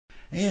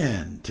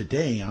And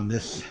today, on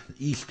this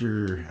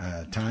Easter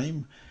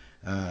time,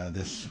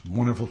 this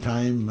wonderful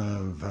time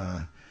of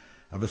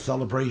a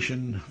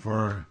celebration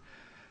for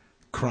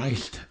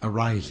Christ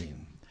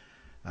arising,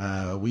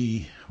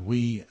 we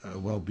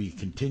will be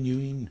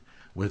continuing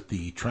with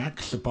the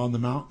tracks upon the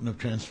mountain of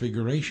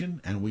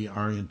transfiguration, and we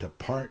are into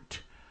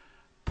part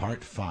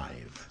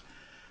 5.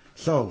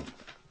 So,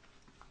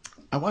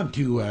 I want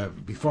to,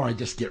 before I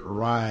just get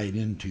right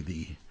into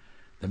the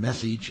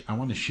message, I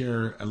want to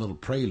share a little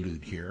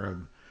prelude here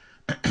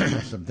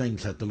of some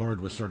things that the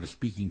Lord was sort of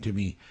speaking to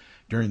me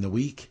during the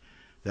week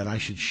that I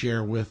should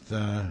share with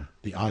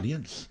the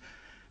audience.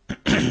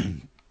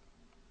 In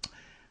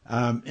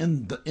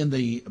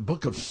the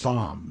book of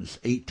Psalms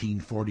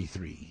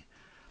 18:43,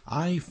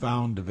 I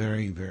found a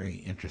very, very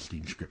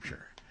interesting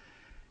scripture.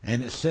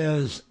 And it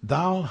says,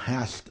 "Thou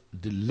hast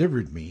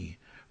delivered me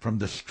from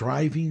the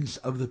strivings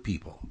of the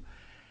people."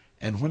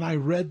 And when I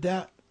read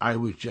that, I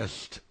was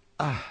just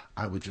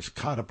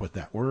caught up with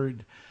that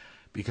word,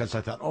 because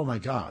I thought, oh my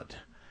God,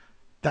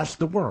 that's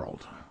the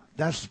world.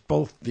 That's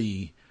both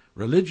the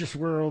religious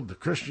world, the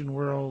Christian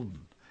world.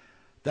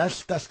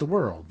 That's the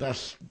world.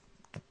 That's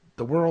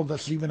the world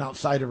that's even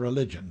outside of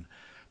religion.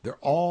 They're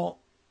all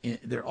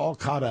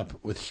caught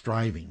up with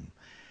striving,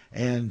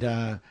 and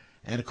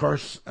of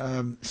course,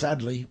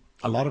 sadly,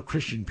 a lot of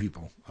Christian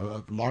people,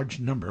 a large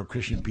number of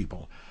Christian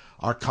people,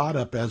 are caught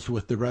up, as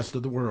with the rest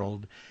of the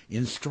world,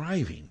 in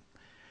striving.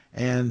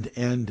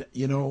 And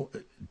you know,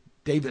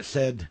 David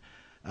said,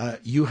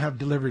 "You have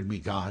delivered me,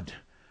 God,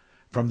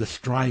 from the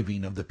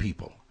striving of the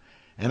people."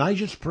 And I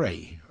just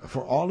pray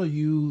for all of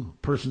you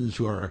persons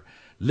who are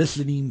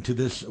listening to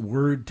this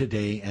word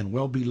today and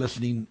will be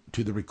listening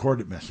to the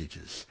recorded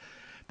messages,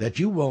 that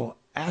you will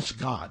ask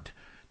God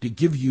to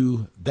give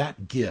you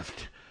that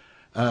gift.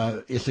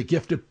 It's a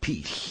gift of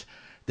peace,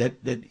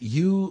 that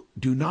you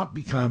do not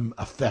become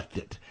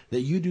affected,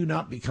 that you do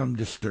not become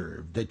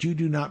disturbed, that you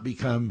do not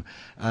become,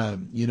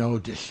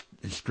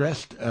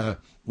 distressed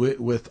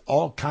with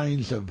all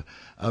kinds of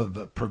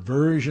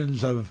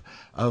perversions of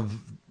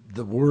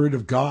the Word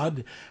of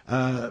God,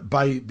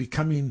 by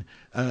becoming,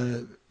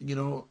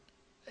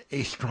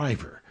 a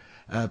striver.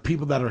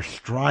 People that are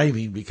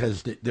striving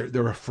because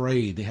they're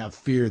afraid, they have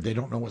fear, they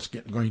don't know what's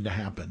going to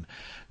happen.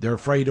 They're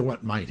afraid of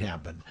what might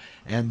happen,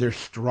 and they're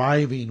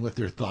striving with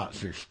their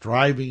thoughts. They're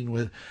striving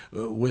with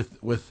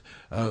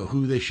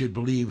who they should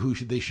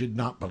believe, they should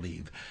not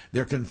believe.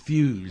 They're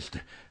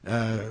confused.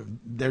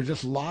 They're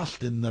just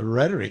lost in the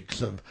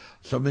rhetorics of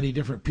so many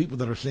different people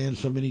that are saying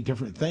so many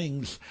different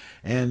things.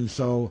 And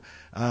so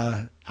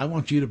I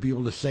want you to be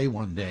able to say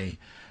one day,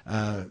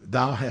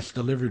 "Thou hast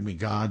delivered me,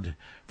 God,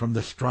 from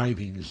the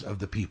strivings of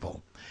the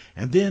people."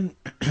 And then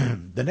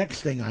the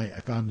next thing I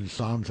found in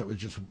Psalms that was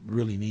just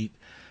really neat,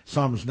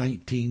 Psalms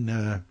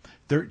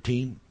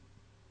 19:13,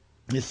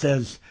 it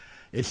says,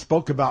 it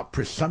spoke about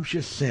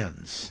presumptuous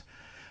sins.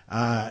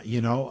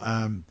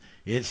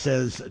 It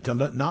says to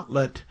not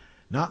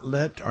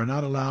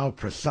allow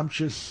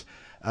presumptuous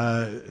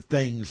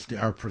things,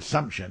 or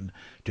presumption,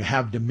 to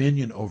have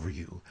dominion over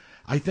you.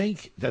 I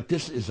think that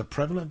this is a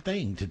prevalent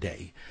thing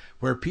today,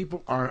 where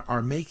people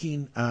are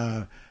making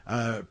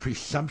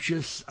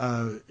presumptuous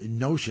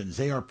notions.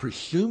 They are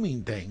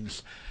presuming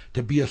things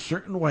to be a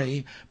certain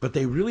way, but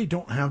they really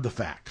don't have the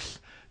facts.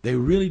 They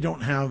really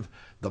don't have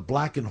the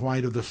black and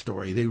white of the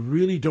story. They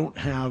really don't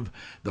have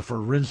the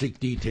forensic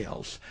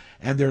details.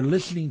 And they're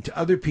listening to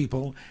other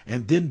people,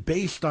 and then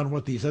based on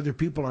what these other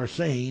people are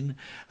saying,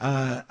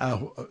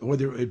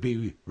 whether it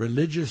be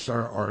religious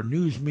or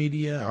news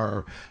media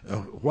or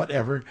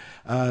whatever,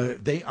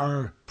 they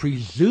are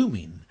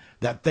presuming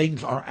that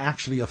things are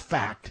actually a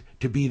fact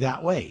to be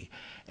that way.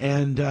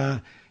 And,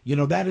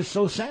 that is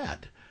so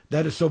sad.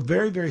 That is so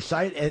very, very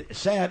sad,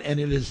 and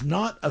it is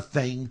not a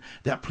thing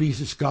that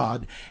pleases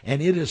God,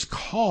 and it is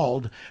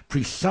called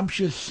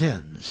presumptuous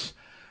sins.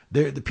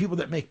 They're the people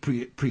that make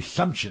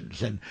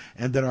presumptions and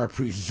that are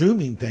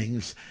presuming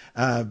things,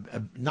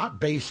 not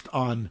based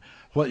on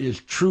what is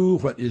true,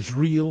 what is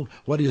real,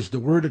 what is the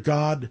Word of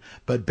God,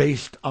 but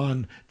based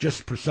on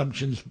just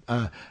presumptions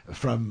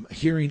from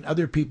hearing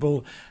other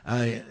people,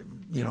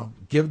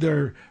 give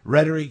their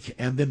rhetoric,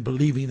 and then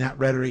believing that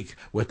rhetoric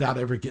without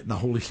ever getting the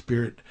Holy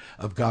Spirit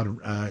of God,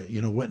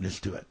 witness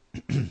to it.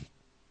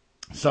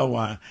 So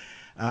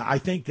I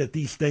think that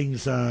these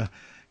things,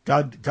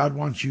 God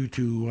wants you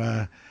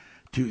to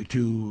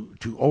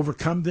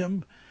overcome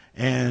them,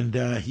 and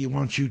He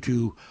wants you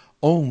to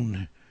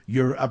own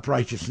your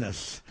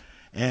uprightness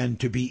and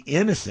to be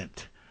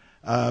innocent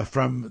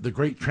from the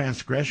great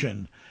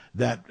transgression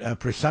that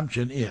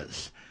presumption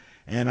is.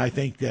 And I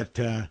think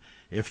that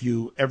if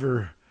you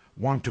ever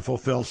want to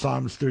fulfill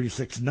Psalms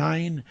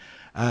 36:9,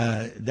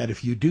 that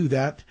if you do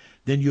that,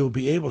 then you'll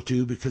be able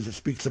to, because it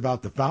speaks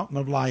about the fountain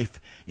of life.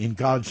 In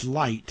God's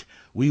light,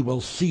 we will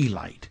see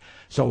light.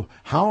 So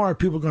how are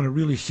people going to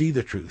really see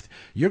the truth?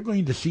 You're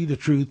going to see the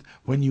truth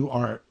when you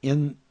are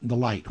in the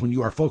light, when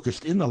you are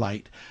focused in the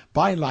light.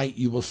 By light,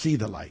 you will see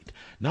the light,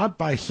 not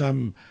by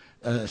some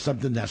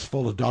something that's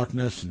full of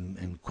darkness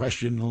and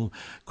questionable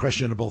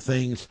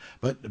things,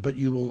 but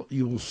you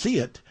will see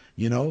it,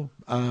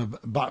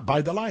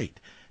 by the light.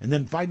 And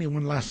then finally,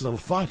 one last little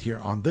thought here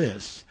on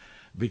this,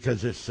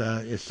 because it's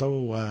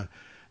so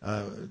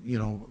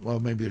well,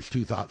 maybe there's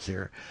two thoughts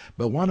here,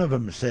 but one of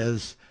them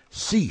says,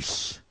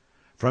 "Cease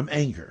from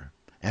anger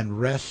and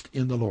rest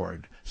in the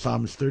Lord."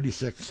 Psalms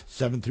 36,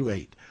 7 through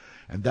 8.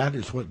 And that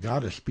is what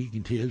God is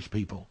speaking to his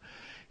people.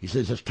 He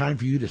says it's time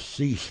for you to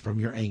cease from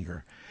your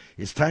anger.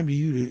 It's time for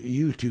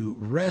you to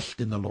rest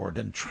in the Lord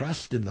and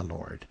trust in the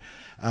Lord,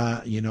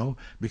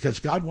 because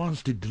God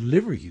wants to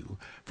deliver you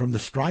from the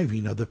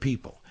striving of the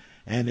people.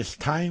 And it's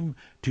time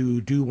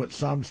to do what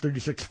Psalms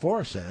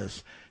 36:4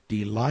 says,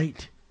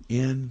 delight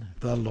in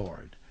the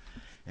Lord.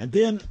 And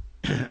then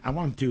I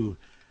want to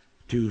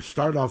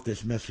start off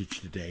this message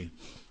today,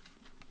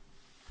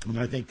 and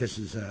I think this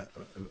is a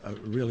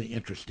really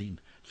interesting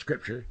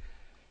scripture.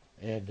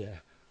 And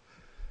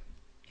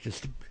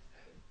just a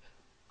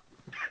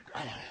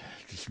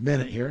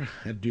minute here,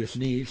 I had to do a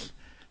sneeze.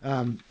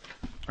 I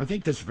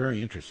think this is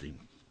very interesting.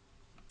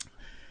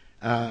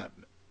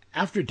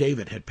 After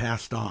David had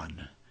passed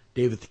on,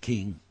 David the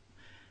king,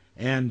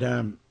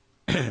 and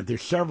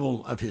there's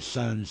several of his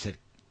sons had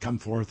come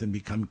forth and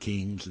become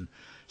kings, and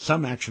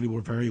some actually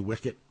were very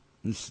wicked,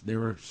 and there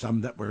were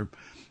some that were,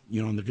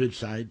 on the good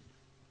side.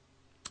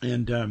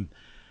 And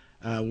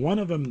one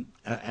of them,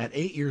 at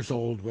 8 years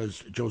old,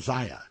 was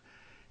Josiah,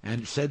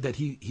 and it said that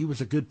he was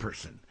a good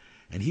person,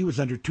 and he was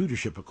under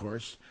tutorship, of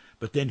course.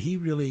 But then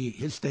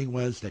his thing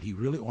was that he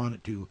really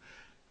wanted to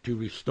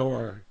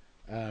restore.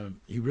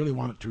 He really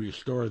wanted to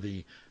restore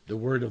the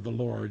word of the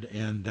Lord,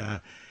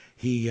 and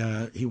he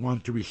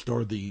wanted to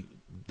restore the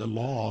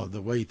law,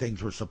 the way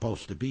things were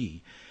supposed to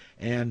be.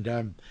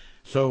 And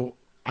so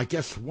I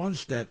guess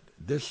once that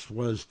this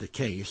was the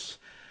case,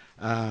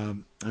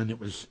 and it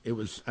was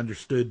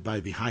understood by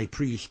the high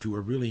priest, who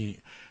were really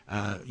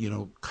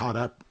caught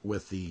up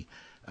with the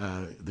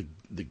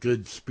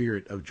good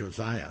spirit of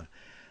Josiah,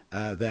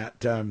 that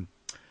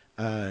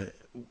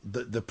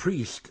the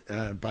priest,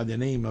 by the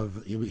name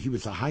of, he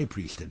was a high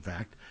priest, in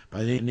fact,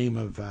 by the name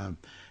of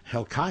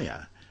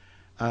Hilkiah,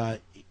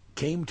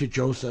 came to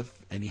Joseph,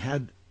 and he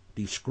had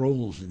these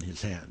scrolls in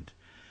his hand,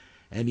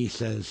 and he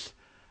says,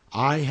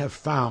 "I have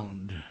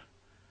found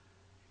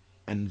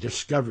and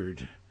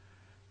discovered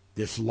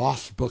this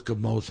lost book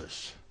of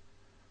Moses."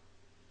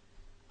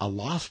 A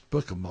lost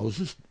book of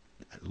Moses?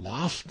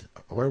 Lost?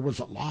 Where was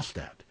it lost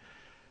at?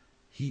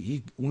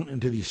 He went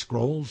into these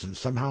scrolls, and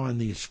somehow in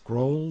these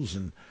scrolls,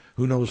 and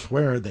who knows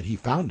where, that he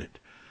found it.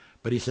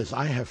 But he says,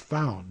 "I have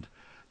found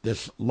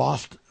this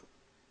lost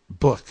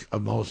book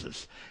of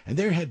Moses." And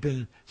there had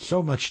been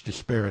so much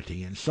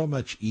disparity and so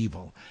much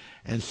evil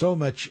and so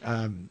much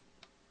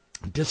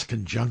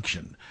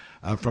disconjunction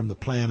from the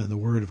plan and the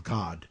word of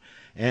God.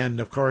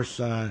 And of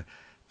course,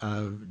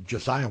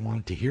 Josiah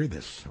wanted to hear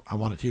this. I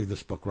wanted to hear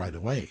this book right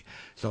away.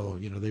 So,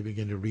 they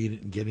began to read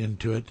it and get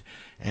into it.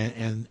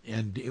 And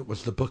it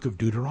was the book of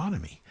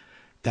Deuteronomy.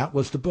 That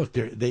was the book.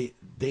 They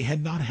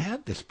had not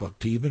had this book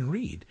to even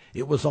read.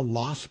 It was a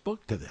lost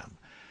book to them.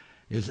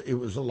 It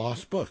was a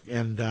lost book.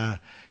 And, the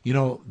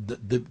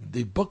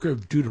book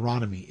of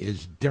Deuteronomy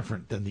is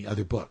different than the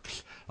other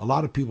books. A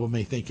lot of people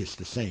may think it's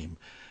the same,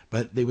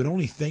 but they would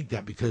only think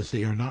that because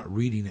they are not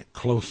reading it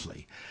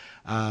closely.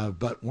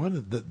 But one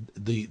of the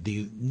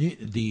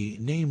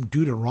name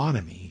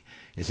Deuteronomy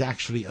is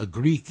actually a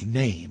Greek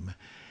name,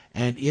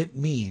 and it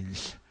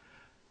means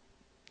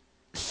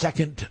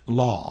second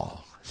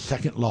law.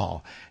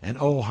 And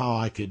oh, how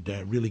I could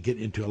really get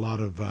into a lot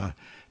of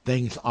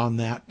things on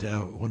that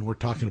when we're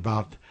talking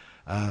about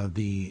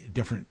the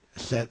different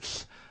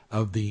sets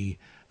of the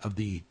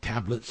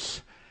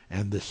tablets,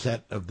 and the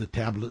set of the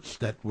tablets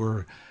that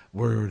were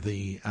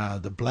the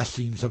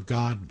blessings of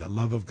God, the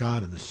love of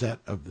God, and the set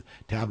of the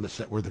tablets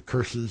that were the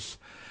curses.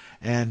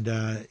 And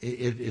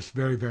it's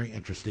very, very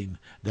interesting,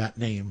 that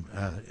name,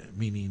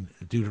 meaning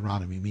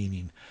Deuteronomy,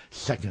 meaning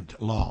second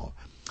law.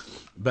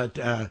 But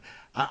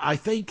I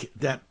think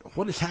that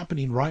what is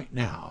happening right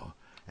now,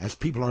 as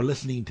people are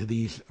listening to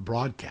these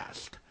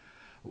broadcasts,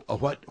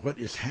 what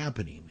is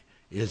happening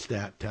is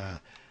that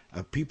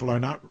people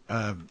are not,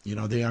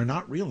 they are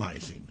not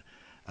realizing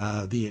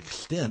the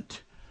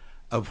extent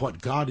of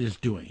what God is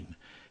doing.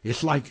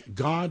 It's like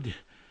God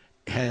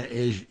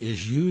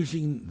is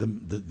using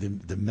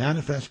the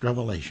manifest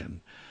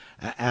revelation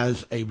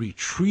as a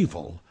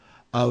retrieval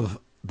of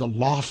the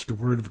lost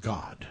Word of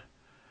God.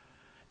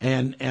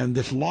 And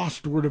this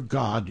lost Word of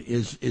God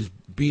is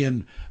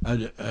being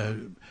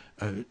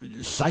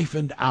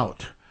siphoned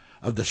out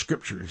of the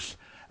Scriptures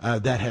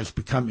that has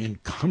become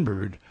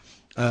encumbered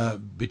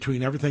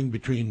between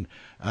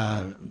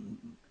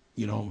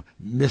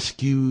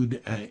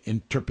miscued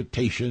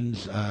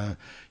interpretations,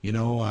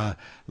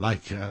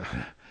 like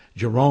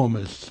Jerome,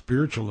 as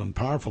spiritual and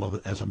powerful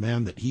as a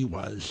man that he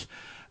was,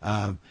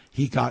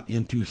 he got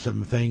into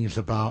some things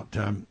about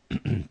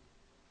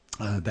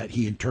that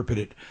he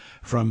interpreted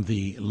from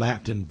the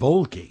Latin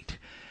Vulgate.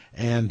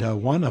 And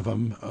one of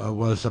them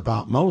was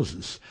about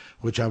Moses,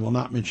 which I will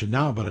not mention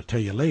now, but I'll tell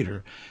you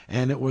later.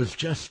 And it was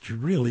just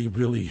really,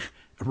 really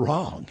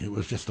wrong. It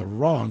was just a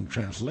wrong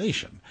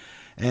translation,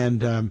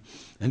 and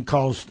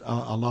caused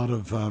a lot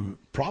of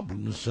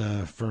problems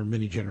for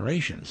many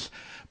generations.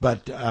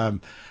 But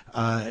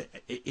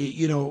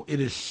it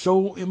is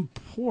so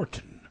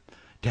important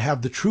to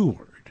have the true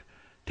word,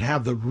 to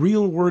have the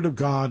real word of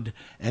God,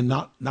 and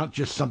not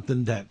just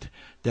something that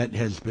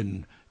has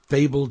been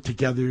fabled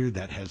together,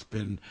 that has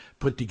been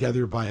put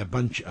together by a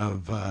bunch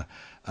of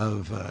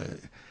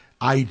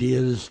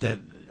ideas that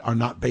are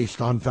not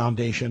based on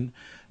foundation.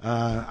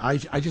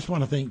 I just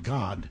want to thank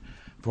God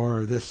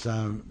for this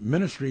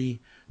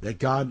ministry that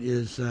God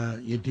is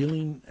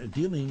dealing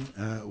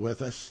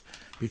with us,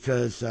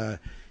 because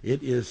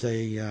it is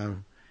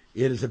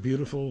a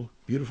beautiful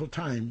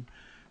time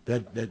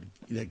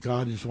that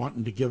God is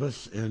wanting to give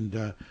us,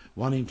 and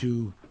wanting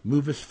to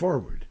move us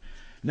forward.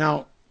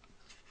 Now,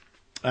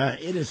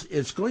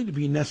 it's going to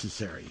be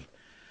necessary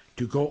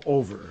to go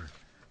over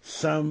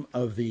some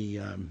of the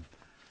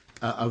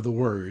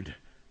word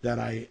that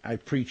I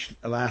preached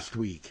last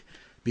week,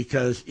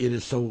 because it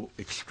is so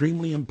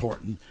extremely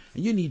important,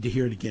 and you need to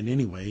hear it again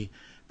anyway,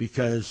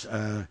 because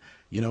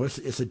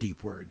it's a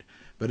deep word,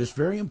 but it's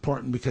very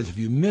important, because if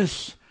you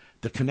miss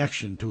the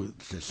connection to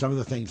some of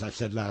the things I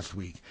said last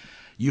week,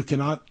 you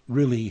cannot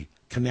really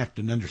connect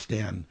and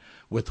understand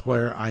with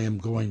where I am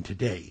going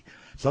today.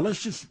 So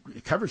let's just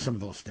cover some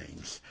of those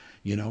things.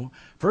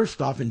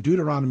 First off, in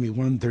Deuteronomy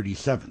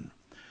 1:37,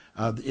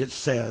 it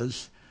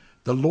says,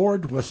 "The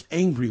Lord was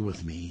angry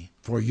with me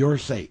for your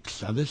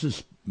sakes." Now, this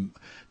is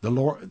the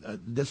Lord.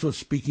 This was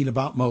speaking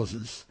about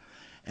Moses,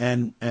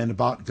 and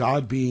about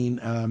God being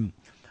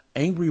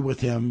angry with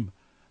him,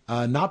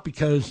 not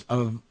because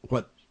of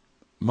what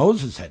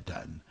Moses had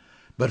done,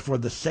 but for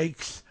the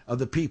sakes of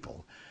the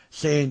people,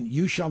 saying,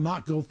 "You shall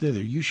not go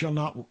thither. You shall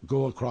not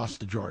go across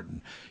the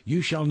Jordan.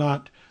 You shall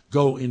not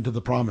go into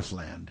the promised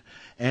land."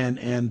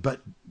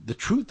 But the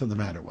truth of the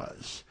matter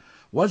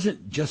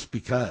wasn't just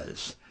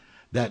because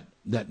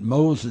that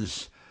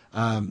Moses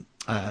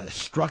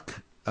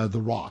struck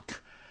the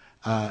rock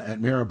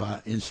at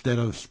Meribah instead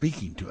of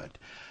speaking to it.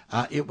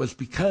 It was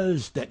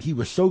because that he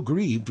was so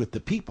grieved with the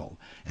people,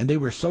 and they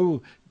were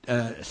so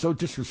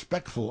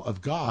disrespectful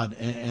of God,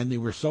 and they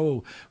were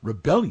so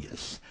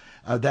rebellious,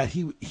 that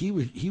he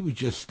was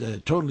just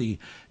totally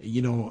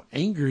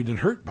angered and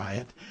hurt by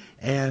it,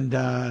 and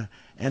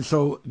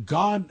so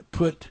God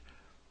put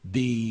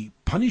the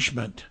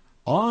punishment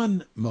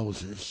on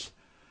Moses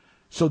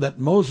so that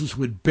Moses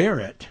would bear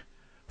it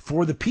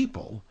for the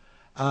people,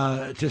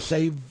 to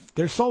save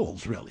their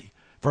souls, really,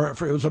 for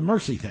it was a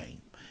mercy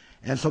thing.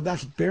 And so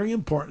that's very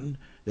important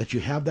that you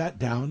have that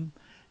down,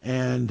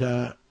 and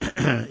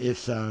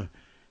it's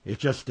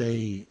just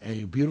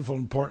a beautiful,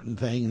 important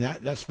thing.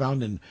 That's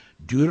found in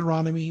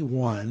Deuteronomy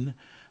 1,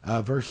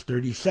 verse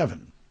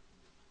 37.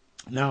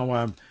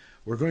 Now,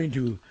 we're going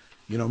to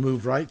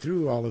move right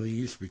through all of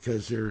these,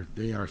 because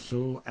they are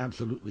so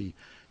absolutely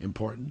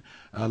important.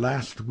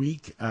 Last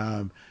week,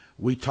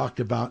 we talked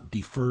about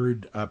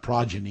deferred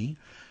progeny.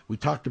 We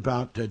talked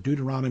about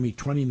Deuteronomy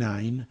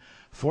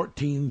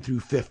 29:14 through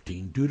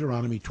 15.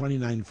 Deuteronomy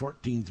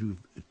 29:14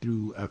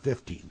 through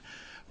 15,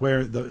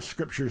 where the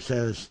scripture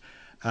says,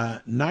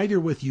 "Neither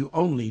with you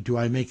only do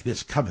I make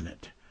this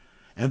covenant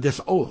and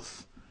this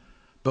oath,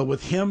 but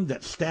with him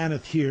that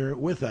standeth here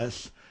with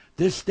us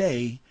this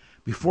day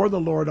before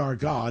the Lord our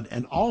God,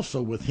 and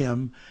also with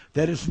him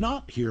that is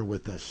not here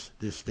with us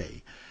this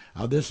day."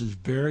 Now, this is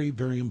very,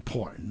 very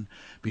important,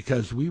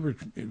 because we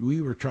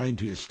were trying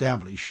to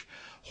establish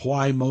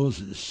why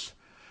Moses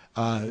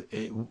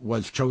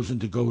was chosen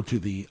to go to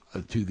the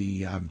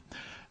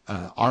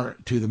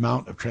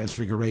Mount of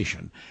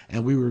Transfiguration,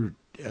 and we were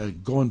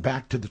going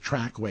back to the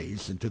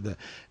trackways and to the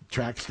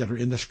tracks that are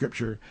in the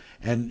scripture,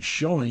 and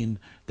showing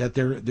that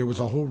there was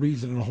a whole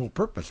reason and a whole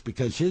purpose,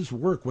 because his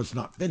work was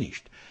not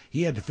finished.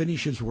 He had to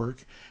finish his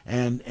work,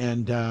 and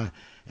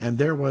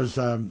there was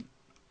a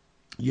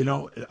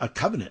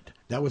covenant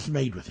that was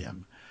made with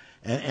him,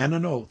 and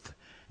an oath.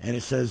 And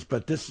it says,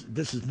 but this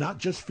is not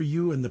just for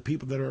you and the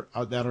people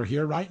that are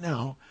here right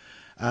now,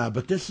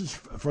 but this is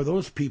for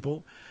those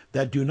people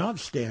that do not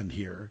stand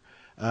here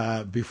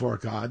before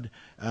God,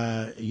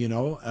 that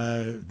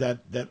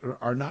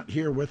are not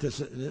here with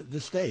us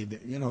this day.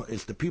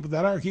 It's the people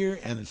that are here,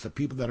 and it's the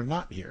people that are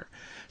not here.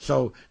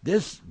 So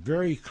this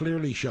very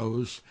clearly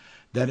shows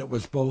that it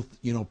was both,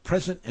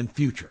 present and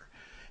future.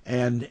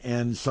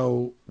 And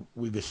so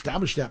we've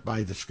established that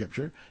by the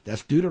scripture.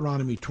 That's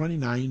Deuteronomy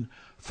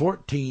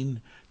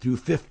 29:14 through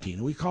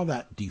 15. We call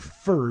that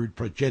deferred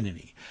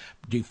progeny.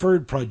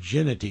 Deferred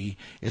progeny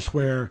is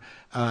where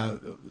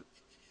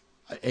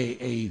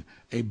a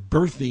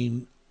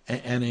birthing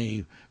and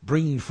a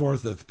bringing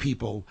forth of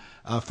people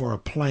for a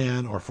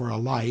plan or for a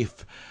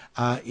life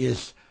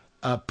is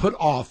put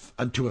off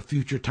unto a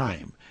future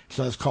time.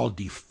 So that's called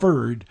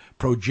deferred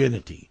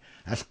progeny.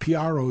 That's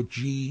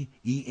progeny.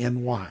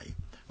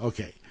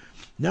 Okay.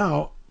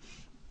 Now,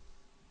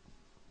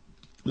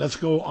 let's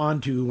go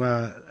on to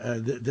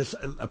this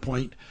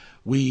point.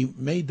 We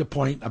made the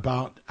point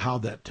about how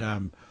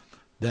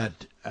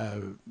that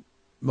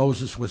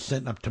Moses was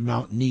sent up to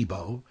Mount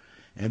Nebo,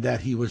 and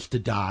that he was to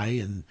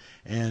die,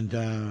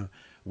 and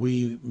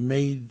we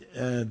made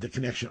the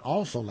connection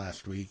also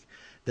last week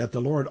that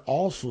the Lord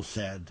also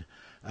said,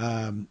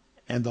 and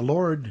the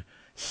Lord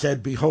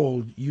said,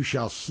 "Behold, you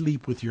shall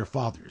sleep with your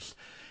fathers."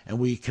 And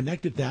we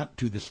connected that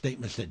to the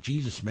statements that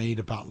Jesus made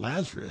about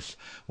Lazarus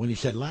when he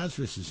said,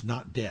 "Lazarus is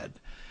not dead."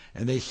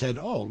 And they said,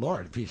 "Oh,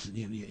 Lord," he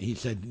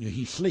said,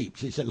 "he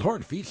sleeps." He said,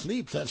 "Lord, if he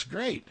sleeps, that's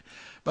great.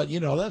 But,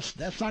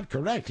 that's not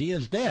correct. He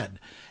is dead."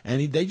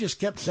 And they just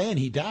kept saying,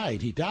 "He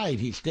died,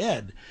 he's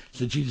dead."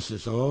 So Jesus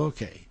says, "Oh,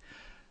 okay.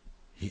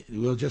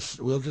 We'll just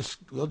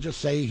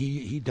say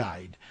he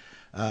died."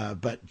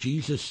 But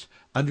Jesus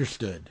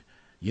understood,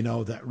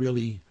 that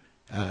really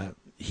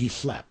he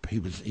slept. He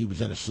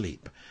was in a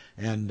sleep.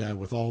 And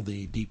with all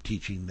the deep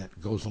teaching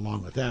that goes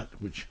along with that,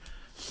 which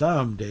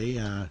someday,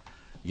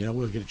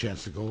 we'll get a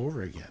chance to go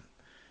over again.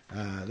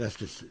 That's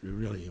just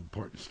really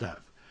important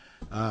stuff.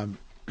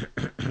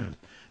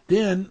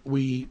 Then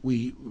we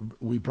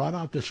brought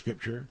out the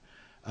scripture,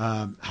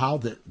 how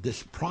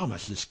this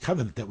promise, this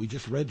covenant that we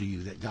just read to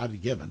you that God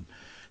had given,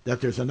 that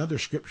there's another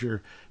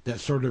scripture that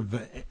sort of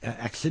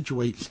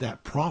accentuates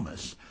that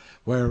promise,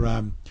 where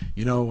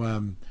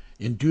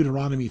in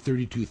Deuteronomy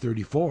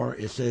 32:34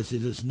 it says,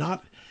 "Is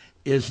not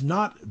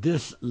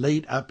this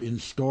laid up in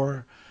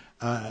store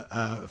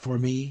for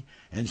me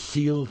and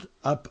sealed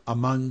up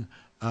among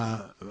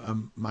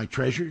my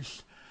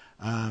treasures?"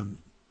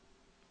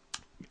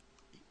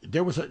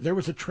 There was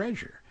a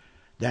treasure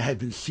that had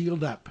been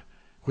sealed up,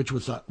 which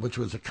was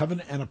a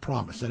covenant and a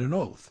promise and an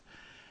oath.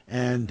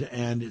 And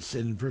it's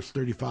in verse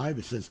 35.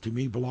 It says, "To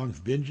me belongs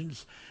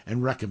vengeance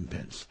and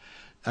recompense."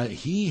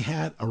 He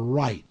had a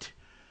right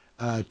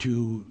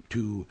to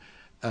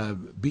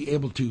be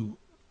able to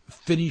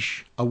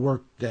finish a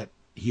work that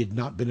he had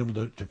not been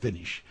able to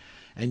finish.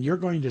 And you're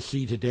going to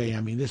see today,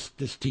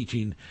 this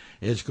teaching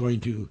is going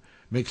to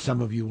make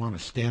some of you want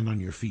to stand on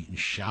your feet and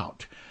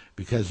shout,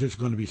 because there's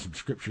going to be some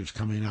scriptures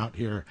coming out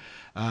here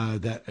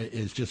that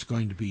is just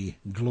going to be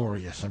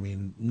glorious.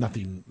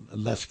 Nothing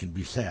less can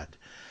be said.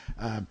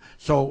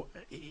 So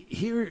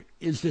here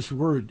is this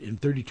word in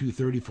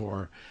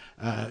 32:34.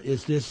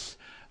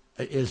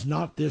 Is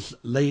not this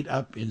laid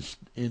up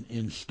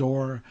in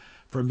store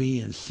for me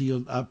and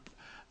sealed up,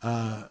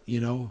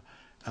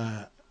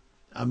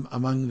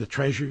 among the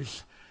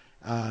treasures?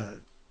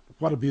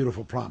 What a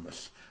beautiful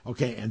promise.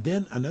 Okay, and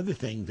then another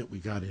thing that we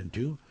got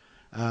into,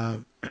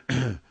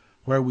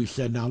 where we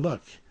said, now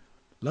look,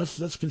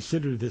 let's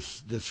consider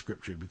this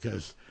scripture,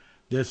 because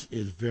this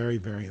is very,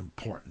 very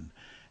important,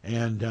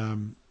 and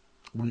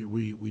we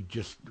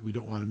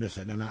don't want to miss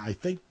it. And I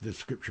think the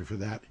scripture for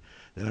that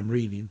I'm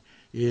reading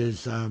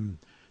is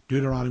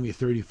Deuteronomy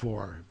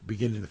 34,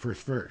 beginning the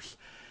first verse.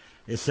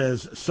 It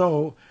says,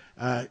 "So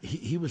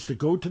he was to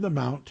go to the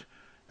mount,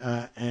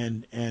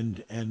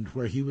 and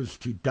where he was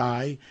to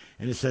die,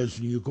 and it says,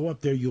 you go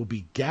up there, you'll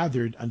be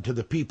gathered unto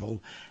the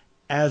people,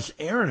 as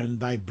Aaron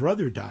thy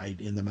brother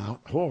died in the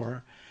Mount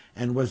Hor,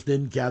 and was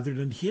then gathered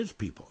unto his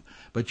people."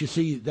 But you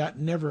see, that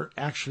never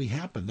actually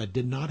happened. That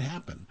did not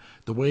happen.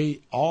 The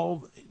way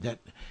all that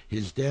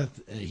his death,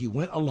 he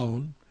went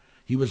alone.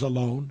 He was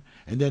alone,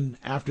 and then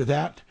after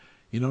that,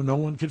 no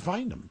one could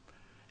find him,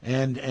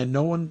 and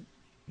no one,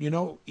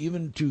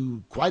 even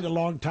to quite a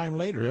long time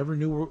later, ever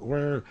knew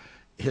where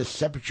his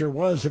sepulture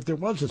was, if there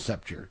was a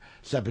sepulture,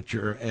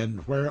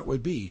 and where it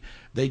would be.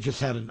 They just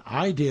had an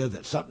idea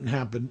that something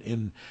happened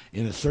in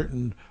a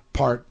certain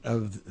part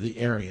of the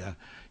area,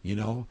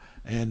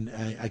 and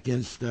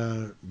against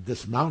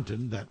this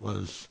mountain that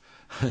was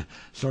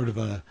sort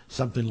of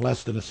something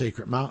less than a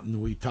sacred mountain.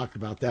 We talked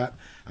about that.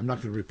 I'm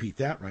not going to repeat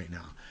that right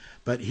now.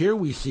 But here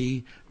we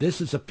see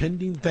this is a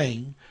pending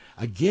thing,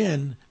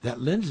 again,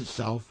 that lends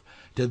itself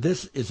to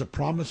this is a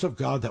promise of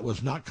God that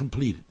was not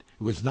completed.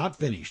 It was not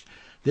finished.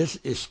 This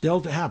is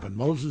still to happen.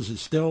 Moses is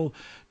still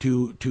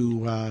to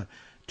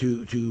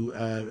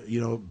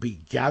be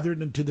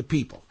gathered into the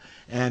people,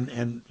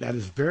 and that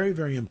is very,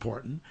 very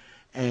important.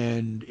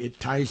 And it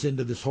ties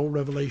into this whole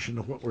revelation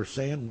of what we're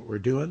saying, what we're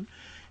doing,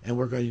 and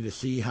we're going to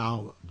see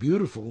how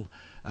beautiful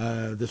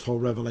this whole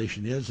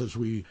revelation is as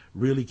we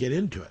really get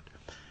into it.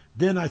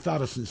 Then I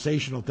thought a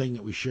sensational thing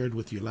that we shared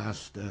with you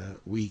last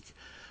week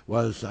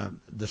was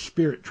the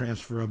spirit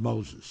transfer of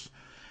Moses.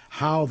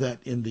 How that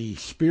in the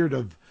spirit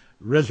of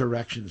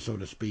resurrection, so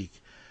to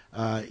speak,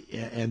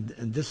 and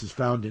this is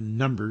found in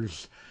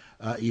Numbers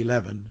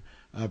 11,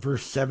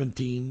 verse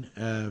 17,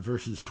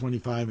 verses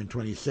 25 and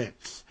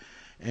 26.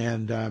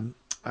 And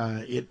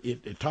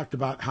it talked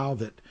about how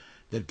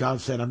that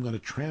God said, "I'm going to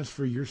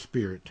transfer your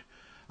spirit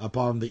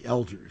upon the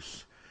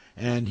elders."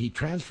 And he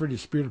transferred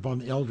his spirit upon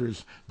the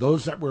elders,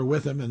 those that were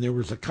with him, and there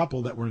was a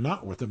couple that were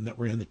not with him that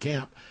were in the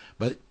camp,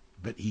 but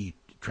he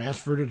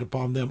transferred it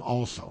upon them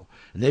also.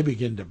 And they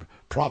began to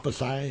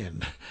prophesy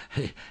and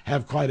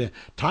have quite a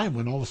time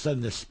when all of a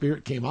sudden the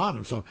Spirit came on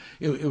them. So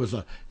it was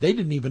they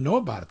didn't even know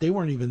about it. They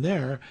weren't even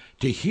there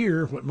to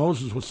hear what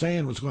Moses was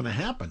saying was going to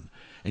happen.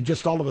 And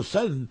just all of a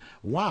sudden,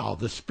 wow,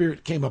 the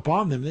Spirit came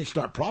upon them. They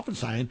start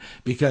prophesying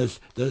because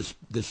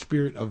the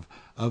Spirit of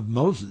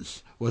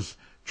Moses was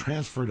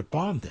transferred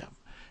upon them.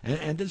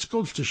 And this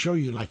goes to show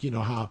you, like,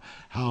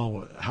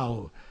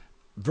 how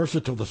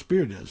versatile the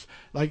Spirit is.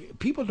 Like,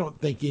 people don't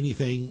think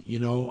anything,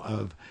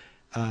 of,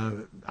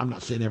 I'm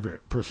not saying every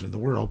person in the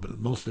world, but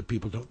most of the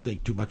people don't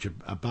think too much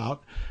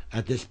about,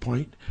 at this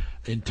point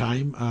in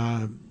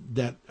time,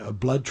 that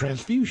blood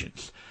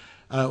transfusions.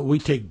 We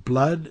take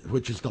blood,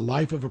 which is the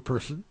life of a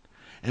person,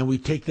 and we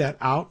take that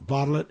out,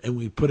 bottle it, and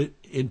we put it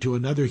into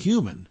another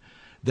human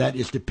that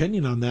is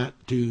depending on that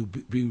to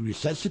be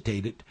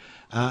resuscitated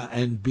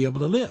and be able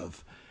to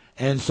live.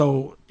 And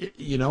so,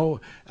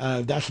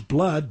 that's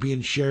blood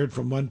being shared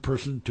from one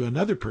person to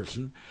another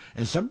person.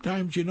 And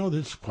sometimes,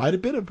 there's quite a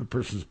bit of a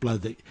person's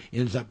blood that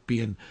ends up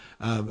being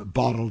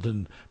bottled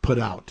and put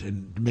out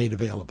and made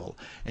available.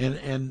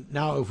 And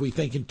now if we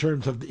think in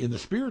terms of in the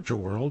spiritual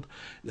world,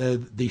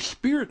 the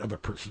spirit of a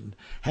person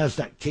has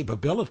that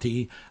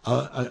capability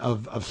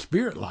of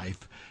spirit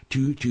life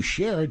to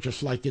share,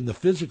 just like in the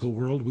physical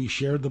world, we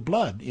share the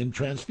blood in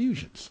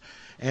transfusions.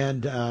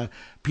 And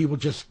people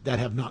just that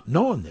have not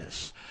known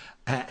this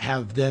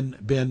have then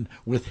been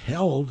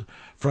withheld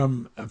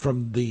from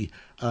the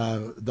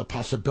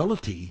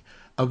possibility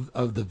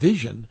of the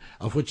vision,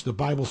 of which the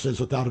Bible says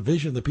without a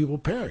vision the people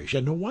perish.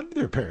 And no wonder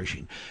they're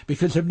perishing,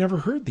 because they've never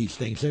heard these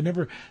things. They've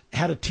never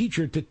had a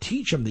teacher to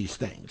teach them these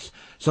things.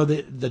 So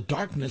the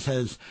darkness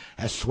has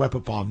swept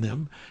upon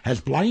them,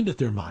 has blinded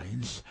their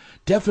minds,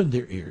 deafened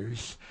their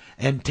ears,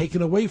 and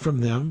taken away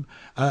from them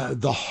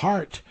the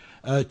heart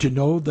to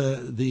know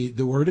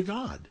the Word of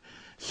God.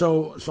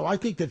 So I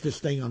think that this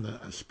thing on the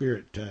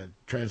Spirit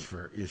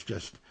transfer is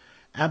just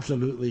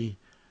absolutely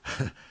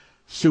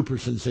super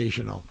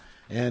sensational.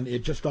 And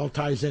it just all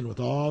ties in with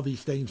all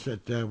these things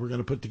that we're going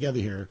to put together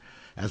here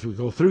as we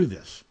go through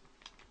this.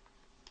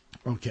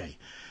 Okay.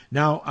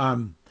 Now,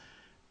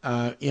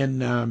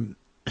 in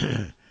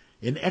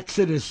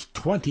Exodus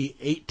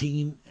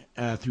 20:18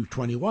 through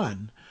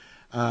 21,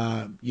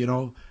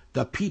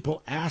 the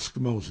people ask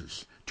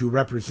Moses to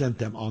represent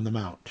them on the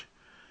mount.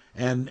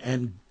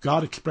 And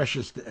God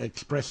expresses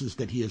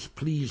that he is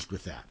pleased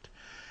with that.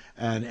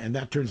 And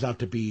that turns out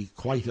to be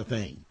quite a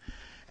thing.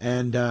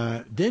 And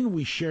then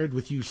we shared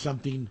with you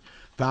something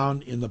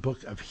found in the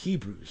book of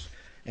Hebrews.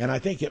 And I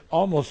think it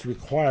almost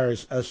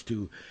requires us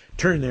to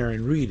turn there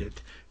and read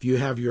it. If you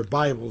have your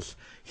Bibles,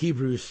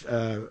 Hebrews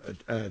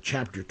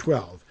chapter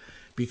 12.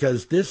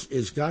 Because this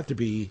has got to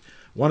be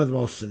one of the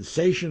most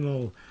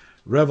sensational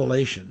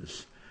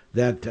revelations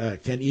that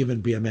can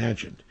even be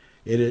imagined.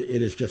 It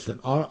is just an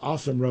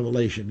awesome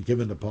revelation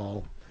given to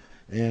Paul.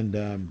 And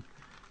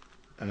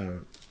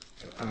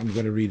I'm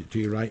going to read it to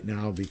you right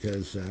now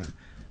because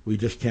we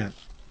just can't.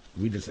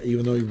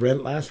 Even though we read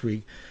it last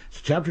week,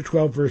 it's chapter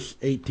 12, verse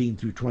 18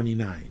 through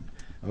 29.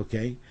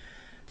 Okay?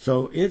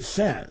 So it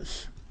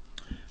says,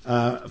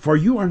 For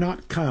you are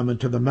not come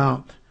into the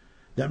mount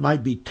that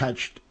might be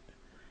touched,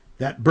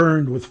 that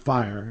burned with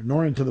fire,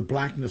 nor into the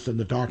blackness and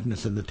the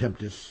darkness and the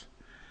tempest,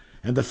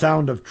 and the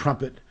sound of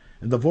trumpet,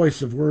 and the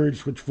voice of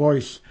words, which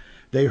voice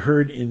they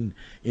heard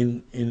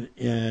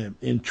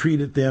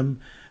entreated them,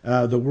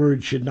 the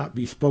word should not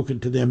be spoken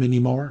to them any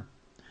more.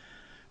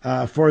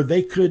 For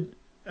they could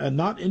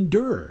not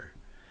endure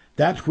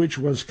that which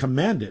was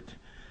commanded.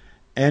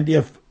 And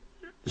if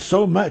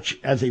so much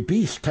as a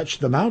beast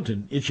touched the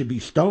mountain, it should be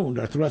stoned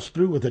or thrust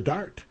through with a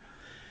dart.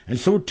 And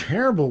so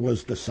terrible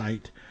was the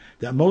sight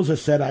that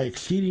Moses said, I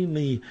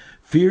exceedingly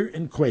fear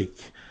and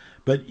quake.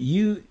 But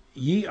ye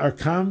are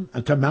come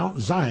unto Mount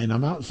Zion. Now,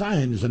 Mount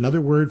Zion is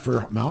another word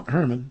for Mount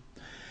Hermon,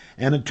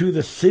 and unto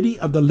the city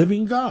of the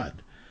living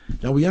God.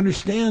 Now, we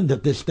understand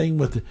that this thing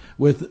with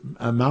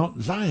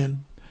Mount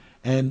Zion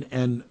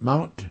and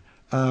Mount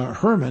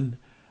Hermon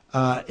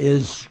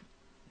is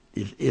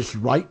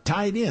right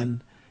tied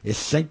in, is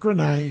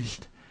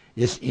synchronized,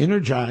 is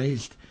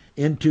energized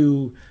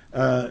into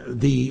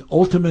the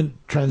ultimate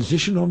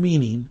transitional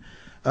meaning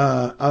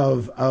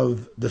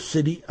of the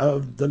city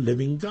of the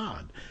living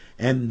God.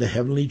 And the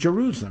heavenly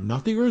Jerusalem,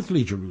 not the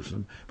earthly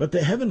Jerusalem, but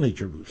the heavenly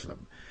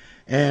Jerusalem,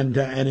 and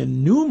an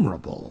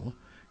innumerable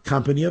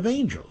company of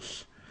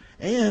angels.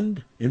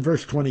 And in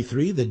verse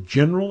 23, the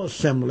general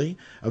assembly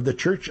of the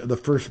church of the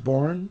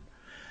firstborn,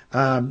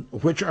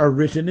 which are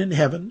written in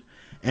heaven,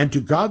 and to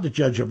God the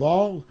judge of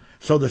all,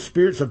 so the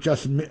spirits of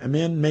just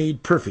men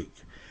made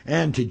perfect,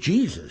 and to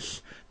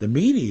Jesus, the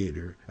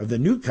mediator of the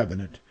new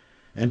covenant,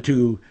 and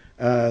to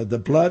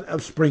the blood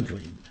of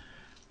sprinkling.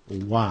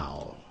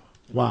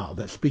 Wow,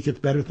 that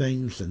speaketh better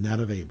things than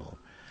that of Abel.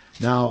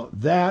 Now,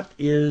 that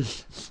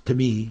is, to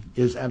me,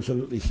 is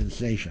absolutely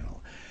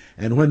sensational.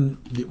 And when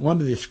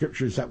one of the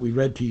scriptures that we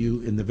read to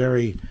you in the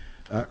very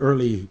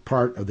early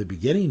part of the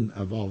beginning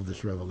of all of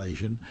this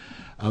revelation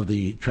of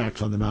the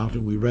tracks on the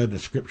mountain, we read a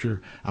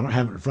scripture. I don't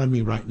have it in front of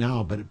me right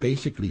now, but it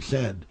basically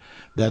said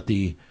that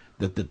the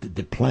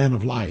plan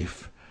of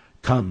life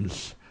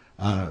comes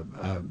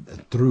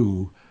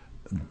through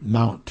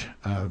Mount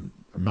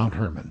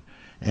Hermon,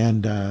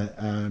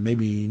 and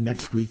maybe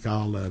next week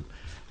I'll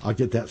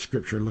get that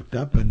scripture looked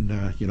up,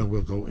 and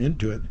we'll go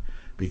into it,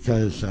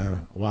 because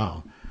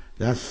wow,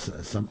 that's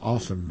some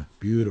awesome,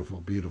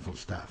 beautiful, beautiful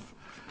stuff.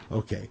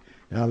 Okay,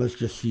 now let's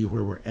just see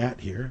where we're at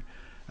here,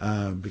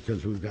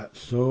 because we've got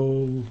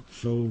so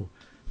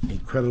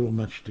incredible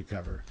much to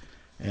cover,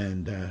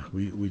 and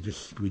we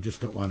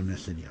just don't want to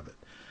miss any of it.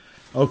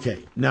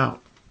 Okay, now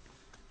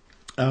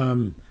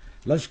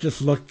let's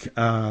just look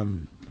at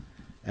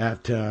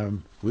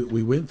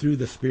we went through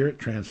the spirit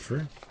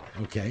transfer.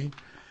 Okay,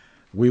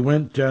 we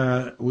went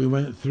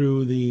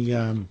through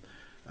the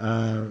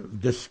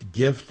this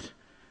gift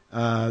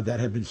that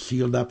had been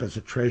sealed up as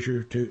a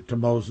treasure to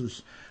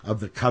Moses of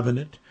the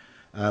covenant.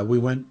 We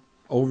went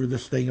over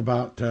this thing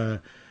about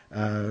you're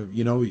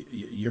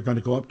going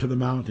to go up to the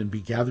mount and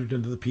be gathered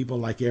into the people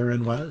like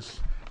Aaron was,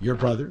 your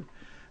brother.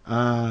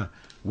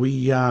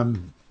 We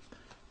went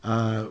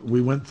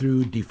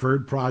through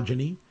deferred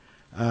progeny,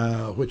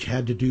 which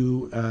had to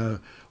do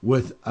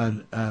with a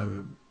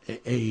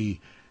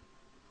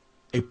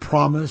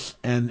promise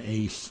and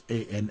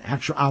an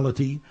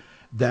actuality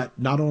that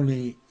not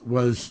only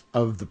was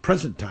of the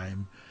present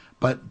time,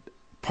 but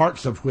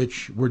parts of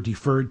which were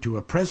deferred to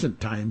a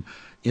present time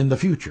in the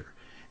future,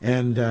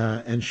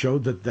 and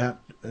showed that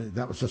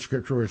was a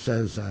scripture where it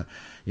says, I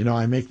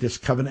make this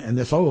covenant and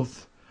this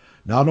oath,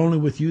 not only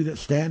with you that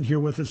stand here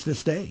with us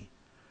this day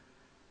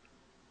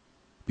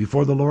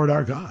before the Lord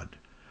our God,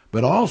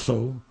 but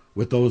also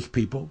with those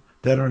people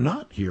that are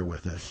not here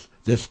with us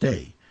this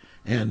day.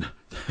 And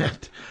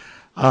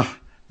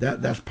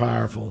that's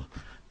powerful.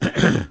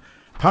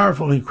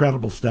 Powerful,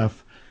 incredible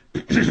stuff.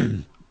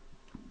 I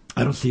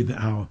don't see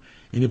how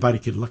anybody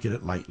could look at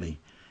it lightly.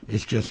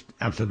 It's just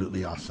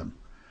absolutely awesome.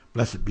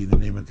 Blessed be the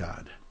name of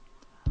God.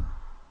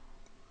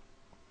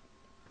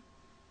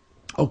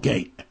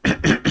 Okay.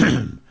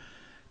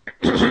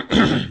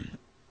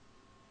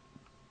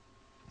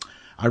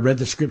 I read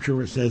the scripture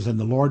where it says, "And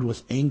the Lord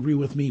was angry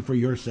with me for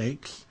your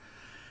sakes,"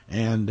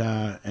 and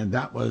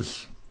that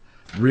was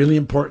really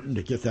important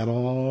to get that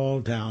all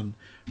down.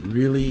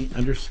 Really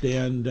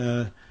understand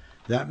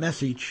that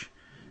message,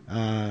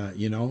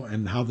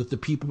 and how that the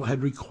people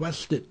had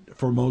requested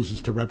for Moses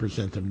to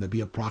represent them, to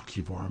be a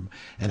proxy for them,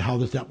 and how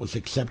that was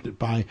accepted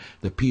by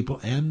the people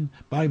and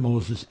by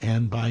Moses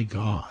and by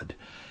God.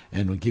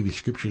 And we'll give you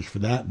scriptures for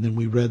that. And then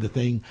we read the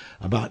thing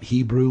about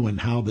Hebrew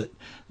and how that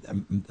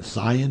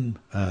Zion,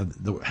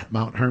 the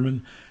Mount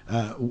Hermon,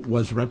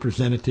 was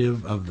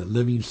representative of the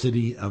living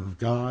city of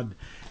God.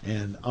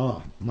 And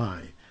oh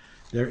my,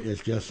 there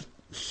is just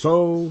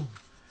so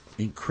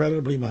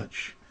incredibly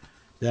much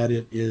that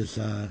it is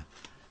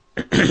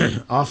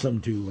awesome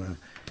to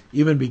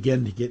even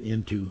begin to get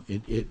into.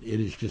 It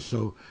is just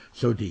so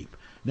deep.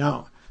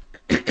 Now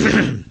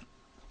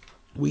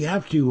we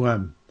have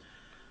to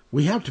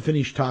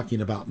finish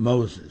talking about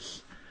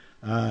Moses.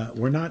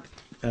 We're not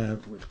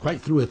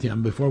quite through with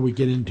him before we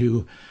get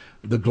into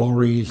the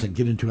glories and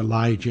get into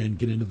Elijah and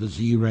get into the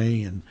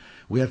Z-Ray, and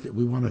we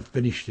want to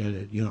finish.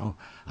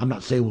 I'm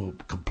not saying we'll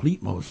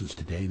complete Moses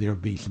today. There'll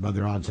be some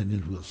other odds and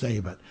ends we'll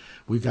say, but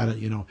we've got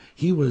to.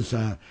 He was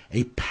a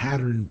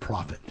pattern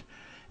prophet,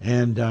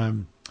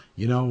 and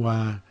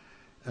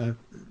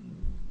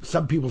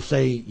some people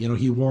say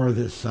he wore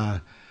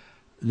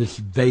this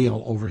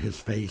veil over his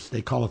face.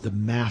 They call it the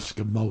mask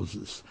of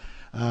Moses.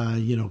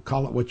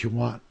 Call it what you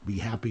want. Be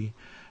happy.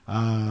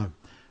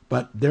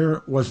 But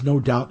there was no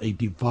doubt a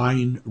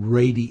divine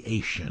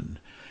radiation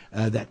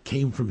that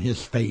came from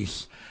his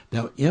face,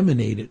 that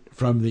emanated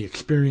from the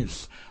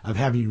experience of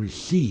having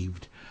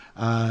received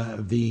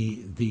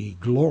the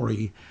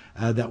glory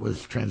that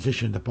was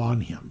transitioned upon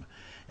him.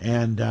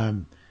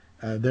 And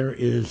there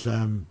is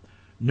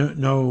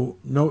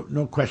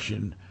no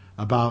question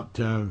about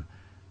a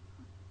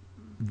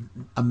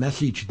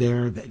message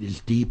there that is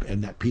deep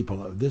and that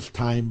people of this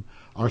time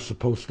are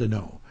supposed to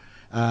know.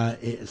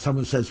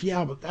 Someone says,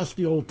 yeah, but that's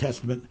the Old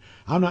Testament.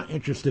 I'm not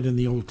interested in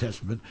the Old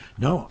Testament.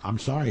 No, I'm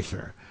sorry,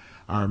 sir,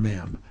 or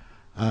ma'am.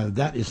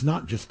 That is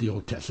not just the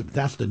Old Testament.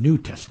 That's the New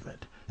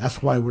Testament.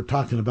 That's why we're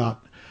talking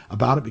about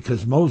it,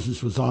 because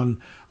Moses was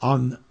on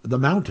the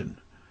mountain.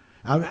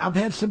 I've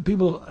had some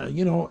people,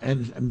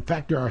 and in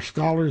fact there are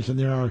scholars and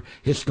there are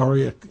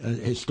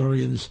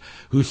historians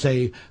who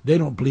say they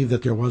don't believe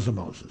that there was a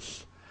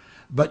Moses.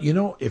 But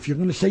if you're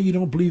going to say you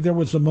don't believe there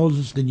was a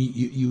Moses, then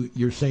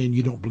you're saying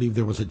you don't believe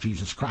there was a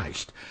Jesus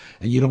Christ,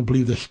 and you don't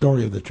believe the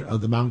story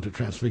of the Mount of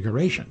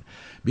Transfiguration,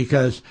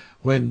 because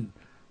when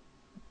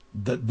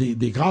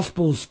the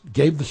Gospels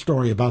gave the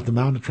story about the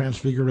Mount of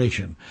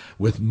Transfiguration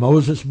with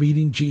Moses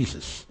meeting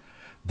Jesus,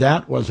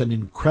 that was an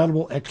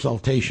incredible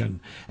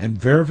exaltation and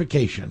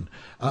verification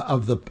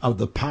of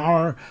the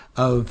power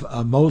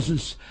of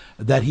Moses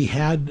that he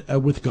had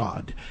with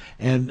God,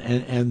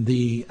 and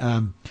the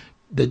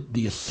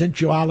the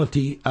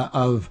essentiality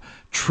of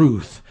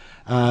truth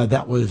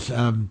that was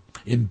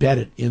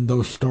embedded in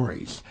those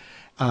stories.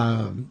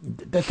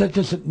 That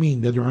doesn't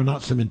mean that there are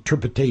not some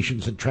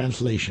interpretations and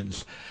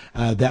translations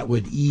that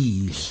would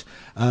ease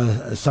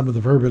some of the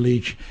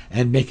verbiage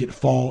and make it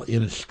fall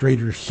in a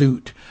straighter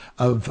suit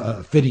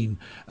of fitting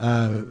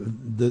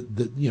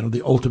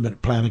the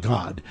ultimate plan of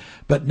God.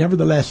 But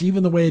nevertheless,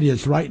 even the way it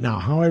is right now,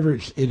 however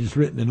it is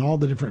written in all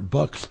the different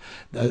books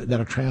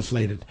that are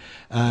translated,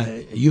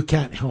 you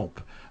can't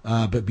help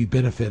but be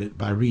benefited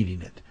by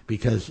reading it,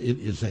 because it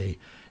is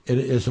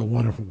a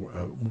wonderful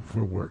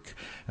work.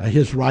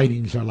 His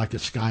writings are like a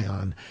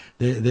scion.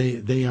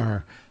 They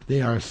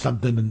are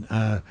something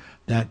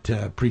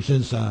that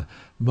presents a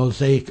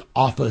mosaic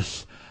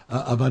office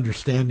of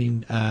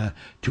understanding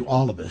to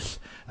all of us.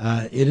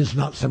 It is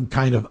not some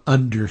kind of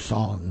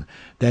undersong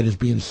that is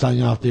being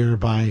sung out there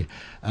by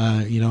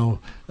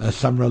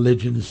some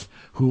religions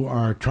who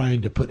are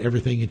trying to put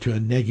everything into a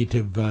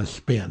negative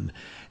spin,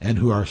 and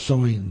who are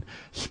sowing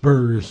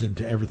spurs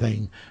into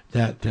everything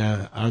that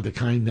are the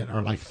kind that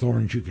are like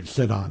thorns you can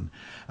sit on.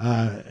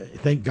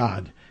 Thank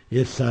God,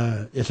 it's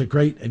a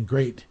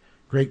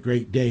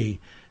great day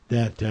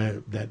that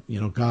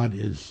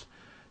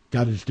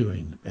God is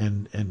doing,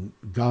 and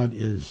God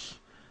is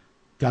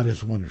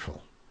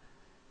wonderful,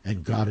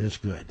 and God is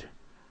good.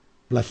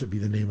 Blessed be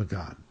the name of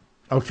God.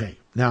 Okay,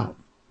 now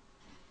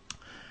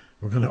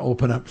we're going to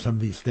open up some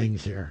of these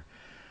things here.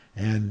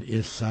 And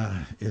it's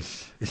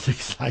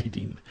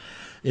exciting.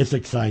 It's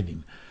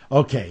exciting.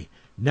 Okay,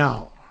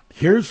 now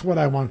here's what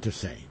I want to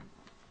say.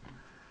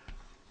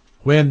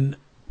 When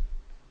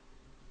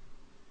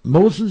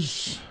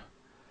Moses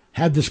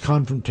had this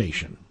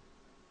confrontation,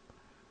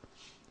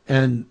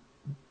 and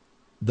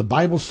the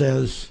Bible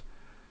says,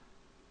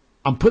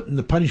 I'm putting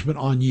the punishment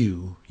on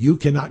you. You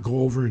cannot go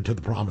over into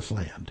the promised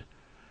land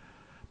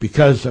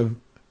because of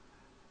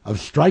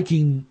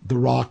striking the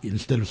rock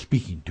instead of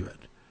speaking to it.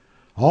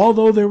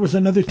 Although there was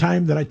another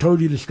time that I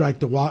told you to strike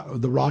the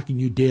rock and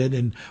you did,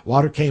 and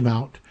water came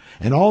out.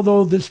 And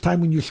although this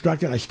time when you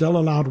struck it, I still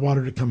allowed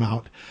water to come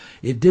out,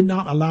 it did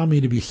not allow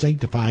me to be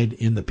sanctified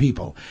in the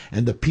people.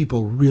 And the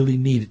people really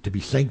needed to be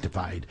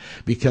sanctified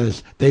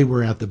because they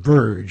were at the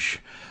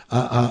verge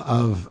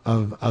of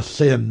a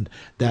sin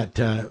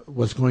that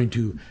was going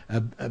to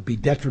be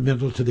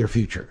detrimental to their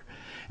future.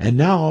 And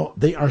now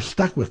they are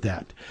stuck with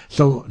that.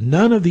 So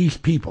none of these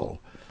people,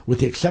 with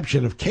the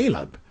exception of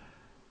Caleb,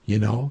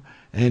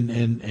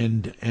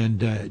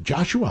 and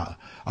Joshua,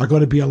 are going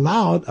to be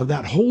allowed, of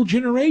that whole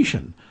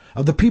generation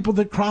of the people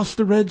that crossed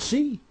the Red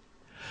Sea,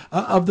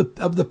 of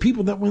the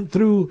people that went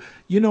through,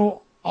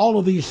 all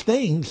of these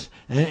things.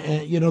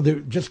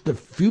 Just a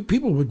few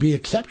people would be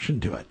exception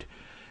to it.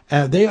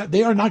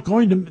 They are not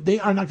going to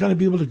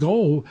be able to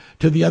go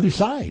to the other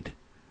side.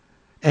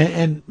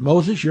 And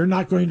Moses, you're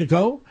not going to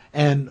go,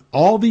 and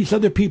all these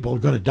other people are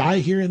going to die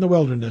here in the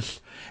wilderness,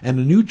 and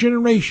a new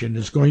generation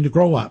is going to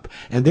grow up,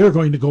 and they're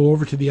going to go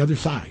over to the other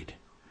side.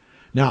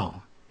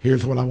 Now,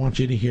 here's what I want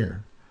you to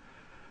hear.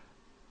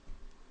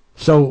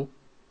 So,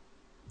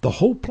 the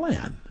whole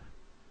plan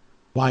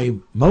why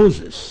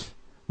Moses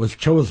was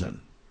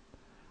chosen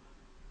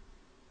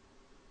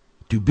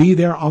to be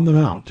there on the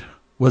mount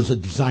was a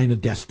design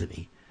of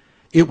destiny.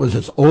 It was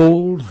as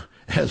old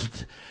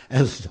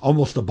as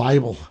almost the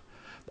Bible.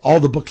 All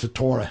the books of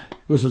Torah.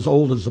 It was as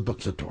old as the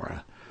books of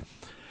Torah.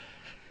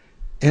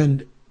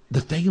 And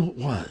the thing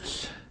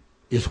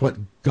is what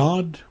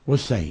God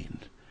was saying.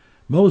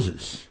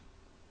 Moses,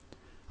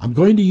 I'm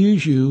going to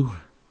use you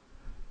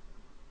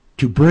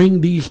to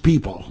bring these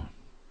people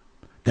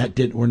that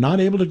were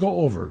not able to go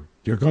over.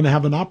 You're going to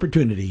have an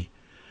opportunity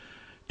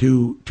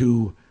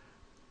to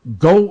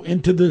go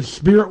into the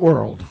spirit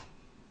world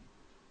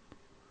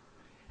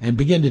and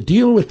begin to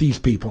deal with these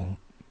people.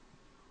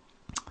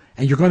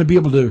 And you're going to be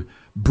able to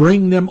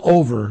bring them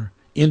over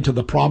into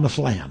the promised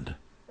land.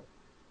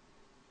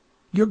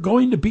 You're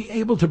going to be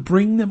able to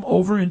bring them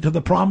over into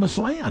the promised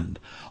land.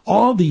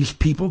 All these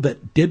people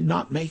that did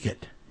not make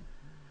it.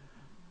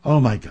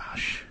 Oh my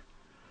gosh.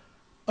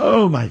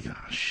 Oh my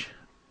gosh.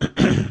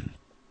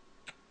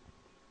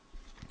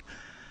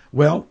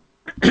 Well,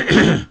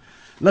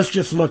 let's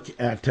just look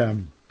at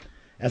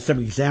some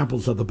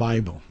examples of the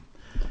Bible.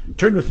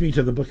 Turn with me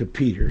to the book of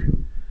Peter.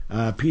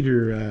 1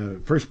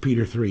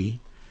 Peter 3.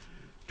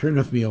 Turn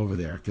with me over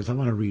there, because I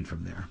want to read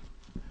from there.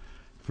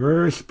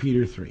 1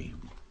 Peter 3.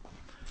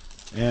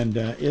 And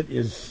it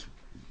is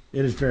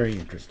very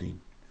interesting.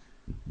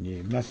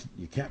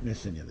 You can't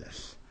miss any of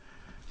this.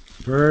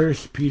 1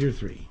 Peter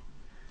 3.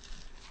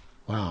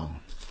 Wow.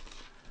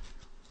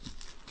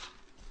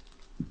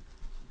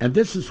 And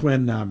this is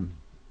when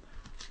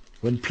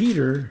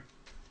Peter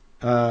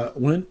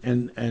went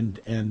and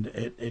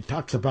it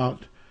talks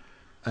about,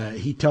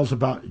 he tells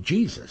about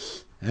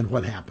Jesus and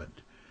what happened.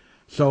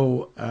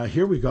 So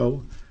here we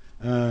go,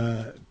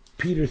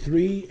 Peter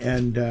 3,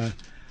 and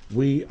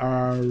we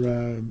are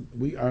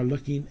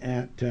looking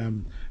at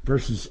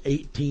verses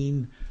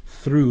 18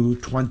 through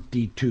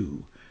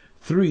 22.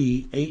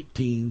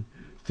 3:18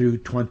 through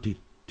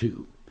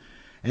 22.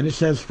 And it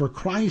says, for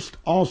Christ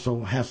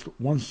also hath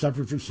once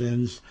suffered for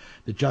sins,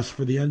 the just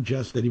for the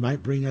unjust, that he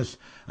might bring us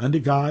unto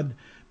God,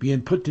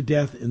 being put to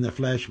death in the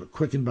flesh, but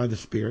quickened by the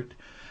Spirit,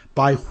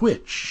 by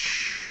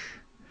which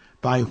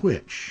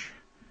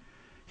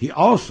he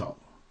also,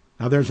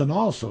 now there's an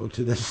also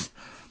to this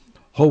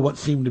whole what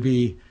seemed to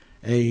be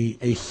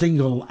a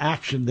single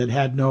action that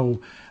had no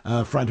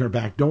front or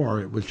back door.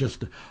 It was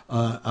just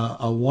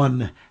a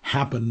one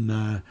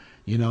happen,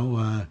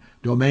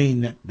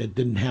 domain that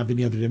didn't have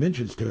any other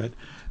dimensions to it.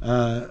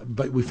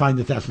 But we find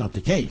that that's not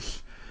the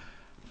case.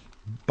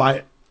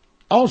 By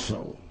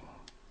also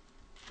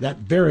that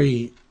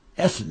very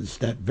essence,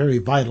 that very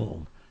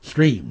vital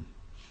stream,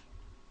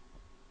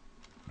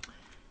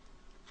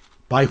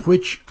 by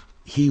which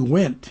he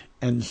went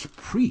and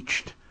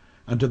preached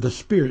unto the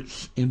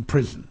spirits in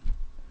prison.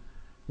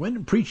 Went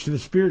and preached to the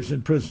spirits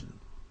in prison,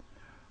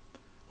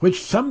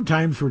 which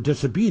sometimes were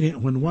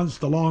disobedient when once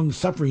the long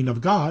suffering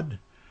of God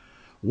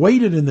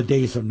waited in the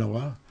days of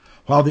Noah,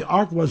 while the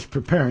ark was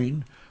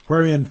preparing,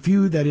 wherein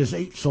few, that is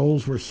 8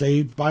 souls, were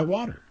saved by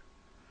water.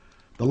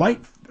 The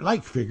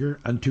like figure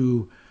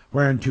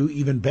whereunto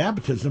even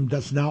baptism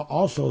does now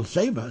also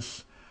save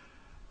us,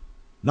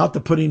 not the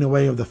putting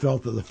away of the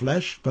filth of the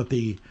flesh, but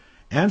the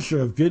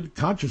answer of good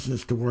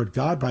consciousness toward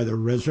God by the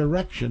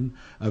resurrection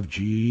of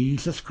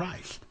Jesus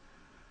Christ,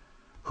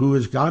 who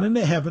is gone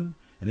into heaven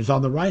and is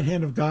on the right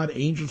hand of God,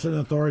 angels and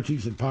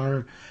authorities and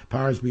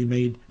powers being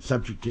made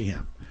subject to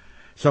him.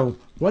 So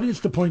what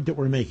is the point that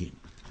we're making?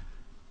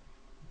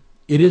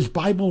 It is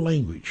Bible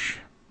language.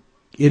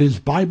 It is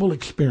Bible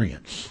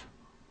experience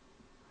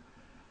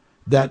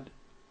that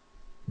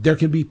there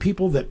can be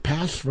people that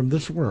pass from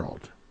this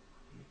world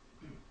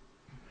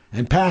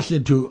and pass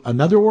into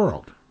another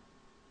world,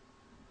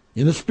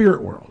 in the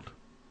spirit world.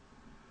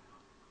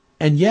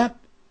 And yet,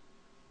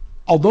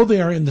 although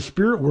they are in the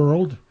spirit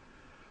world,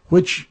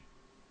 which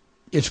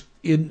is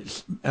in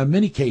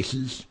many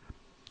cases,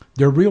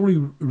 they're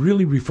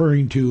really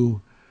referring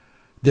to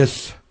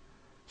this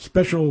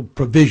special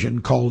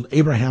provision called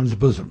Abraham's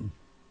bosom,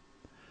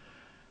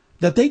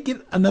 that they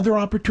get another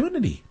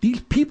opportunity. These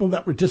people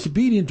that were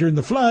disobedient during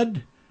the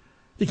flood,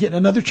 they get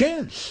another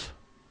chance.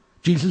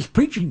 Jesus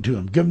preaching to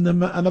them, giving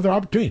them another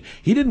opportunity.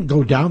 He didn't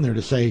go down there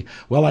to say,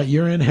 well,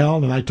 you're in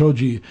hell and I told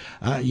you,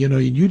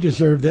 you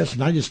deserve this.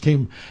 And I just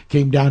came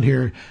down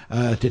here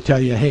to tell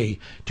you, hey,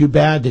 too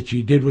bad that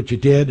you did what you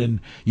did and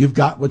you've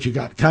got what you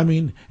got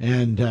coming,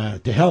 and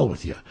to hell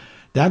with you.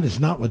 That is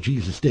not what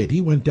Jesus did.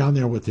 He went down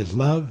there with his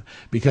love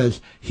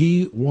because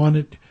he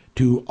wanted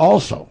to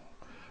also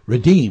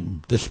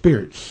redeem the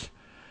spirits.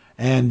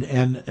 And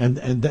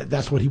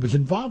that's what he was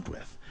involved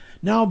with.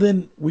 Now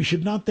then, we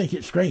should not think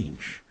it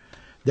strange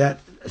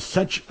that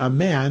such a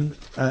man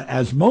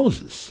as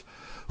Moses,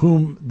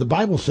 whom the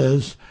Bible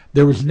says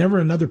there was never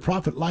another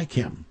prophet like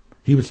him.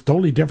 He was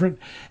totally different,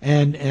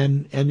 and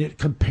it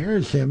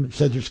compares him.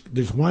 Says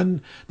there's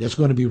one that's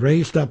going to be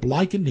raised up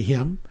like unto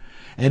him,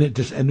 and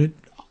it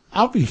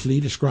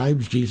obviously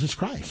describes Jesus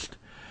Christ.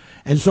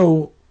 And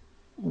so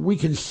we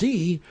can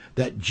see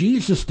that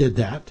Jesus did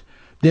that.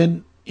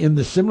 Then in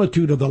the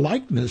similitude of the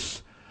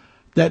likeness,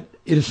 that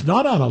it is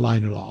not out of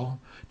line at all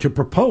to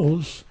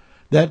propose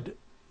that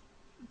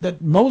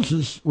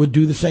Moses would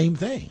do the same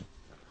thing.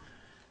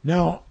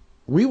 Now,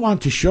 we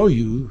want to show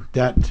you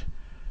that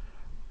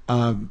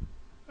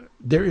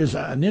there is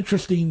an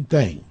interesting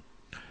thing.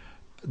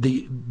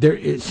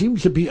 It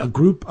seems to be a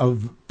group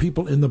of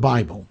people in the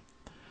Bible,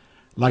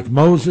 like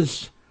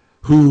Moses,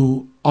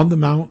 who on the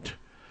mount,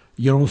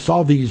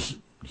 saw these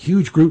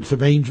huge groups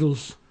of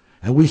angels,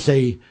 and we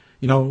say,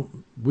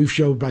 we've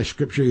showed by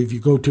Scripture. If you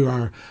go to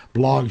our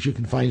blogs, you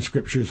can find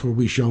scriptures where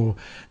we show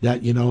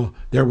that,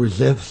 there were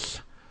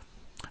ziths,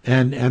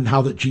 and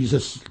how that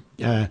Jesus,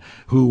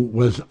 who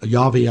was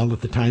Yahweh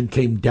at the time,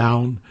 came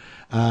down,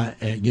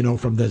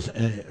 from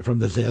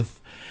the zith,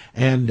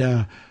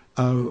 and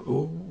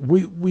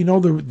we know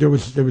there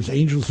was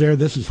angels there.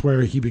 This is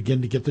where he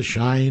began to get the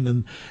shine,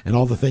 and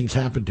all the things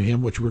happened to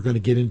him, which we're going to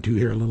get into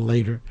here a little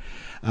later.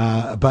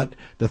 But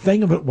the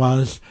thing of it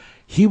was,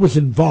 he was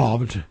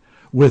involved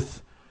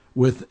with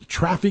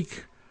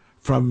traffic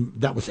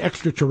that was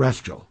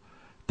extraterrestrial,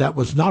 that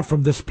was not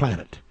from this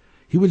planet.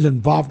 He was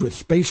involved with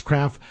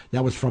spacecraft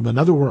that was from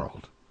another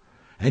world,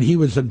 and he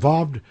was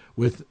involved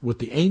with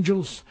the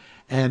angels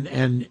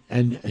and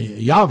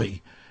Yahweh,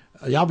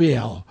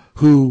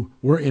 who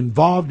were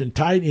involved and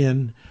tied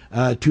in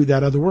to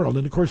that other world.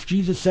 And of course,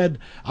 Jesus said,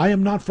 "I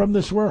am not from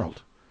this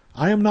world.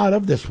 I am not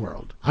of this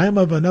world. I am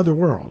of another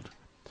world."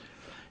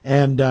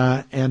 And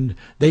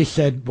they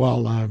said,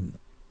 "Well,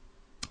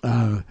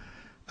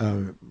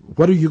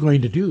 what are you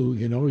going to do?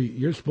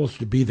 You're supposed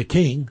to be the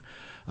king.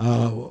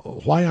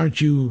 Why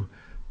aren't you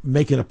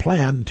making a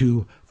plan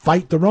to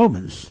fight the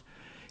Romans?"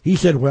 He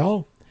said,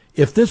 well,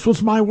 if this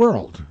was my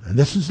world, and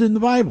this is in the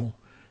Bible,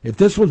 if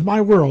this was my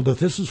world, if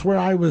this is where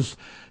I was,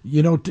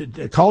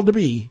 called to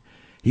be,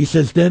 he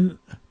says, then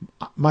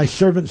my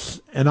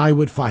servants and I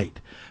would fight.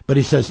 But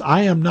he says,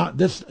 I am not,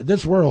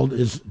 this world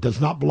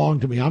does not belong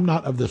to me. I'm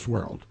not of this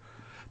world.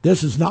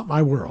 This is not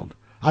my world.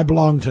 I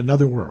belong to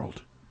another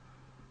world.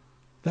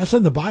 That's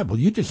in the Bible.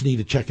 You just need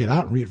to check it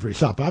out and read it for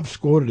yourself.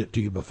 I've quoted it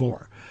to you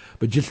before,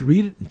 but just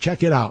read it and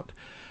check it out.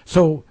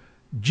 So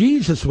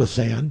Jesus was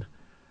saying,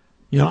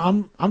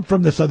 I'm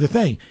from this other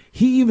thing.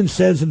 He even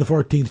says in the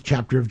 14th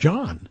chapter of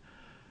John,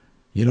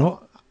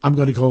 I'm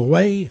going to go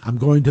away. I'm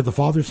going to the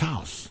Father's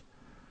house.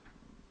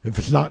 If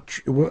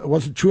it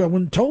wasn't true, I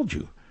wouldn't have told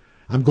you.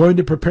 I'm going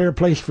to prepare a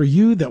place for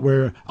you, that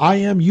where I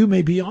am, you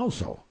may be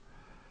also.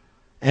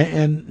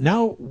 And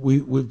now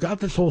we've got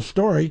this whole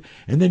story,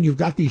 and then you've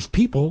got these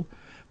people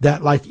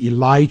that, like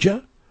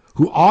Elijah,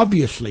 who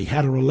obviously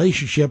had a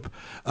relationship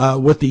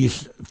with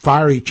these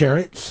fiery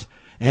chariots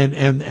and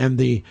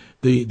the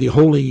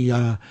holy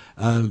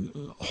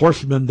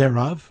horsemen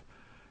thereof.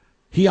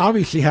 He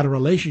obviously had a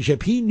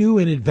relationship. He knew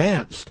in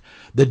advance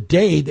the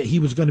day that he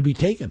was going to be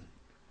taken.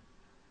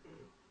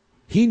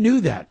 He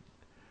knew that.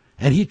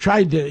 And he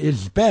tried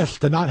his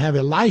best to not have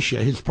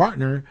Elisha, his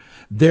partner,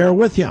 there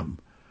with him.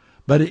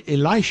 But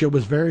Elisha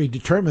was very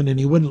determined, and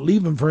he wouldn't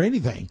leave him for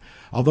anything.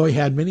 Although he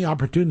had many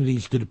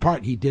opportunities to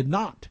depart, he did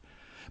not.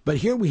 But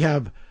here we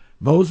have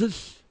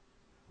Moses,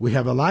 we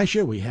have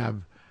Elisha, we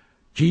have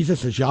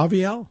Jesus as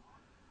Yaviel.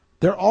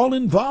 They're all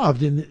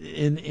involved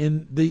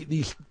in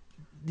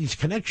these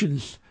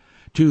connections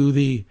to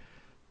the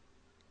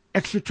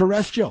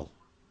extraterrestrial.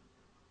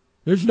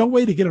 There's no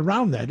way to get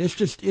around that.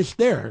 It's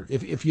there.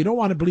 If you don't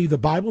want to believe the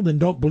Bible, then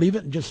don't believe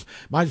it, and just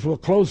might as well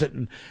close it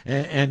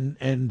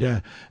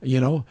and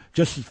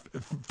just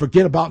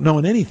forget about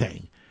knowing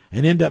anything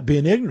and end up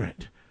being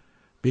ignorant,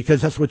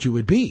 because that's what you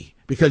would be,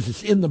 because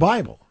it's in the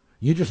Bible.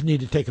 You just need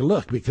to take a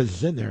look because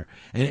it's in there,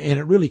 and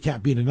it really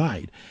can't be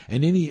denied.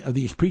 And any of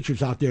these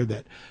preachers out there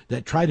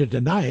that try to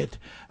deny it,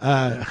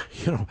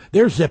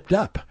 they're zipped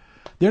up.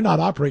 They're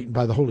not operating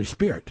by the Holy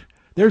Spirit.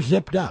 They're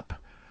zipped up.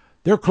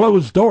 They're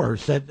closed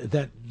doors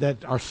that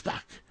are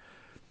stuck.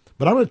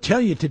 But I'm going to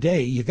tell you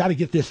today, you got to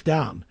get this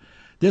down.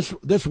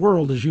 This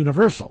world is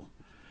universal.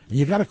 And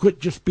you got to quit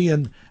just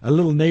being a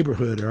little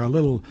neighborhood or a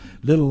little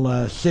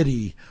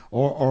city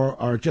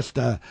or just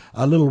a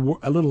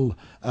little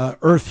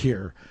earth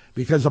here,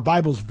 because the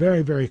Bible's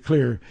very, very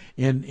clear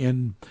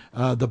in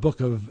the book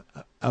of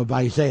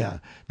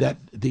Isaiah that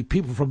the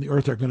people from the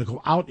earth are going to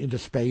go out into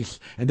space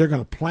and they're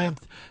going to plant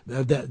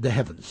the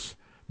heavens.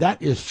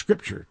 That is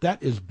Scripture.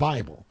 That is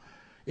Bible.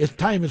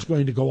 Time is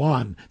going to go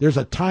on. There's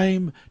a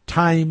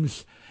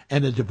times,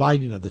 and a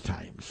dividing of the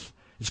times.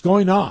 It's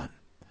going on.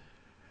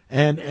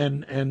 And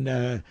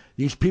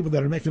these people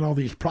that are making all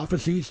these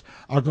prophecies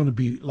are going to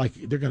be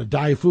they're going to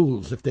die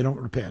fools if they don't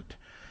repent,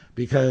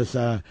 because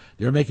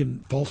they're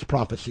making false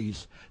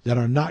prophecies that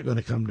are not going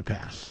to come to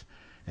pass.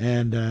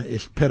 And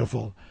it's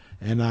pitiful.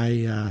 And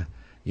I'm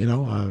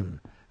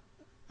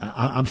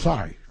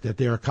sorry that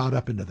they are caught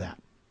up into that.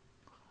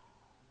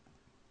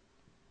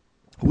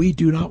 We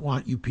do not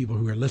want you people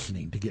who are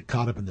listening to get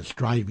caught up in the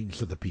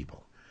strivings of the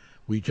people.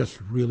 We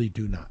just really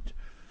do not.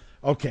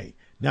 Okay,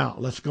 now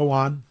let's go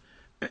on.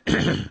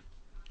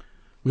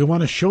 We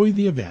want to show you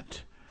the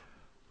event.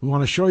 We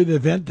want to show you the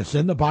event that's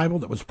in the Bible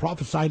that was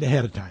prophesied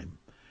ahead of time.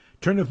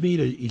 Turn with me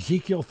to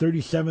Ezekiel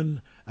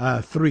 37,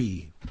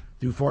 3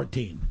 through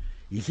 14.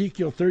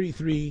 Ezekiel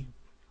 33,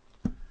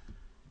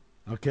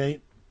 okay,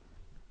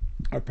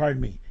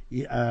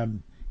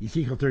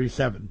 Ezekiel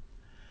 37.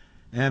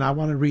 And I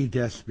want to read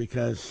this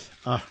because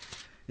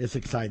it's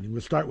exciting.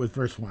 We'll start with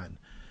verse 1.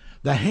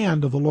 The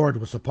hand of the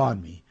Lord was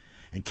upon me,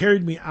 and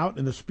carried me out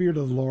in the spirit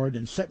of the Lord,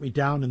 and set me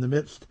down in the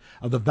midst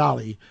of the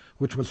valley,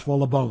 which was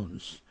full of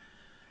bones,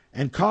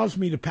 and caused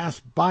me to pass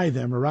by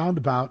them around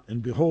about,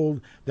 and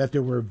behold, that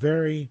there were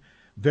very,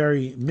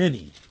 very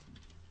many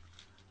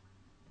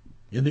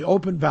in the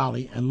open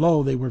valley, and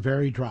lo, they were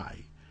very dry.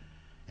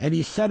 And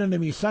he said unto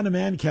me, Son of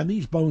man, can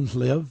these bones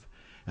live?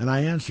 And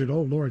I answered,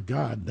 O Lord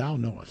God, thou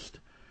knowest.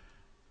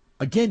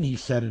 Again he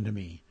said unto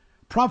me,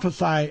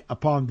 Prophesy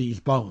upon these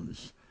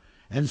bones,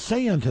 and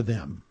say unto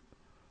them,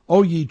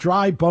 O ye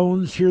dry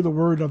bones, hear the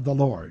word of the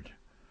Lord.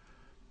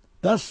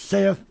 Thus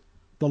saith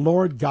the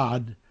Lord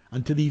God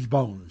unto these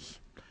bones,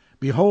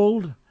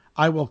 Behold,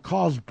 I will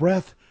cause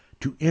breath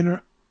to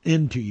enter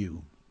into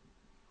you,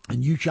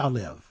 and you shall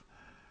live.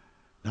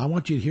 Now I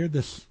want you to hear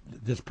this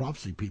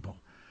prophecy, people.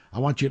 I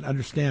want you to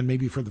understand,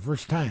 maybe for the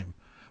first time,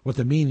 what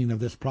the meaning of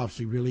this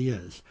prophecy really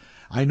is.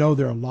 I know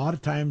there are a lot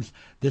of times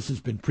this has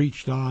been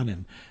preached on,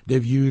 and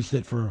they've used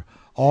it for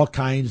all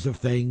kinds of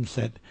things,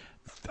 that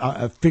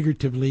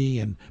figuratively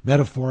and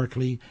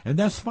metaphorically, and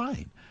that's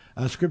fine.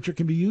 Scripture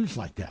can be used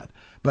like that.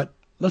 But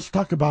let's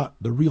talk about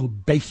the real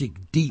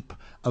basic deep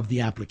of the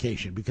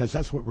application, because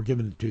that's what we're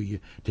giving to you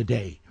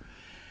today.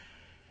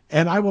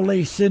 And I will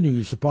lay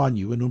sinews upon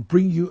you, and will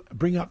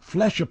bring up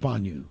flesh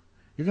upon you.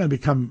 You're going to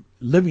become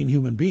living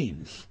human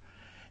beings,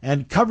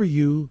 and cover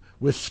you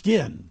with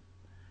skin.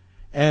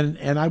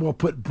 And I will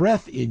put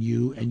breath in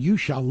you, and you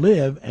shall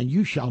live, and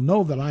you shall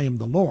know that I am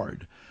the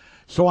Lord.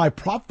 So I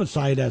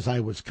prophesied as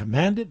I was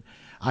commanded.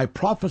 I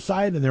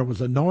prophesied, and there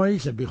was a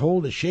noise, and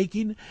behold, a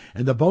shaking,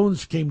 and the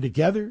bones came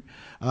together,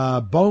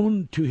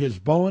 bone to his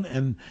bone.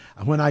 And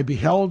when I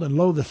beheld, and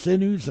lo, the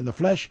sinews and the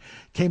flesh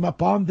came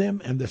upon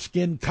them, and the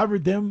skin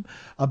covered them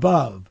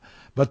above,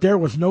 but there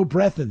was no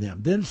breath in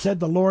them. Then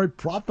said the Lord,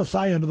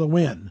 prophesy unto the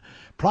wind,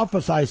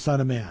 prophesy, son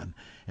of man.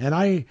 And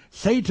I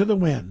say to the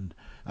wind,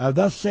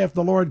 thus saith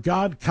the Lord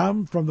God,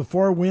 come from the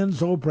four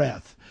winds, O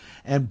breath,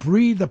 and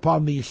breathe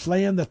upon these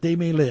slain, that they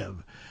may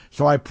live.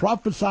 So I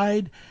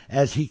prophesied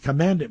as he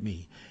commanded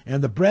me,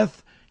 and the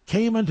breath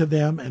came unto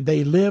them, and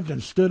they lived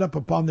and stood up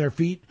upon their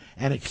feet,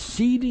 an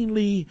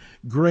exceedingly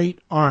great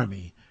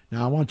army.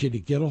 Now I want you to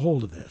get a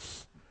hold of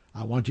this.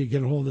 I want you to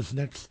get a hold of this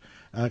next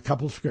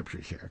couple of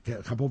scriptures here,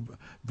 a couple of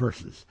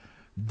verses.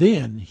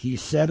 Then he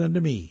said unto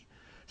me,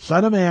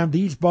 Son of man,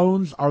 these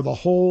bones are the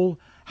whole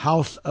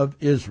house of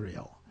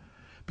Israel.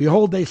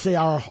 Behold, they say,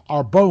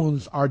 our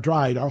bones are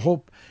dried, our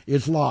hope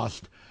is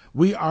lost.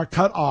 We are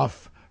cut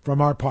off from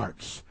our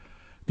parts.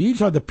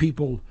 These are the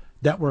people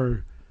that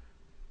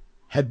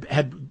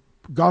had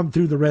gone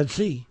through the Red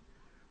Sea.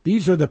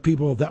 These are the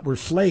people that were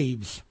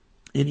slaves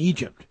in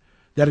Egypt,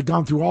 that had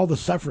gone through all the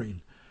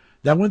suffering,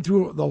 that went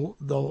through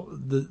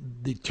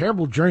the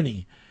terrible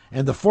journey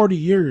and the 40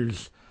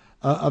 years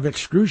of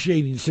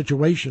excruciating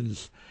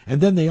situations,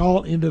 and then they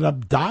all ended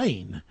up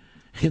dying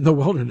in the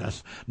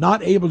wilderness,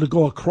 not able to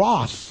go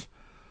across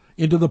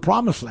into the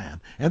promised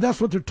land. And that's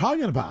what they're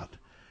talking about.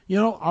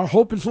 Our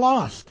hope is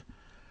lost.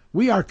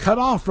 We are cut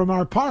off from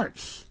our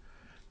parts.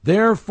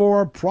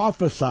 Therefore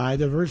prophesy,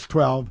 the verse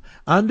 12,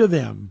 unto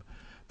them,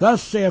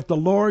 thus saith the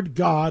Lord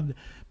God,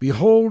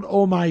 behold,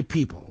 O my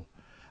people,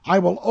 I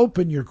will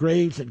open your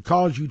graves and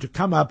cause you to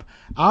come up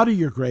out of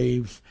your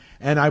graves,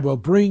 and I will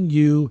bring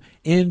you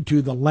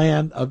into the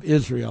land of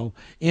Israel,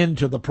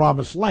 into the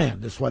promised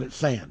land. That's what it's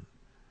saying.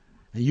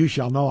 And you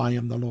shall know I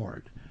am the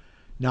Lord.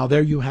 Now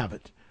there you have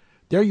it.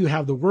 There you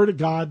have the word of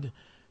God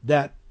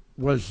that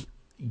was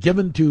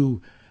given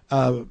to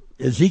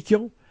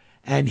Ezekiel,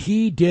 and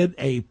he did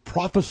a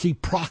prophecy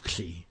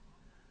proxy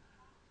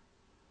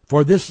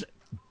for this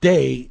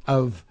day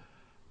of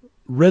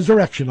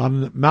resurrection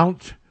on the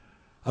Mount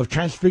of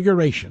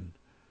Transfiguration,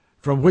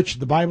 from which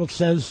the Bible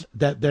says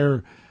that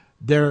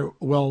there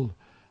will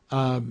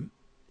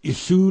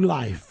issue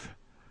life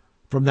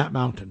from that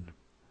mountain.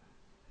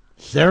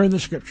 It's there in the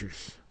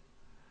scriptures.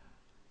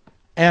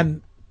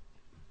 And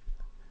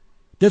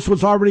this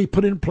was already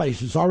put in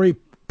place. It's already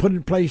put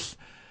in place.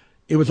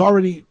 It was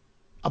already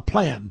a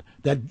plan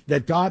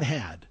that God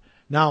had.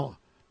 Now,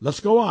 let's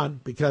go on,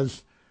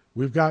 because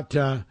we've got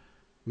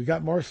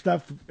more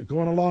stuff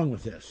going along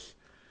with this.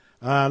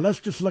 Let's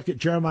just look at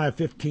Jeremiah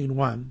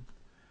 15:1.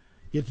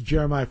 Get to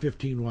Jeremiah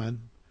 15:1.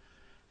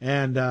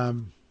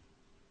 And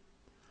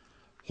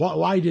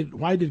why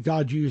did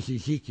God use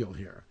Ezekiel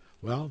here?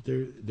 Well,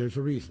 there's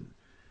a reason.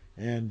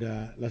 And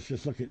let's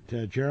just look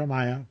at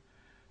Jeremiah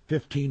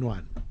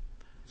 15:1.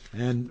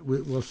 And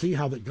we'll see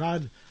how that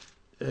God,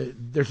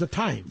 there's a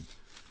time.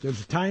 There's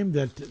a time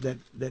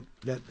that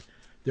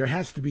there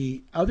has to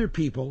be other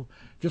people,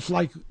 just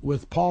like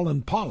with Paul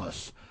and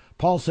Apollos.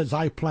 Paul says,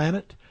 I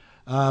planted,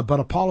 but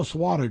Apollos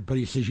watered. But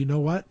he says, you know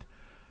what?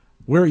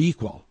 We're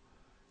equal.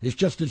 It's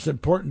just as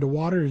important to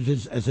water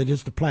as it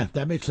is to plant.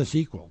 That makes us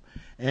equal.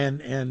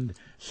 And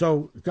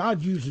so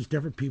God uses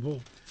different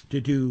people to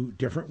do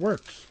different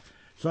works.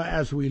 So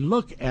as we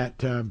look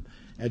at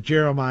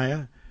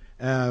Jeremiah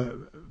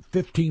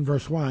 15,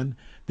 verse 1,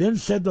 then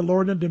said the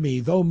Lord unto me,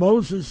 though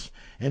Moses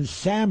and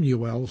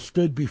Samuel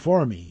stood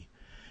before me,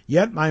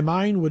 yet my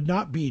mind would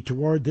not be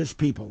toward this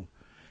people.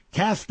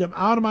 Cast them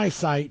out of my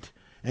sight,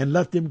 and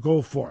let them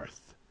go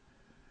forth.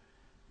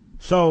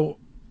 So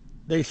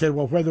they said,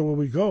 well, whither will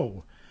we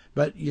go?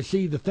 But you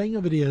see, the thing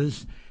of it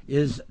is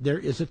there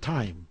is a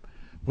time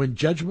when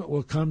judgment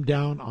will come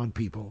down on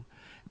people.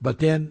 But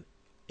then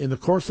in the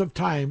course of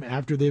time,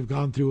 after they've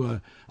gone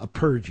through a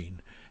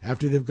purging,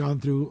 after they've gone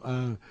through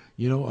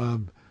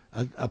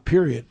a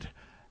period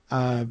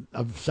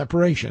of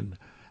separation,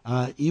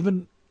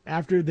 even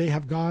after they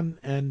have gone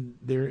and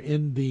they're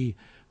in the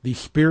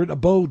spirit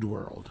abode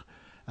world,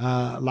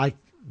 like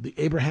the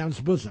Abraham's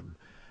bosom,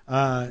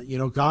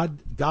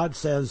 God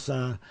says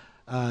to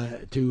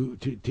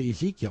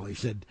Ezekiel, he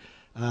said,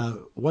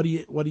 what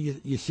do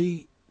you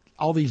see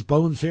all these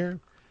bones here?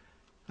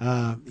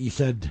 He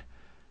said,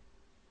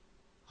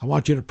 I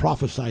want you to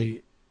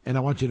prophesy, and I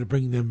want you to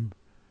bring them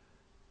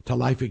to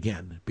life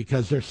again,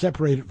 because they're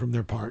separated from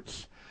their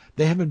parts.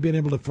 They haven't been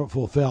able to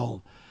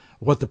fulfill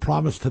what the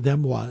promise to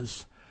them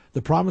was.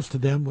 The promise to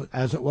them,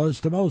 as it was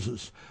to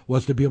Moses,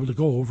 was to be able to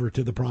go over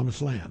to the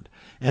promised land.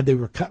 And they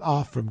were cut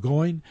off from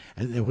going,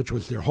 and which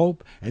was their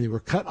hope, and they were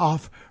cut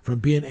off from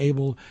being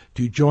able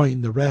to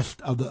join the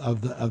rest of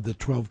the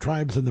 12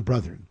 tribes and the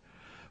brethren,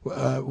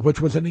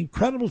 which was an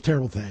incredible,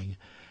 terrible thing,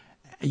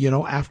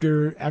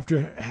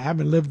 after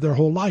having lived their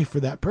whole life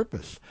for that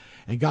purpose.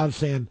 And God's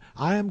saying,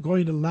 I am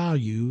going to allow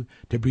you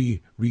to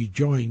be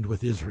rejoined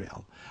with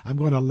Israel. I'm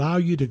going to allow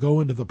you to go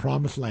into the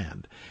promised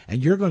land,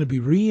 and you're going to be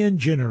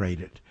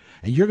regenerated.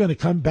 and you're going to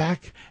come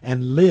back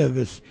and live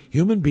as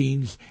human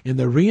beings in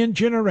the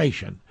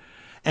regeneration.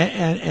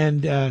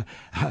 And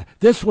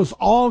this was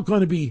all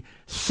going to be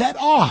set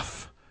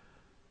off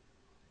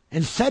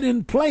and set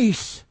in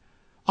place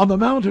on the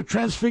Mount of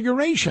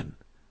Transfiguration.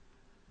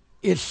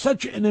 It's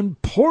such an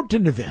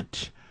important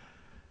event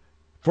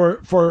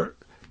for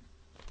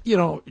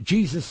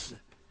Jesus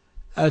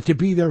to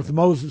be there with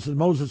Moses and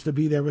Moses to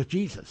be there with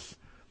Jesus.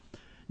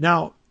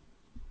 Now,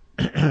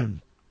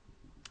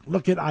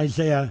 look at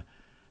Isaiah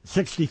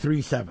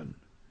 63:7.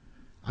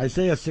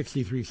 Isaiah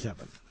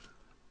 63:7.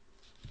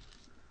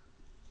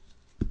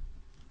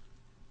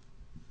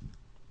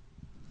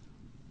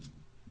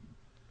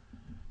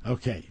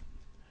 Okay.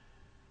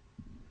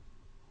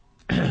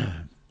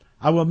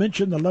 I will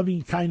mention the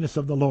loving kindness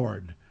of the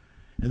Lord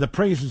and the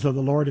praises of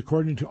the Lord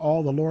according to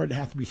all the Lord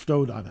hath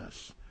bestowed on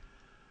us,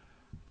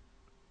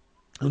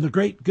 and the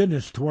great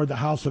goodness toward the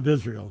house of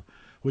Israel,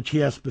 which he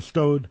has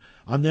bestowed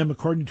on them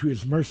according to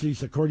his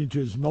mercies, according to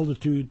his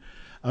multitude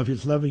of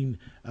his loving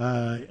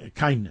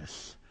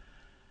kindness.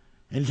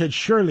 And he said,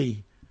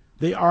 surely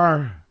they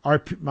are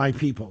my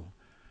people,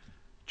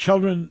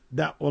 children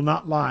that will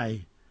not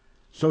lie.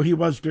 So he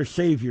was their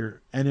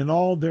Savior, and in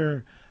all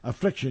their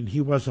affliction he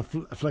was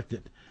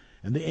afflicted.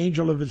 And the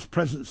angel of his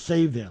presence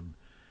saved them.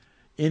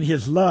 In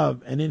his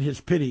love and in his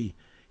pity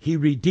he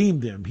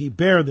redeemed them. He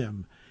bare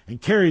them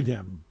and carried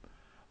them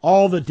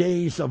all the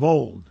days of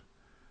old.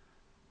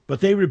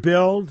 But they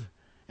rebelled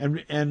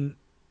and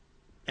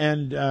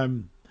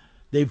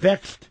they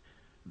vexed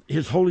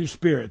his Holy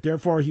Spirit.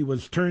 Therefore he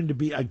was turned to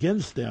be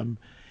against them,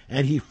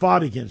 and he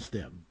fought against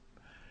them.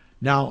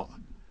 Now,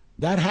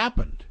 that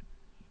happened.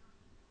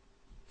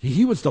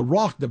 He was the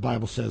rock, the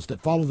Bible says,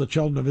 that followed the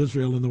children of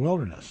Israel in the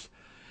wilderness.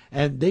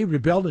 And they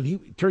rebelled, and he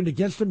turned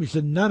against them. He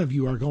said, none of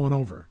you are going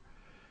over.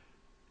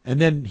 And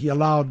then he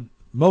allowed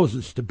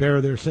Moses to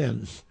bear their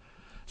sins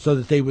so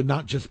that they would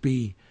not just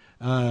be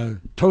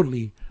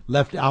totally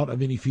left out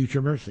of any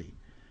future mercy.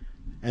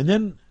 And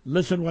then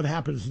listen what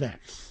happens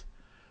next.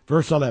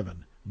 Verse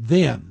 11.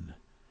 Then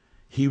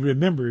he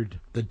remembered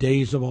the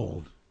days of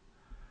old,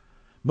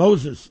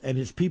 Moses and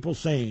his people,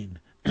 saying,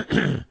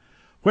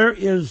 Where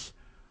is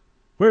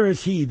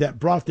he that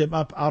brought them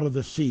up out of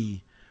the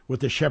sea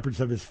with the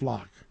shepherds of his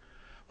flock?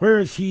 Where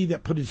is he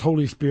that put his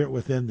Holy Spirit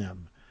within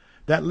them,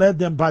 that led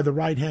them by the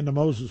right hand of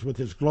Moses with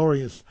his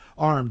glorious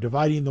arm,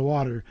 dividing the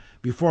water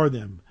before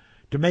them,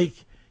 to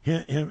make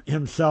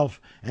himself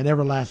an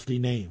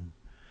everlasting name,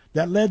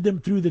 that led them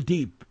through the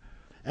deep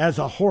as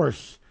a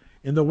horse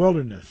in the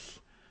wilderness,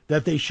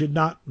 that they should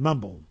not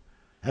mumble?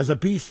 As a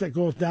beast that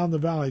goeth down the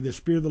valley, the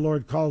Spirit of the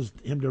Lord caused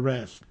him to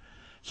rest.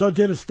 So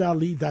didst thou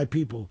lead thy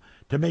people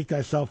to make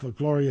thyself a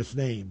glorious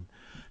name.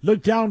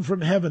 Look down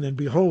from heaven and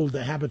behold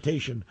the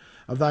habitation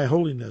of thy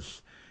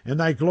holiness and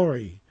thy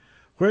glory.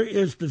 Where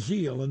is the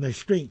zeal and thy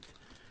strength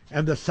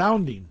and the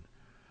sounding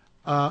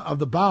of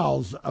the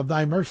bowels of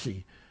thy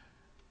mercy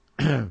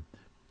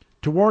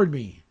toward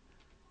me?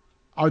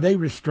 Are they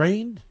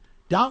restrained?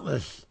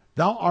 Doubtless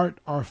thou art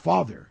our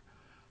father,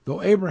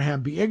 though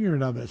Abraham be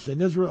ignorant of us,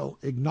 and Israel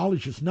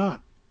acknowledge us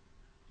not.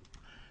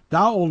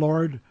 Thou, O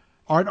Lord,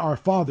 art our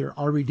Father,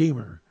 our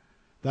Redeemer.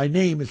 Thy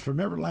name is from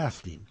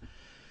everlasting.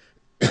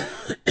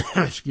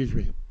 Excuse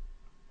me.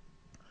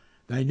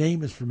 Thy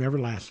name is from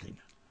everlasting.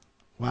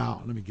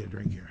 Wow, let me get a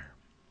drink here.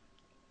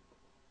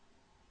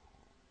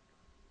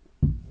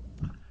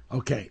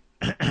 Okay.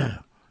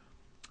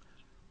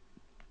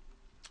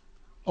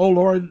 O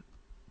Lord,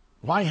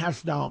 why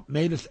hast thou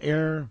made us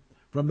err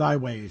from thy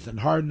ways, and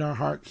hardened our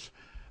hearts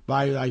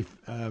by thy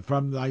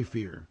from thy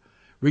fear?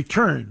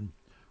 Return,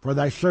 for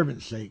thy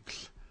servants'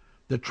 sakes,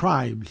 the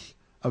tribes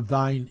of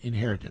thine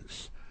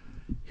inheritance.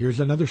 Here's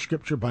another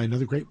scripture by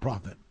another great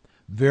prophet,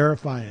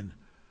 verifying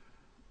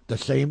the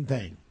same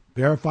thing,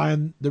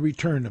 verifying the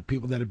return of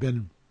people that have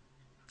been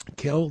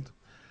killed,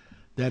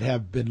 that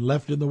have been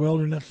left in the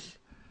wilderness,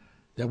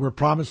 that were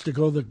promised to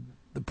go to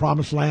the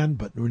promised land,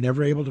 but were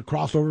never able to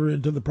cross over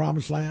into the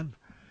promised land.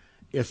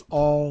 It's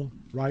all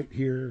right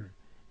here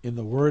in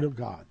the Word of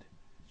God.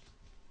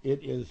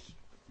 It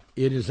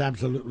is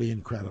absolutely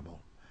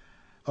incredible.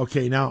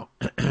 Okay, now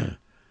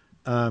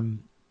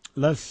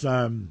let's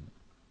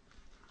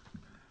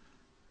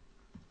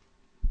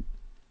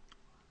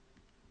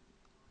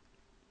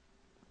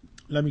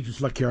let me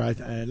just look here.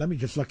 Let me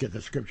just look at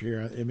the scripture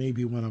here. It may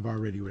be one I've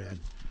already read.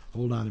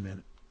 Hold on a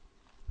minute.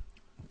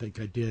 I think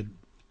I did.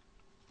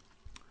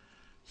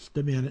 Just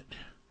a minute.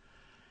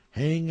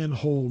 Hang and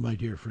hold, my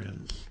dear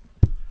friends,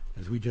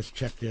 as we just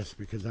check this,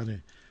 because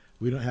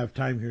we don't have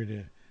time here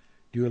to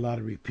do a lot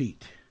of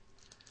repeat.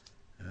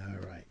 All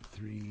right,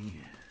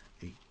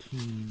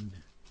 3:18.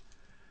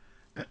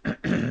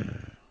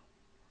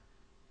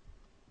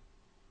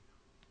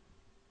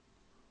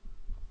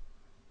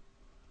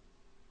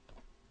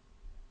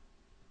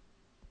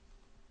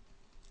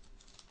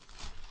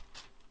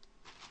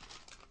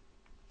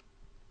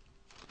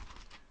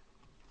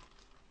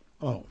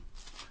 Oh,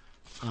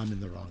 I'm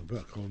in the wrong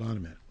book. Hold on a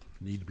minute.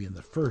 I need to be in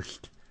the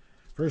first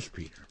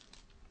Peter.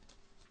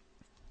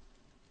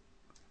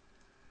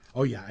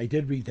 Oh yeah, I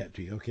did read that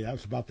to you. Okay, that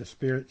was about the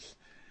spirits,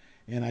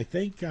 and I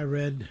think I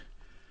read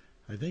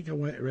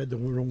the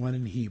one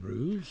in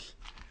Hebrews,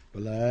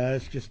 but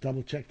let's just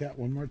double check that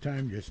one more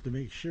time just to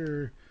make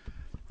sure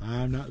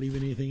I'm not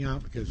leaving anything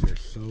out, because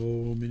there's so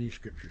many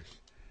scriptures,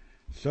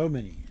 so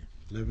many.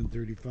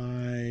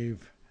 11:35.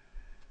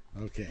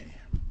 Okay.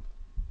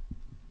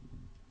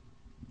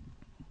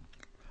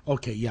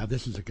 Okay, yeah,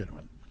 this is a good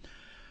one.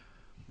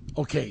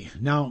 Okay,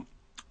 now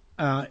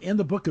in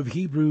the book of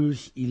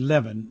Hebrews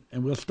 11,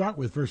 and we'll start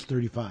with verse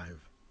 35.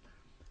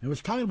 It was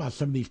talking about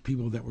some of these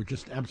people that were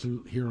just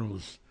absolute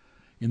heroes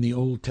in the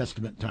Old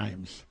Testament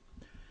times.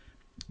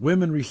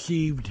 Women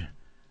received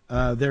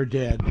their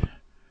dead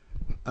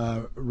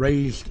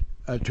raised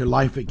to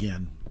life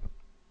again,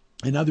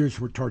 and others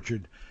were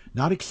tortured,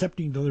 not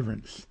accepting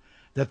deliverance,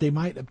 that they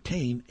might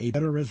obtain a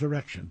better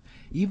resurrection.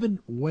 Even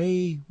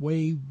way,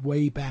 way,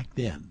 way back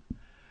then,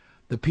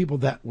 the people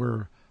that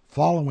were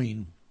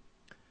following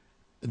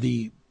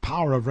the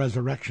power of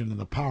resurrection and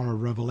the power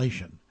of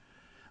revelation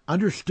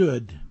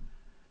understood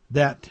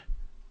that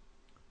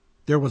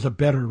there was a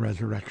better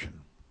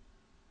resurrection.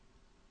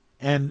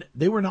 And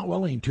they were not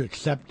willing to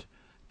accept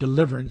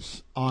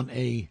deliverance on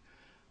a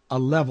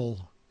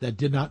level that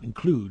did not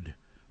include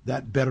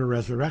that better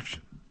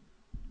resurrection.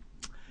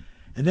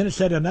 And then it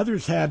said, and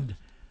others had,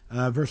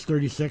 verse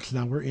 36,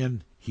 now we're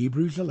in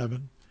Hebrews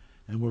 11,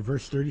 and we're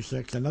verse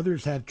 36, and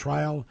others had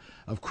trial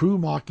of cruel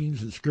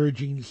mockings and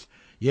scourgings,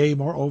 yea,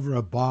 moreover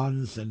of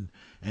bonds and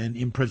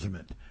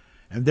imprisonment.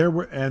 And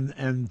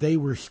they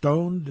were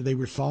stoned, they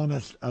were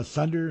sawn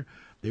asunder,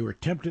 they were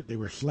tempted, they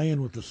were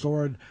slain with the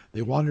sword,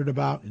 they wandered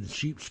about in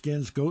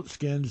sheepskins,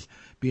 goatskins,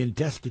 being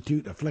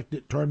destitute,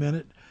 afflicted,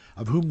 tormented,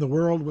 of whom the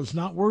world was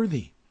not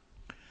worthy,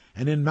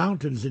 and in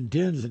mountains and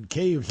dens and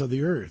caves of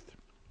the earth.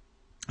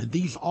 And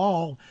these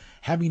all,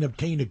 having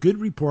obtained a good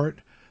report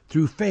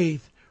through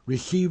faith,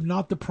 received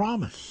not the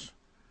promise.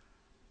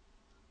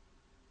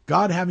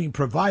 God having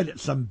provided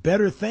some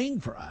better thing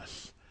for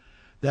us,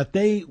 that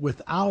they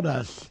without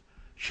us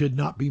should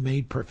not be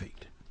made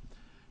perfect.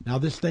 Now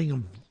this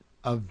thing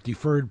of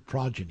deferred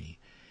progeny,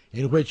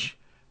 in which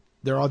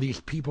there are these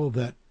people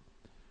that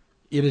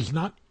it is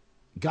not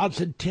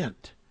God's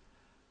intent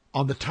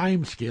on the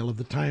time scale of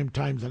the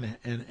times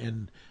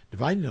and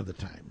dividing of the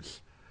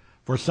times,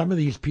 for some of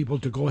these people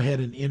to go ahead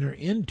and enter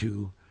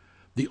into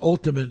the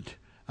ultimate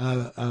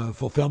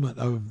fulfillment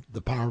of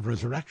the power of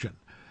resurrection.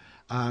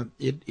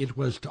 It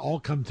was to all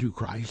come through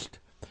Christ,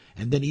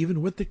 and then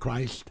even with the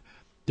Christ,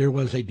 there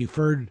was a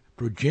deferred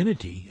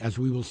progeny, as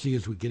we will see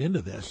as we get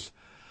into this,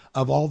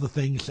 of all the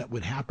things that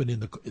would happen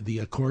in the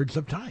accords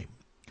of time.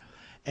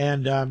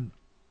 And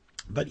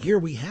but here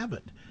we have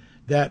it,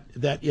 that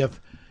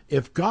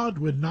if God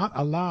would not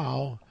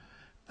allow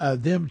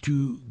them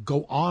to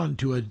go on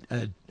to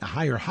a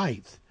higher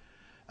height,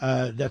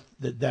 that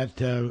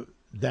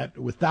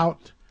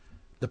without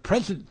the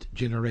present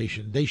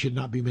generation they should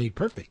not be made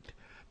perfect,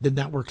 then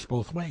that works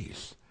both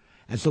ways.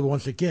 And so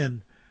once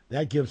again,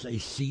 that gives a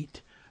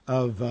seat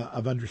of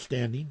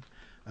understanding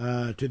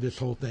to this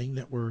whole thing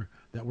that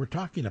we're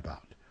talking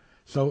about.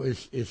 So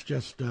it's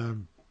just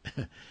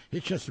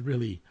it's just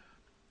really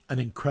an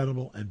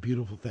incredible and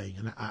beautiful thing,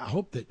 and I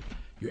hope that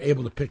you're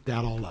able to pick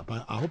that all up.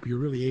 I hope you're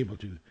really able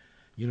to,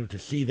 to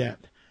see that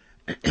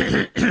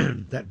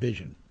that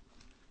vision.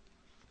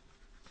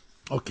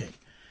 Okay,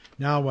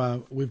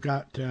 now we've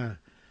got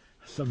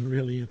some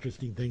really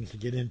interesting things to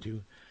get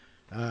into.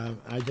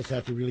 I just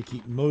have to really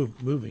keep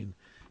moving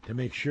to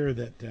make sure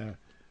that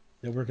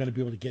we're going to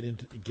be able to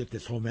get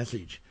this whole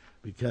message,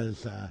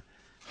 because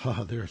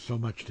there's so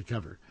much to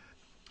cover.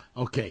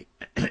 Okay,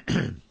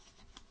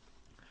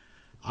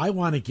 I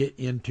want to get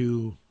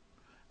into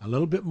a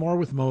little bit more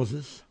with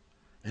Moses,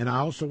 and I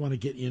also want to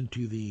get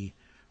into the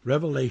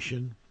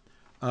revelation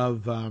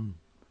of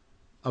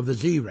the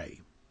Z-ray.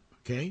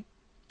 Okay,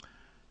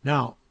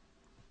 now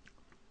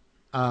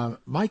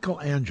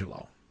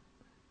Michelangelo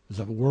is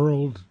a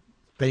world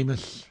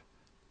famous,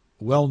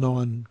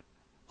 well-known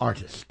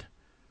artist,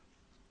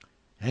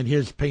 and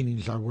his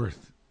paintings are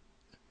worth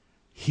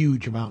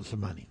huge amounts of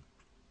money.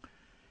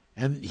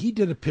 And he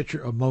did a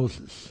picture of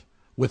Moses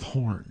with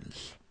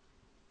horns.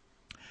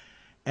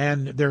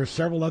 And there are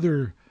several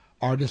other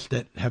artists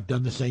that have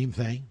done the same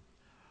thing.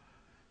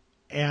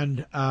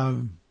 And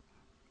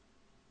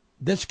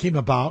this came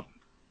about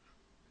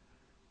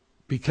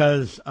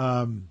because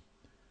a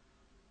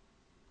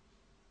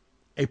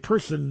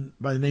person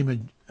by the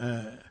name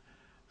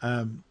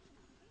of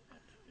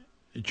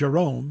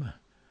Jerome,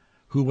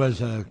 who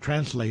was a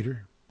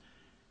translator,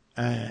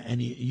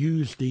 and he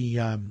used the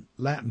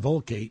Latin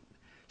Vulgate,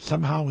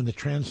 somehow in the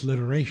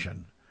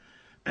transliteration,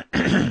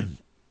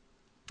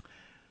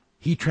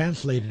 he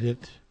translated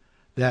it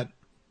that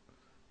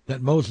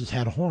Moses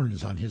had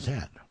horns on his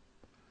head.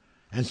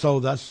 And so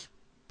thus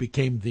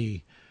became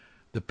the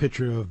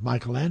picture of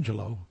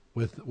Michelangelo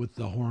with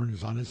the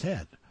horns on his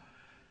head.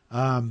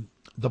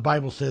 The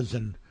Bible says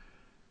in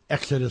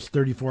Exodus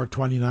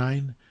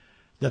 34:29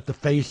 that the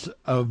face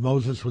of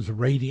Moses was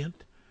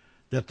radiant,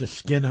 that the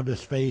skin of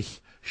his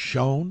face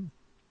shone,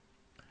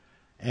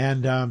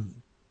 And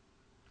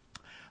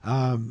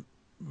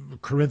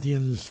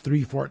Corinthians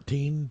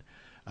 3:14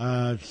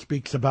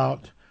 speaks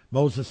about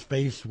Moses'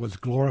 face was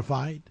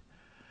glorified.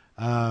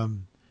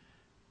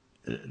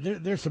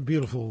 There's some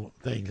beautiful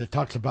things. It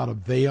talks about a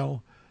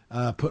veil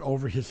put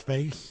over his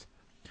face.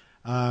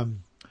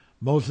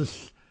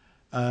 Moses,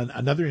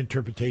 another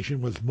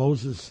interpretation was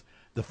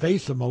the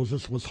face of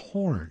Moses was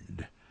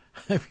horned.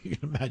 If you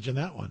can imagine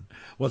that one,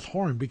 was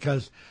horned,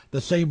 because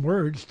the same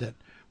words that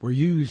were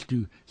used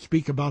to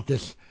speak about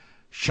this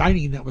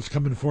shining that was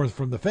coming forth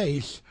from the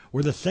face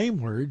were the same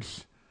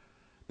words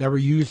that were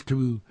used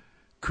to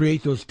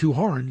create those two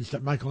horns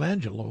that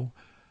Michelangelo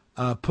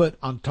put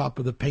on top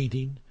of the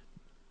painting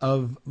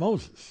of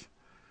Moses.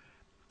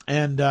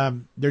 And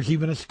there's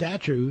even a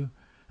statue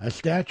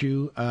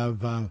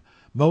of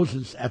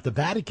Moses at the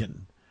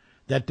Vatican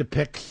that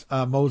depicts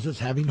Moses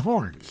having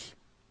horns.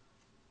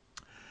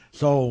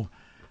 So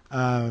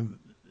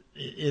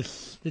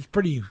it's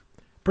pretty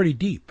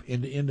deep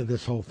into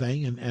this whole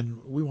thing,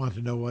 and we want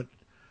to know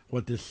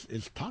what this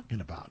is talking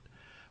about.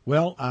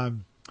 Well,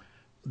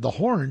 the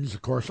horns,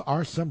 of course,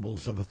 are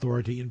symbols of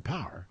authority and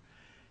power,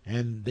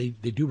 and they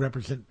do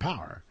represent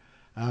power.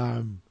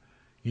 It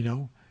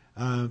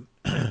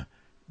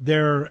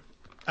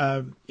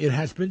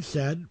has been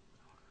said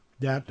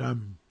that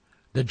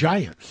the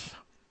giants,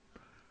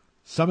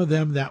 some of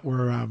them that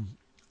were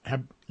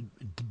have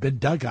been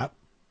dug up,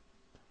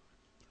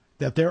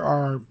 that there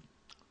are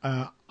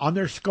on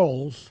their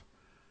skulls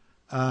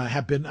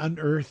have been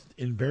unearthed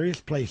in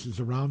various places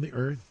around the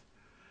earth.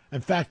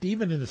 In fact,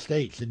 even in the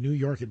States, in New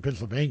York and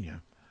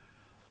Pennsylvania,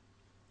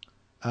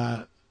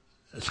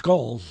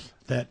 skulls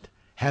that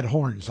had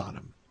horns on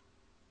them.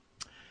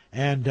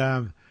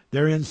 And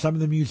they're in some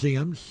of the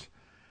museums.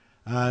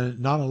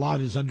 Not a lot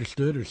is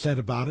understood or said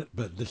about it,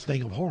 but this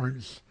thing of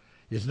horns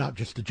is not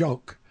just a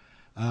joke.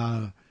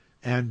 But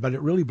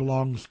it really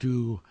belongs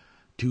to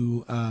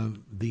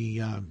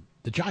the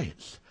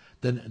giants,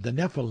 the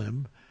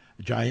Nephilim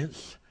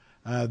giants.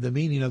 The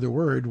meaning of the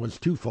word was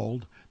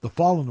twofold: the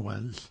fallen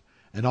ones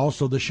and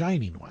also the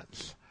shining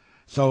ones.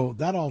 So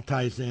that all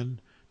ties in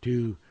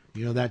to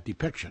that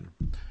depiction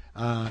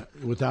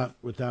without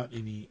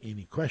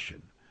any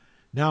question.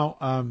 Now,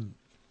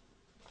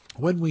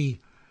 when we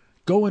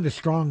go into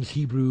Strong's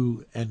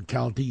Hebrew and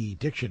Chaldee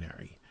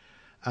dictionary,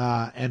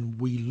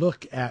 and we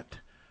look at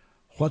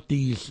what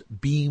these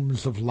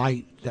beams of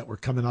light that were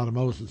coming out of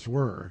Moses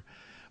were,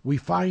 we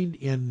find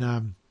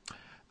in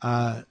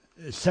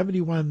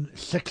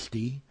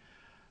 7160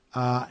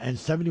 and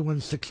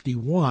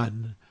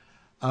 7161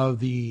 of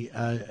the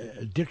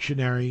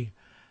dictionary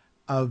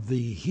of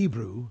the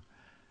Hebrew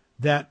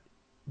that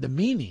the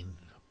meaning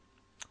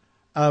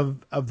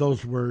of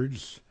those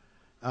words,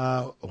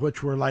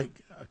 which were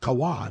like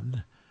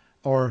Kawan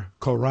or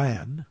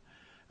Koran,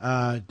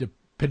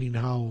 depending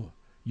how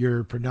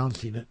you're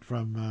pronouncing it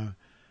from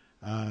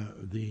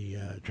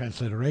the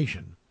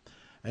transliteration.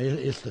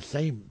 It's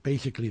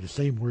basically the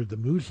same word the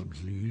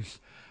Muslims use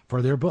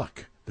for their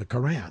book, the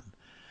Quran.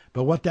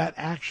 But what that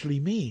actually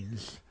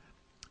means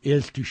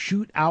is to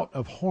shoot out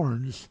of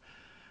horns,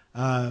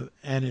 and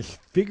is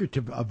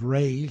figurative of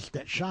rays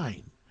that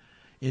shine.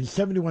 In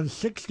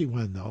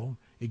 7161, though,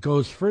 it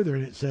goes further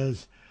and it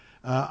says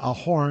a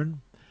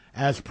horn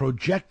as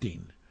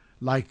projecting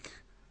like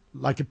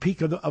a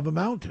peak of a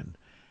mountain.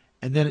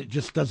 And then it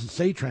just doesn't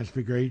say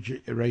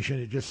transfiguration,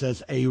 it just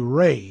says a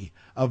ray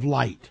of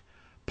light,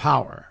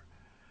 power.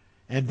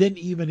 And then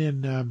even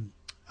in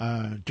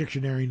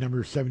dictionary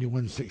number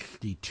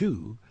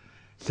 7162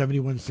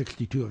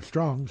 of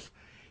Strong's,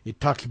 it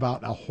talks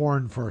about a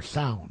horn for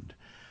sound.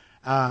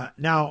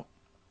 Now,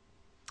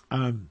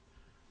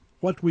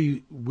 what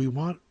we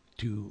want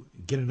to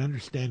get an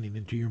understanding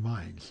into your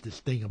minds, this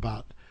thing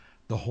about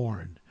the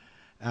horn.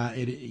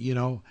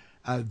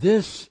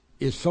 This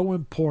is so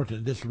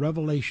important, this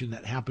revelation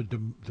that happened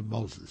to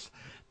Moses.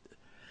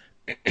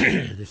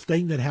 This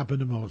thing that happened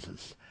to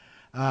Moses.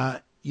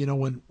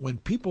 When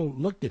people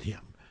looked at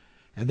him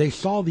and they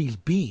saw these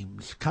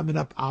beams coming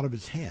up out of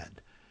his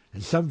head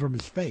and some from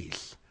his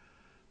face,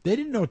 they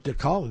didn't know what to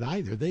call it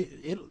either.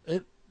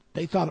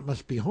 They thought it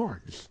must be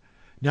horns.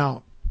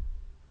 Now,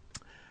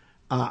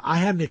 I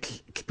had an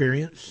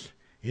experience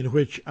in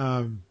which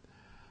I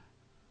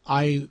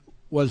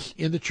was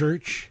in the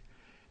church,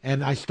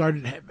 and I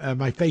started.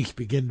 My face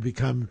began to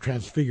become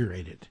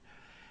transfigurated,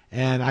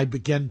 and I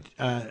began.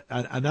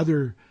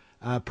 Another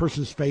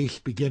person's face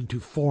began to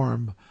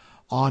form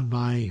on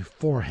my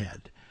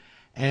forehead,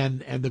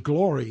 and the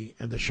glory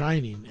and the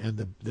shining and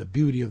the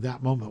beauty of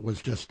that moment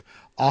was just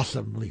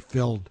awesomely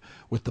filled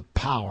with the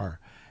power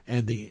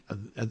and the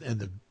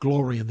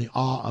glory and the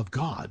awe of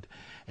God.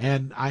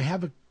 And I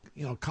have a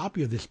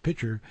copy of this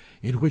picture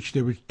in which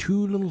there were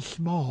two little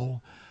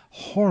small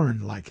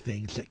horn-like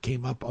things that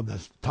came up on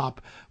the top,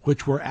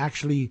 which were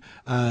actually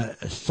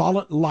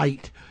solid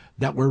light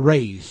that were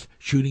rays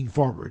shooting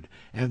forward.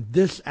 And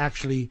this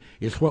actually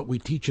is what we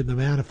teach in the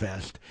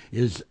manifest,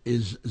 is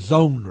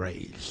zone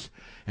rays.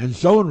 And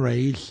zone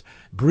rays,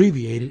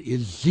 abbreviated,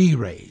 is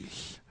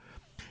Z-rays.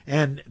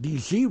 And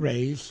these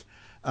Z-rays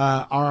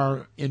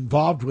are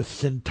involved with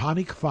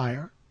syntonic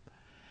fire,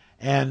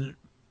 and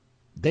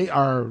they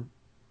are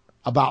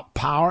about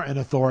power and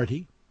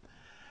authority.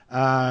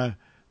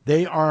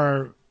 They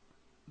are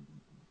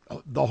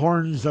the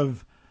horns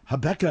of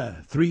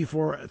Habakkuk 3,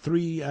 4,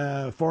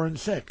 and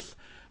 6.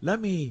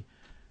 Let me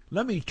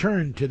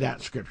turn to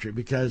that scripture,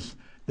 because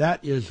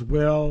that is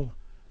very,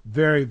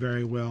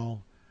 very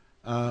well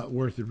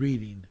worth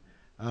reading.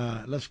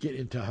 Let's get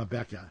into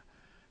Habakkuk,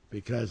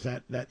 because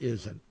that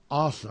is an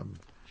awesome,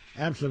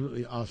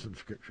 absolutely awesome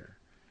scripture,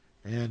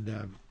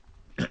 and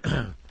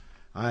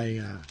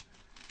I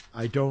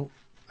don't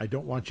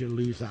want you to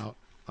lose out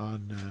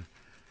on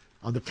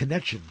the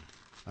connection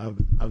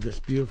of this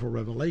beautiful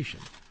revelation.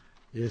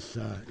 It's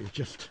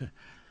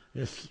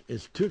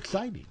too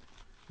exciting.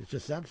 It's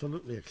just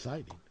absolutely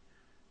exciting,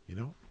 you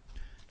know.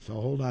 So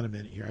hold on a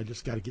minute here. I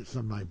just got to get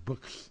some of my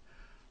books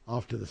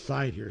off to the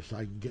side here so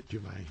I can get to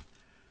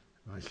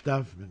my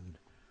stuff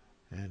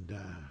and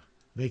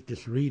make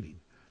this reading.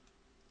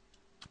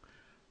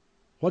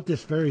 What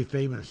this very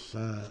famous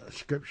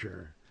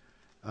scripture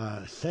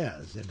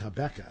says in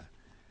Habakkuk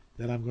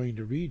that I'm going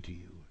to read to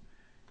you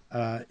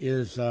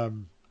is a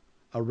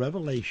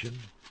revelation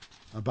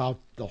about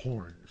the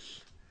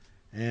horns.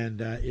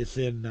 And it's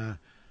in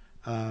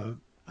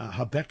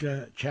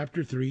Habakkuk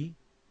chapter 3,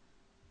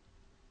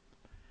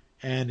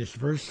 and it's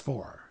verse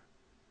 4.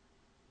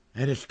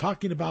 And it's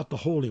talking about the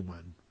Holy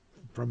One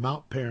from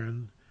Mount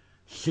Paran,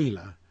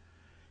 Selah.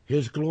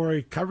 His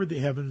glory covered the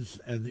heavens,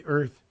 and the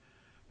earth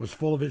was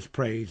full of his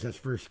praise. That's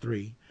verse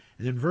 3.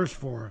 And then verse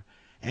 4,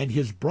 and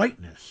his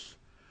brightness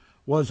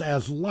was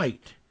as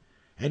light,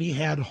 and he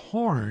had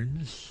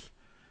horns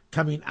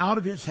coming out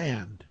of his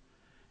hand,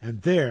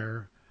 and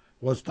there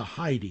was the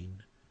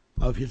hiding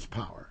of his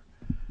power.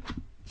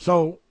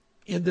 So,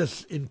 in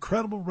this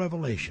incredible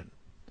revelation,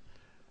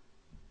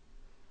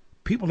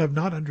 people have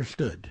not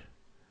understood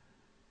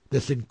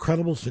this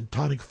incredible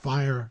syntonic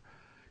fire.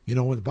 You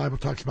know, when the Bible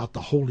talks about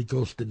the Holy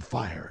Ghost and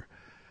fire,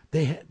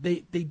 this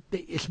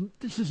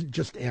isn't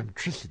just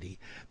amptricity.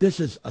 This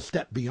is a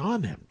step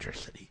beyond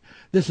amptricity.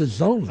 This is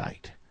zone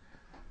light.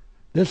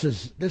 This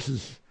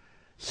is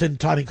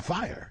syntonic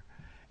fire,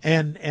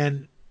 and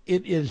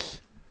it is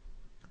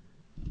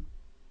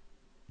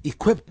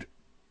equipped,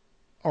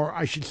 or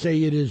I should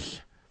say, it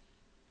is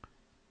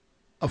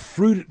a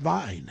fruited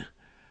vine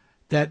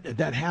that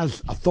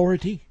has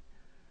authority,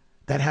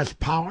 that has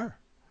power,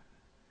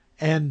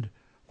 and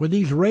when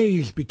these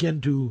rays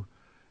begin to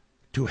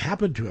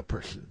happen to a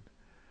person,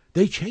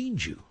 they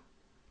change you.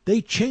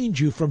 They change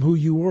you from who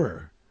you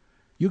were.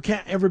 You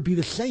can't ever be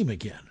the same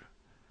again.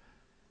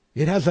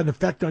 It has an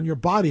effect on your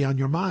body, on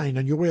your mind,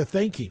 on your way of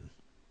thinking.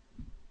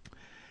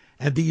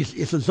 And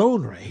it's a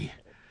zone ray,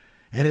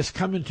 and it's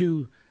coming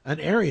to an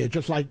area,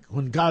 just like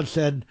when God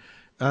said,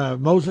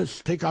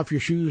 Moses, take off your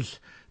shoes.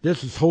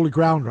 This is holy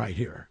ground right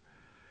here.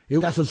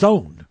 That's a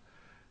zone.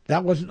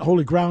 That wasn't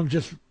holy ground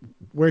just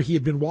where he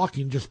had been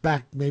walking, just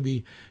back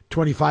maybe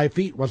 25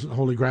 feet wasn't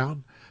holy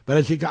ground. But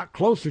as he got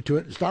closer to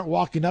it and started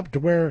walking up to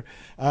where,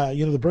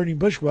 the burning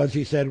bush was,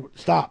 he said,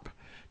 stop,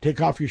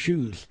 take off your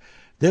shoes.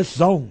 This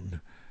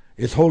zone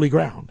is holy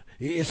ground.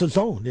 It's a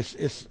zone.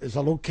 It's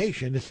a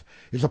location.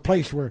 It's a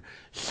place where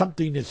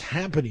something is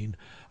happening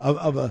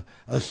of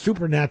a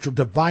supernatural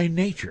divine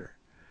nature.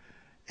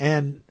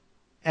 And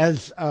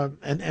and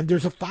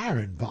there's a fire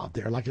involved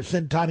there, like a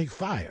syntonic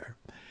fire.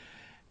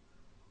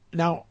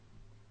 Now,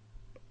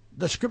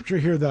 the scripture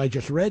here that I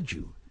just read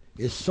you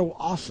is so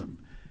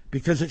awesome,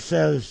 because it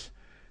says,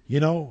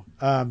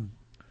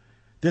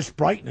 this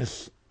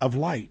brightness of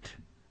light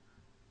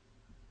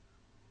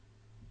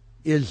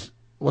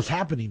was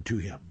happening to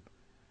him.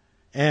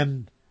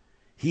 And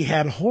he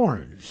had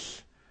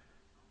horns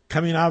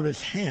coming out of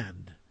his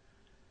hand,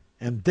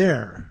 and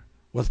there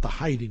was the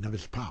hiding of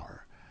his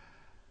power.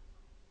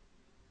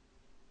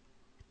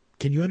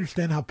 Can you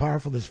understand how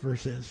powerful this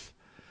verse is?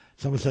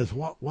 Someone says,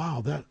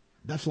 wow,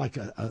 that's like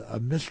a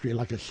mystery,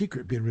 like a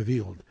secret being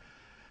revealed.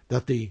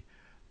 That the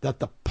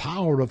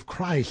power of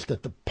Christ,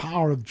 that the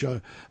power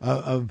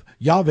of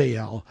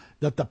Yahweh,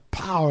 that the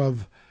power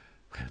of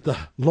the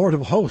Lord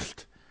of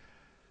hosts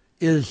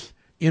is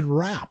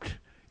enwrapped,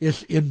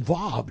 is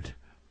involved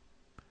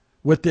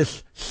with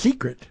this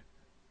secret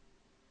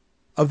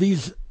of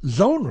these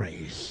zone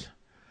rays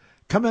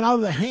coming out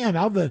of the hand,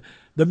 out of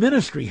the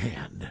ministry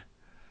hand.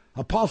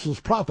 Apostles,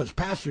 prophets,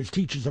 pastors,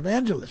 teachers,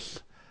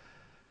 evangelists.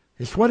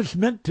 It's what it's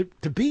meant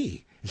to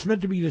be. It's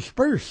meant to be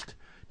dispersed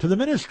to the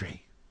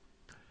ministry.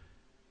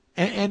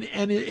 And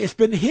it's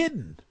been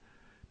hidden,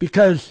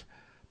 because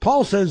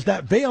Paul says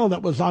that veil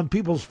that was on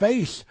people's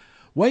face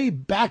way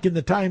back in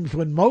the times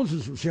when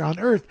Moses was here on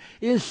earth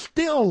is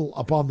still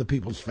upon the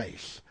people's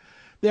face.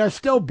 They are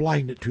still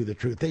blinded to the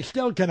truth. They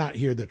still cannot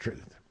hear the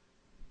truth.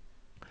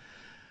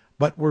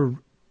 But we're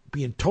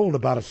being told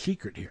about a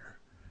secret here,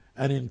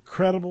 an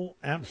incredible,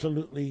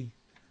 absolutely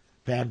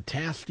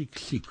fantastic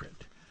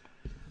secret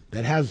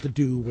that has to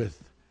do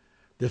with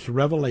this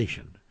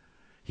revelation.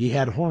 He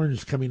had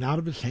horns coming out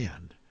of his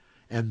hand,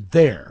 and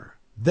there,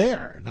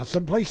 not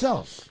someplace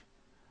else,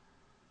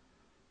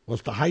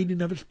 was the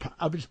hiding of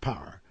his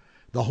power.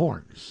 The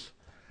horns.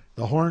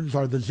 The horns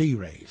are the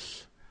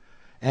Z-rays.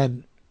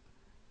 And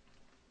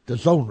the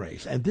zone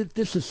rays. And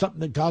this is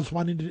something that God's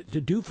wanting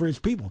to do for his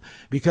people.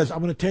 Because I'm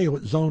going to tell you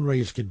what zone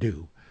rays can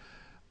do.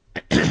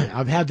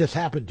 I've had this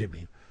happen to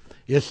me.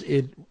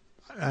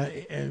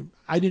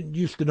 I didn't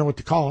used to know what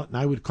to call it, and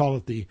I would call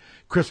it the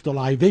crystal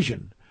eye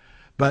vision.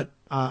 But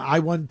I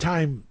one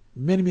time,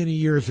 many, many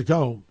years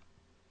ago,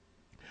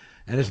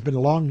 and it's been a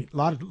long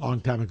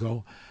time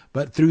ago,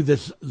 but through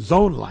this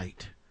zone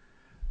light,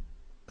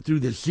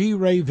 through the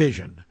Z-ray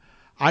vision,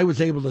 I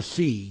was able to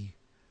see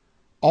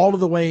all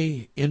of the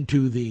way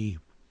into the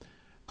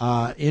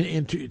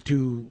the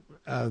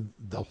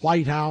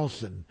White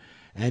House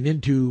and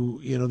into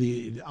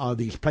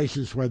these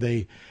places where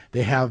they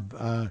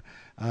have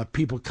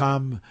people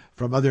come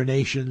from other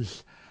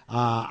nations.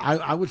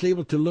 I was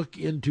able to look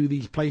into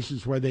these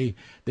places where they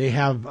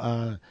have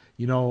a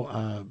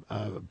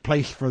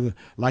place for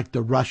like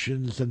the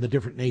Russians and the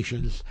different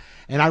nations,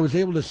 and I was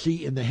able to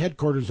see in the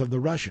headquarters of the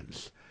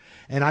Russians,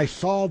 and I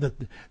saw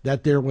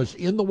that there was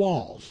in the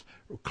walls,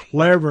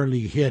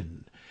 cleverly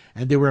hidden,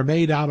 and they were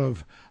made out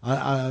of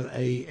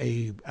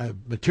a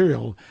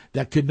material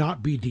that could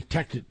not be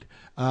detected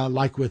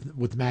like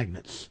with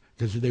magnets,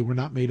 because they were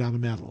not made out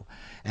of metal,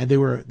 and they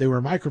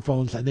were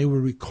microphones, and they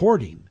were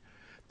recording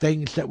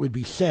things that would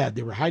be said.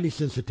 They were highly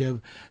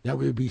sensitive, that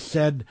would be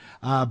said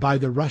by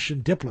the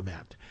Russian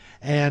diplomat,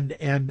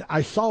 and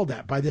I saw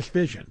that by this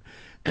vision.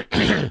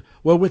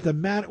 Well,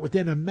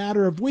 within a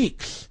matter of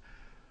weeks,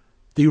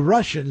 the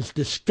Russians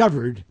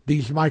discovered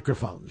these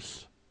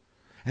microphones,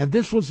 and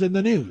this was in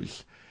the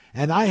news.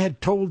 And I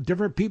had told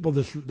different people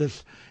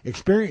this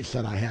experience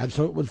that I had,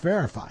 so it was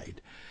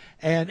verified.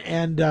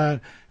 And the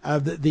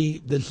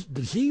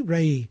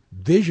Z-ray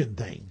vision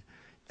thing,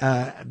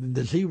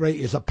 the Z-ray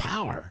is a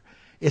power.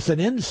 It's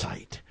an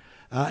insight.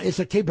 It's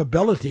a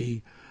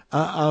capability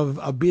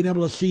of being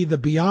able to see the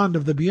beyond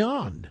of the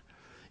beyond.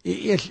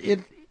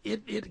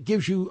 It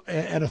gives you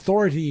an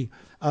authority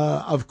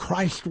of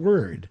Christ's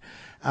word.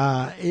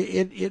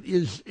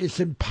 It's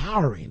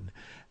empowering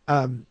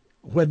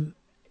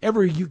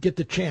whenever you get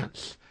the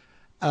chance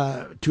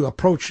to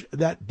approach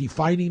that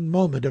defining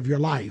moment of your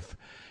life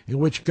in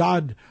which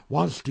God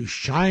wants to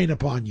shine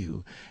upon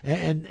you.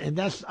 And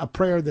that's a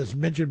prayer that's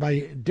mentioned by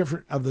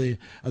different of the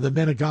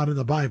men of God in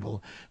the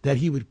Bible, that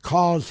he would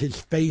cause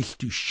his face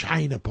to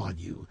shine upon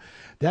you.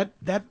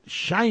 That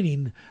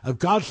shining of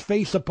God's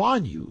face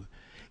upon you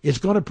is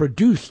going to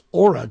produce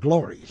aura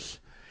glories.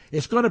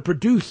 It's going to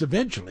produce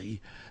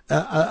eventually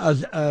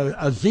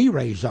a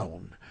Z-ray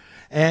zone.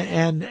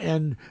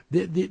 And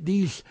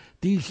these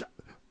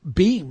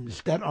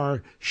beams that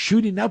are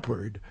shooting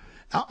upward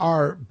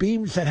are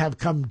beams that have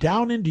come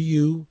down into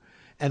you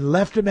and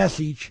left a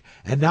message,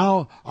 and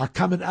now are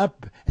coming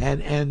up,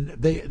 and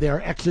they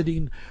are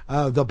exiting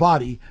the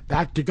body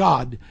back to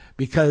God,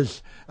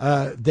 because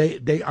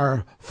they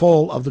are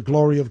full of the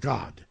glory of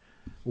God.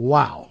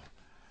 Wow!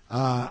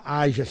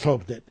 I just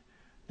hope that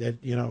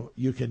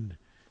you can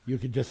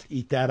just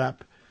eat that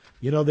up.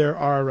 There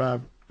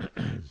are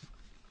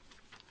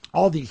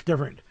all these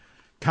different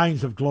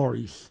kinds of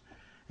glories,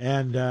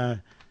 and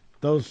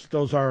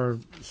those are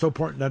so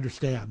important to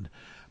understand.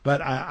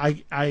 But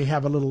I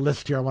have a little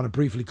list here I want to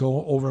briefly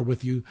go over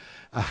with you.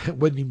 I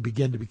wouldn't even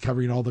begin to be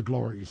covering all the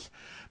glories.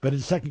 But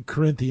in 2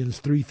 Corinthians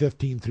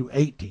 3:15 through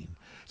 18,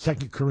 2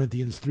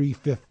 Corinthians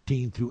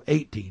 3:15 through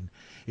 18,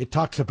 it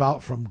talks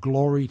about from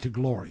glory to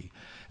glory.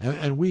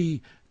 And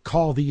we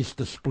call these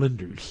the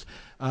splendors.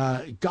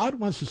 God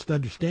wants us to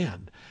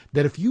understand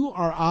that if you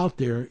are out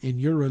there in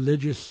your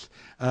religious,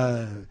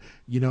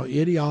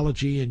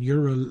 ideology and your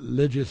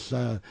religious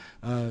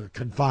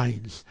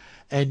confines,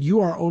 and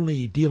you are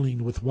only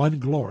dealing with one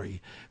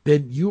glory,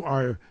 then you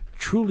are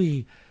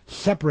truly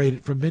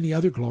separated from many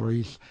other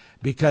glories,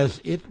 because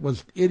it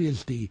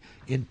is the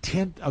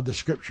intent of the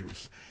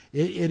Scriptures.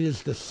 It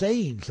is the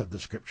sayings of the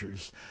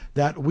Scriptures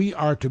that we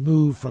are to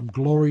move from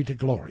glory to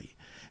glory.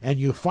 And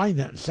you find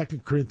that in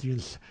 2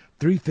 Corinthians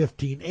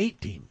 3:15,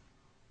 18.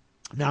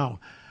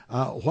 Now,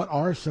 what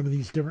are some of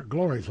these different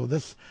glories? Well,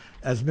 this,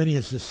 as many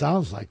as this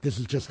sounds like, this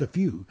is just a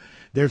few.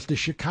 There's the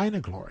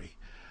Shekinah glory,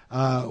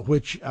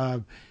 which,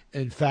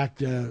 in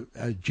fact,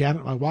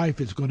 Janet, my wife,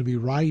 is going to be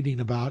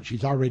writing about.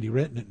 She's already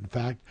written it, in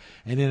fact,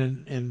 and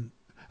in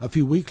a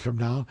few weeks from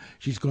now,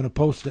 she's going to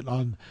post it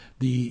on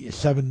the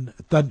Seven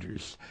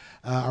Thunders.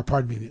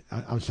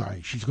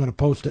 She's going to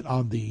post it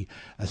on the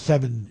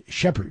Seven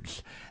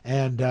Shepherds.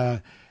 And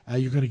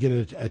you're going to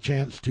get a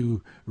chance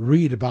to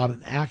read about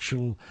an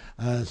actual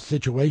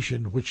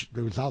situation, which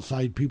there was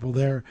outside people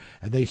there,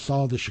 and they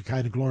saw the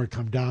Shekinah glory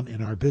come down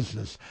in our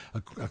business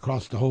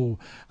across the whole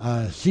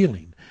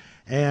ceiling.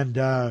 And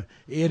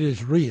it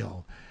is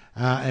real.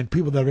 And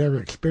people that have ever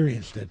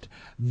experienced it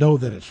know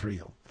that it's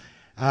real.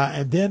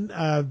 And then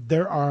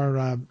there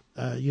are,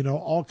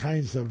 all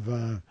kinds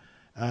of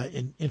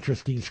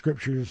interesting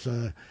scriptures.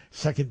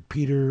 2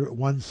 Peter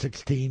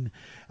 1:16,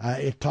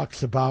 it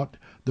talks about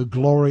the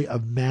glory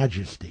of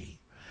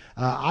majesty.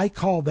 I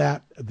call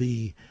that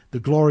the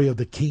glory of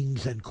the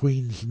kings and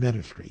queens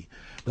ministry.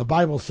 The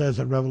Bible says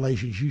in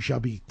Revelations, you shall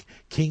be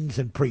kings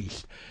and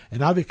priests.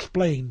 And I've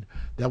explained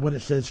that when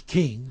it says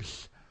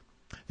kings,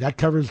 that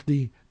covers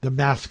the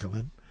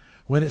masculine.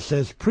 When it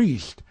says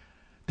priest,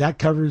 that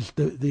covers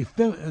the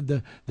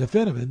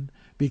feminine,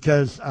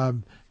 because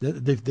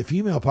the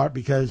female part,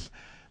 because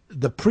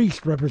the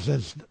priest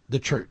represents the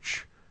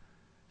church,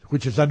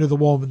 which is under the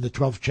woman, the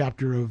 12th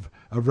chapter of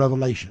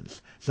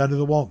Revelations. It's under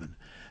the woman.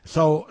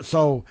 So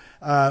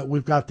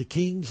we've got the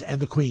kings and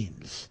the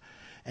queens.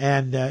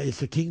 And it's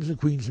the kings and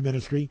queens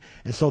ministry.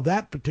 And so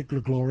that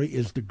particular glory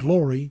is the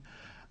glory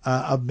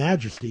of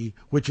majesty,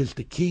 which is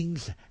the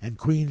kings and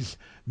queens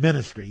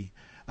ministry.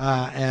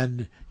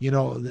 And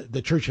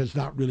the church has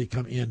not really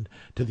come in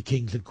to the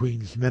kings and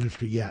queens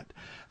ministry yet.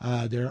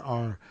 There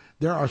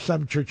are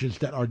some churches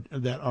that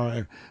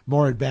are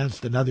more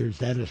advanced than others,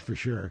 that is for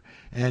sure.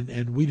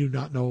 And we do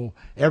not know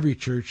every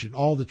church and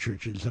all the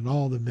churches and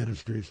all the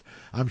ministers.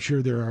 I'm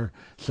sure there are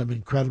some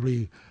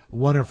incredibly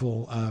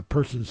wonderful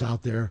persons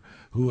out there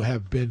who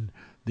have been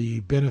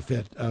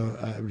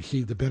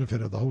received the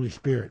benefit of the Holy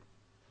Spirit.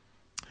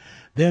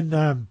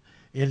 Then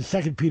in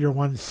 2 Peter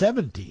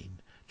 1:17,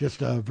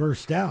 just a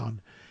verse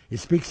down, it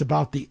speaks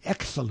about the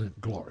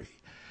excellent glory.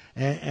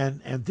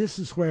 And this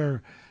is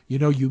where,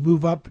 you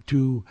move up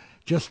to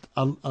just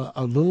a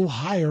little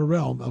higher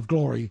realm of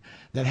glory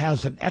that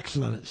has an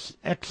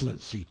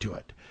excellency to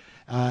it.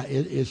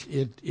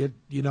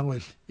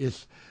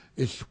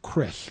 It's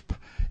crisp,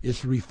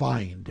 it's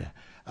refined.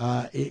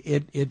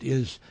 It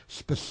is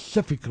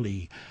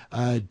specifically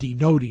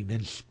denoting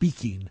and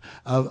speaking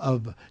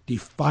of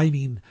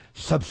defining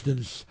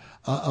substance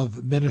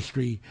of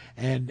ministry,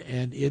 and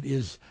it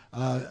is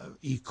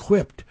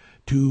equipped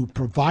to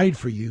provide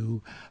for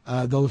you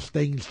those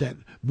things that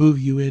move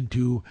you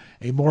into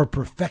a more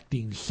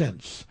perfecting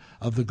sense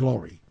of the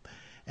glory.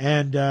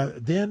 And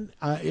then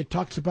it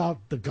talks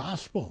about the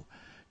gospel,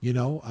 in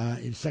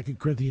 2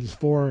 Corinthians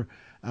 4,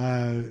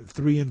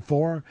 3 and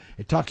 4,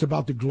 it talks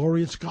about the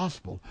glorious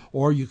gospel,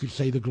 or you could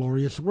say the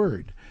glorious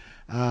word.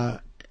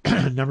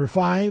 Number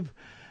 5,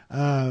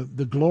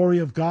 the glory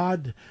of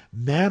God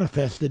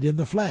manifested in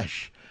the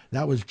flesh.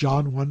 That was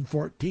John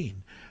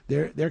 1:14.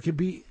 There could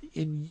be,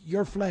 in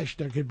your flesh,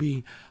 there could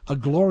be a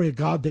glory of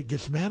God that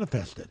gets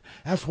manifested.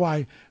 That's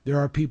why there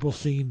are people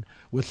seen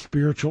with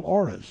spiritual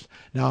auras.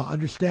 Now,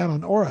 understand,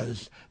 on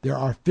auras, there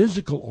are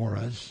physical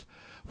auras,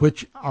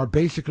 which are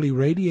basically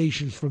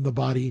radiations from the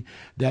body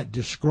that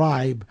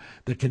describe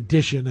the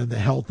condition and the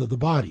health of the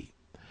body.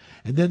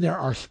 And then there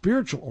are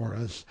spiritual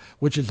auras,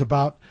 which is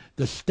about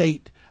the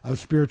state of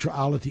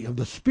spirituality of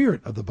the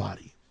spirit of the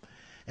body.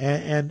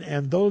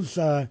 And those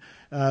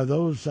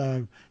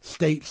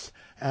states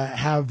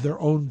have their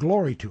own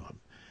glory to them.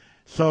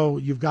 So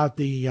you've got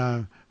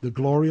the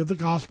glory of the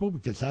gospel,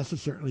 because that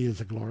certainly is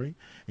a glory,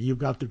 and you've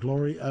got the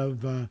glory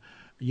of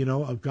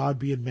of God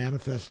being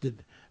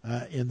manifested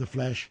in the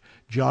flesh,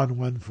 John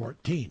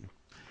 1:14.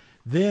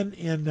 Then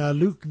in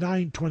Luke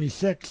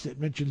 9:26, it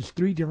mentions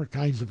 3 different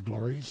kinds of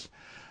glories.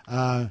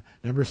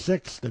 Number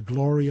 6, the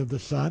glory of the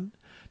Son.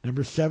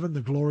 Number 7,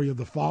 the glory of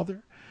the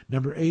Father.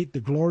 Number 8,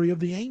 the glory of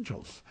the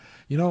angels.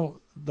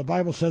 The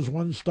Bible says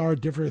one star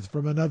differeth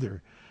from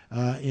another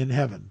in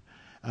heaven.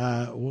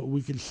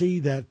 We can see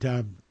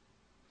that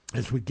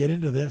as we get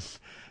into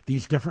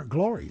these different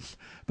glories.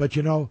 But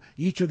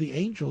each of the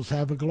angels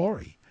have a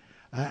glory.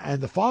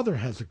 And the Father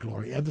has a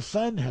glory, and the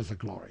Son has a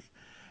glory.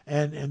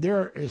 And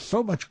there is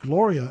so much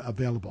glory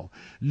available.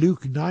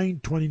 Luke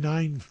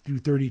 9:29 through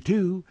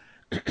 32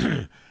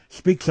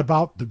 speaks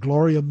about the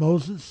glory of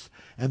Moses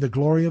and the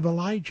glory of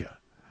Elijah.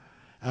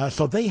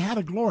 So they had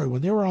a glory.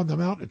 When they were on the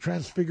Mount of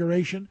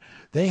Transfiguration,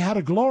 they had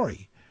a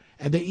glory.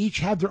 And they each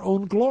had their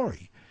own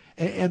glory.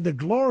 And the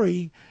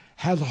glory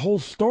has a whole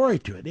story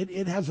to it.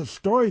 It has a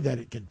story that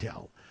it can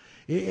tell.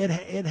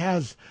 It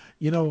has,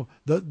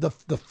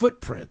 the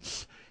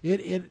footprints.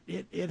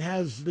 It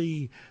has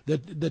the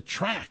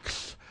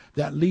tracks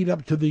that lead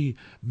up to the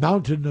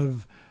mountain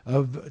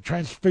of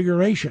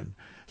transfiguration.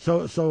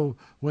 So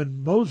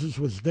when Moses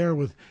was there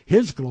with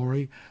his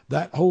glory,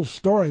 that whole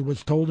story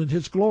was told in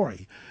his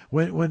glory.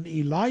 When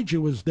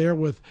Elijah was there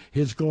with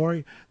his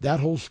glory, that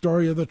whole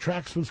story of the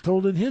tracks was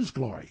told in his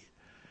glory.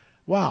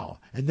 Wow.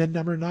 And then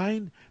number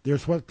 9,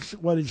 there's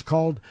what is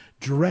called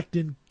direct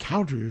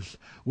encounters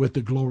with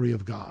the glory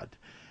of God.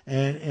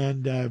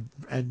 And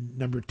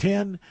number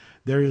 10,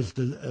 there is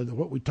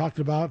what we talked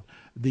about,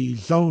 the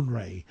zone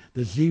ray,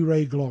 the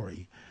Z-ray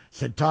glory,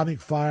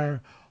 Satanic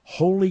fire,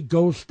 Holy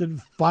Ghost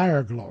and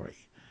fire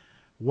glory.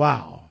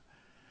 Wow.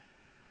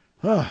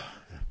 One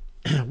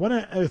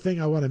other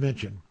thing I want to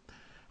mention.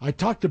 I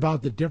talked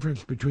about the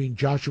difference between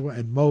Joshua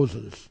and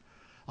Moses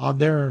on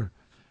their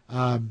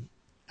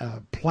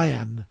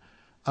plan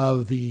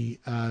of the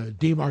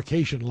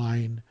demarcation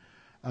line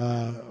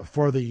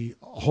for the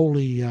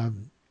holy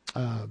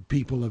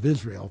people of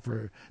Israel,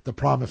 for the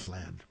promised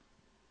land,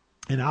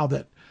 and how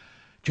that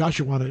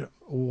Joshua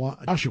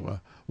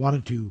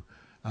wanted to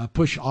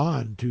push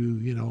on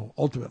to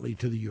ultimately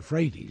to the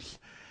Euphrates,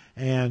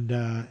 and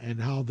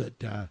how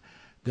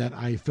that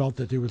I felt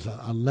that there was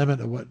a limit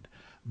of what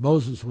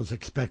Moses was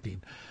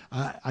expecting.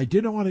 I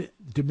didn't want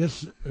to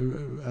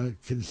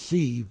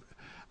misconceive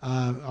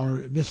or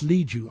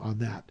mislead you on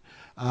that,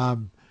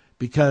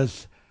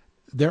 because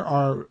there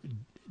are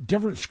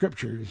different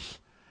scriptures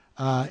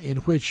in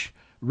which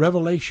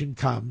revelation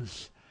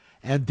comes,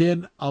 and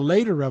then a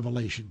later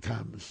revelation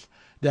comes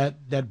that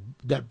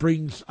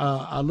brings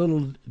a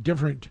little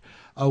different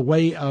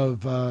way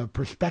of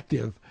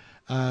perspective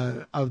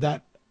of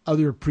that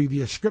other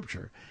previous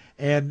scripture.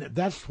 And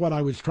that's what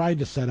I was trying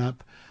to set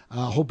up,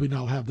 hoping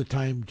I'll have the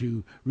time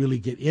to really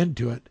get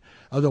into it.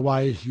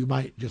 Otherwise, you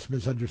might just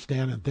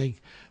misunderstand and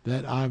think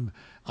that I'm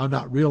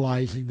not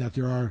realizing that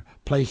there are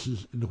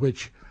places in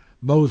which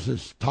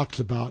Moses talks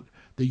about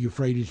the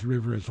Euphrates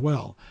River as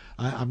well.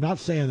 I'm not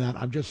saying that.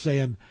 I'm just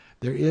saying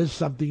there is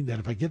something that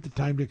if I get the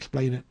time to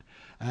explain it,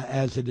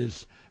 as it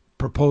is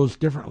proposed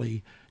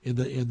differently in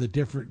the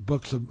different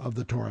books of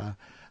the Torah,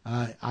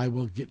 I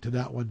will get to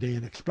that one day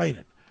and explain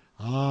it.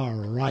 All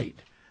right.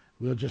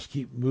 We'll just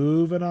keep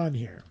moving on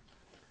here.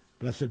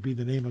 Blessed be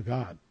the name of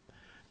God.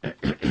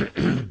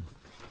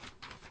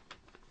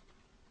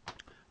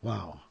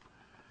 Wow.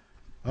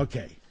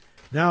 Okay.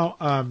 Now,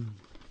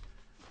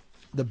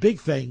 the big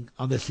thing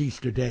on this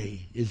Easter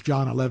day is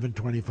John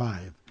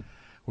 11:25,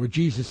 where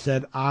Jesus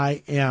said,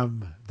 "I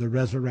am the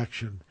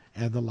resurrection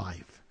and the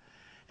life."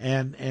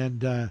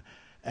 And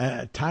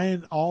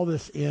tying all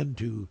this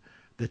into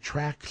the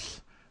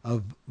tracks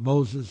of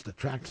Moses, the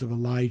tracks of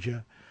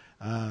Elijah,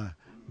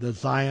 the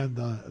Zion,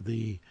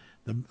 the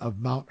of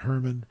Mount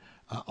Hermon,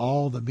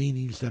 all the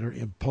meanings that are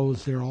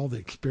imposed there, all the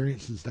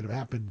experiences that have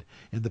happened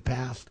in the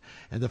past,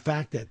 and the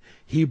fact that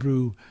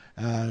Hebrew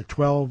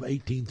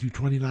 12:18 through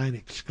 29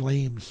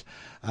 exclaims,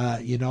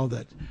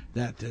 that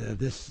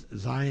this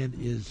Zion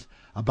is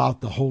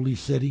about the holy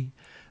city.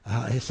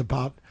 It's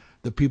about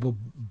the people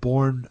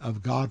born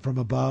of God from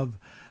above.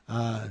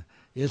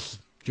 It's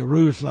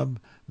Jerusalem,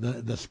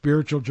 the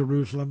spiritual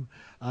Jerusalem.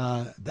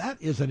 That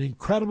is an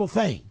incredible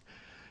thing.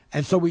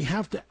 And so we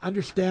have to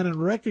understand and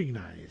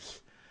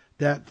recognize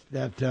that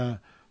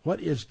what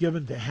is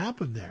given to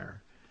happen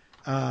there,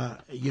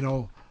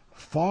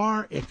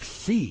 far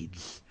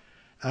exceeds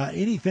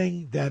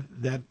anything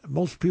that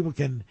most people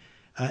can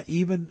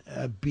even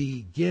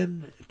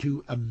begin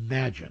to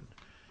imagine.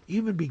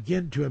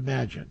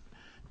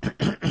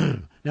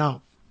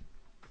 Now,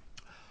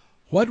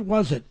 what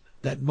was it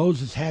that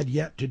Moses had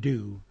yet to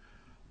do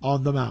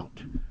on the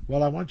mount?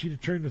 Well, I want you to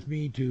turn with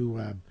me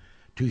to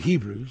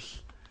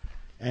Hebrews.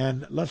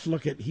 And let's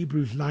look at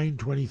Hebrews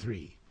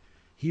 9:23.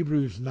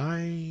 Hebrews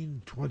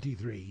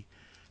 9:23,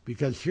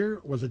 because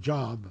here was a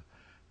job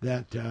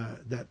that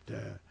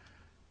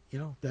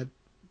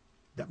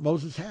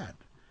Moses had,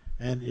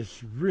 and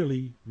it's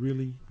really,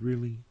 really,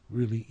 really,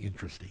 really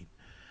interesting.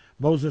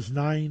 Moses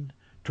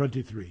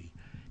 9:23.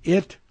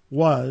 It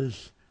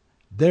was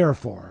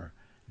therefore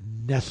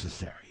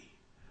necessary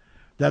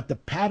that the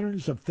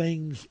patterns of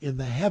things in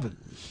the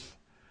heavens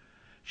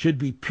should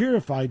be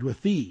purified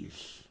with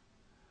these,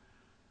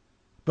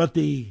 but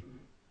the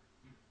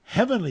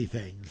heavenly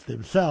things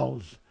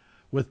themselves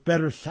with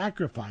better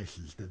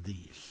sacrifices than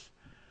these.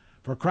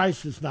 For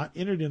Christ has not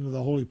entered into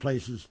the holy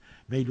places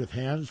made with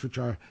hands, which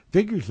are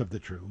figures of the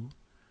true,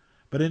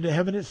 but into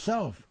heaven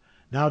itself,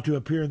 now to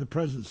appear in the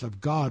presence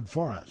of God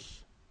for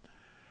us.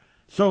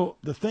 So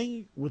the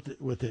thing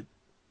with it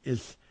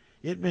is,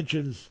 it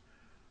mentions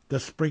the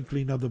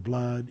sprinkling of the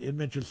blood, it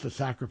mentions the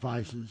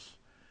sacrifices,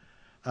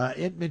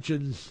 it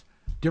mentions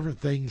different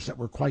things that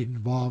were quite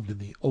involved in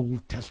the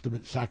Old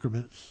Testament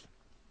sacraments.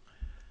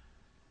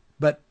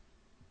 But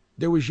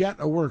there was yet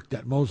a work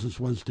that Moses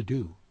was to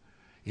do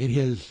in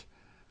his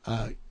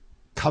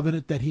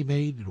covenant that he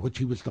made, in which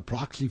he was the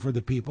proxy for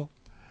the people,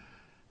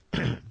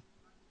 in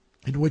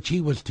which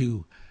he was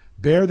to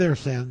bear their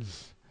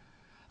sins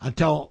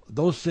until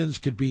those sins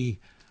could be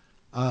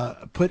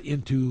put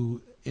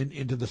into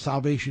the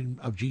salvation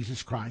of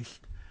Jesus Christ.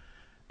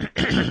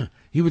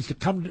 He was to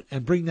come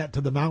and bring that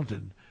to the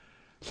mountain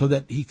so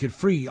that he could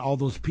free all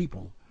those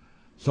people,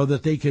 so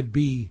that they could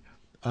be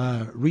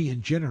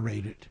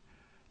regenerated,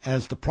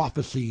 as the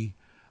prophecy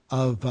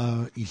of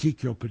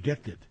Ezekiel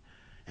predicted.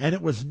 And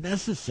it was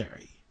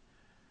necessary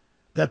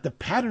that the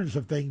patterns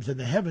of things in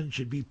the heavens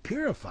should be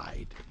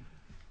purified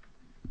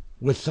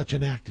with such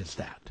an act as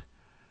that.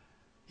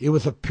 It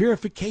was a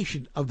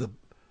purification of the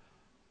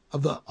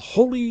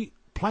holy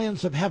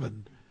plans of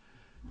heaven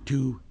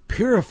to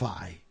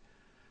purify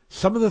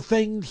some of the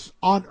things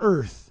on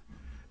earth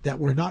that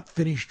were not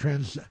finished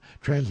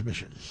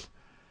transmissions.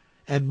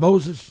 And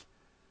Moses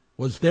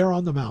was there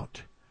on the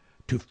mount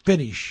to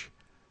finish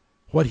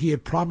what he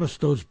had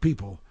promised those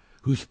people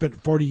who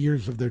spent 40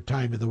 years of their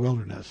time in the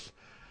wilderness,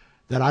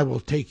 that I will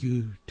take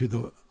you to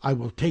the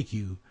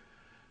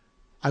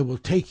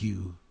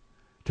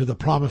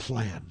promised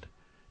land.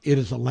 It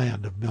is a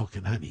land of milk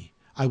and honey.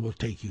 I will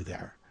take you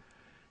there.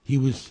 He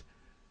was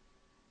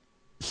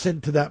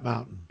sent to that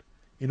mountain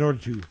in order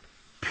to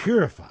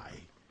purify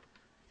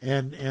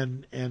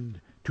and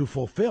to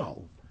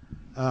fulfill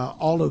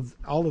all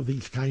of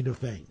these kind of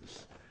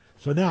things.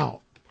 So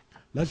now,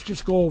 let's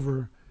just go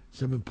over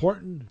some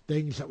important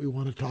things that we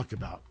want to talk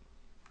about.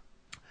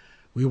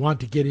 We want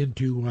to get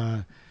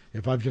into,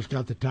 if I've just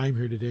got the time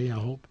here today, I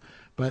hope.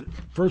 But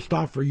first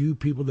off, for you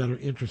people that are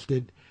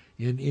interested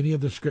in any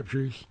of the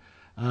scriptures,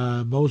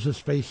 Moses'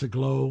 face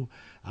aglow.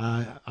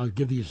 I'll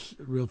give these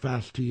real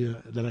fast to you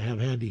that I have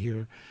handy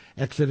here.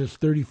 Exodus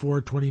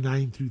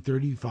 34:29 through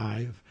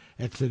 35.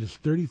 Exodus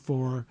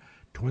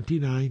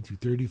 34:29 through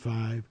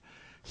 35.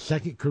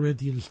 2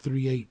 Corinthians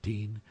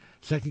 3:18.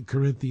 2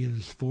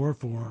 Corinthians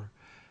 4:4.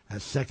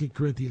 2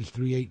 Corinthians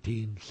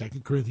 3:18.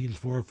 2 Corinthians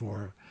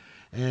 4:4.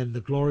 And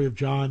the glory of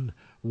John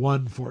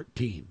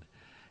 1:14.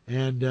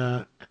 And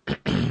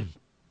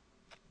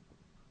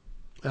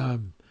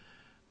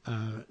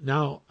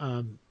now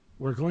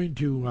we're going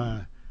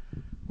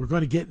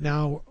to get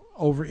now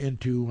over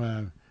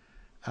into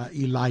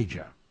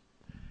Elijah.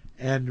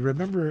 And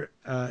remember,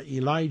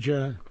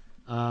 Elijah.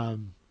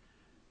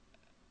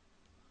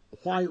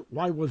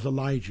 Why was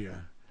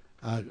Elijah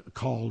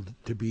called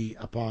to be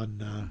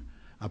upon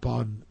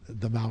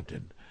the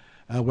mountain?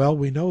 Well,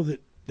 we know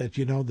that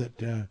you know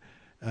that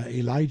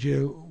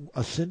Elijah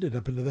ascended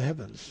up into the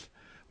heavens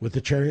with the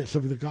chariots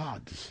of the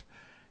gods,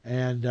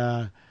 and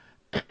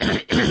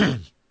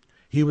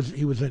he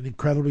was an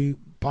incredibly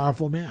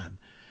powerful man.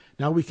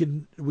 Now we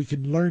can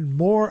learn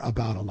more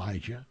about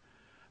Elijah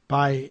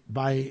by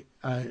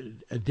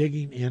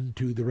digging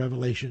into the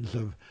revelations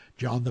of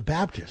John the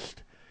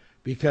Baptist,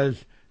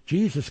 because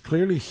Jesus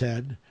clearly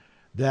said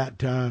that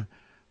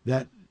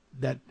that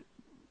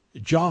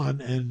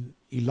John and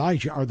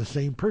Elijah are the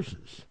same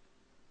persons.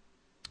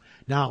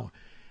 Now,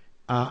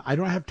 I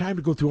don't have time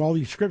to go through all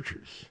these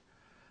scriptures,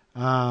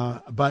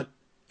 but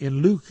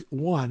in Luke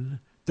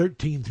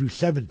 1:13 through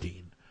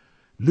 17,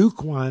 Luke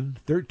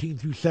 1:13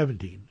 through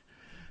 17,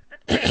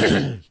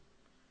 it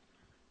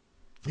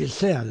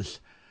says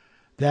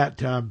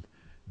that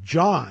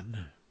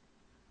John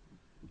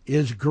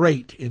is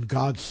great in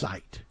God's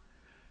sight.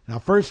 Now,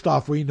 first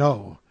off, we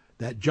know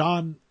that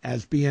John,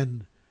 as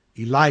being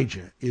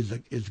Elijah,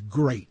 is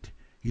great.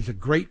 He's a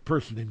great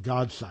person in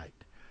God's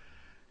sight.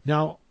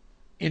 Now,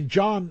 in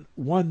John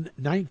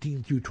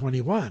 1:19 through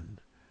 21,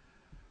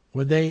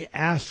 when they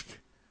ask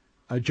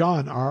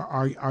John,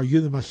 are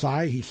you the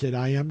Messiah? He said,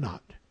 I am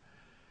not.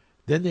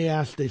 Then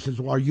they says,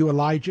 well, are you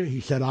Elijah?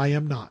 He said, I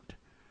am not.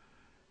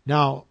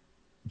 Now,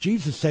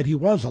 Jesus said he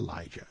was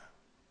Elijah.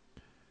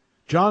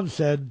 John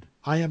said,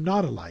 I am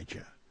not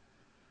Elijah.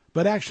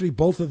 But actually,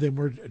 both of them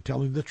were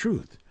telling the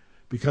truth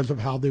because of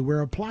how they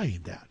were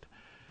applying that.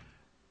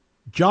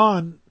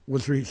 John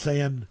was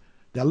saying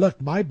that, look,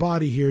 my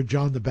body here,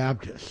 John the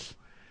Baptist,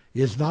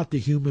 is not the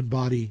human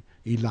body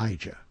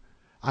Elijah.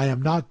 I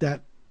am not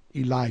that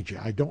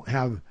Elijah. I don't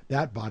have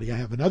that body. I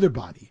have another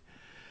body.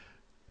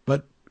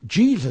 But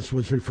Jesus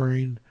was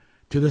referring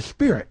to the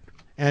Spirit.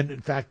 And in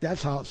fact,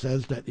 that's how it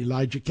says that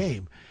Elijah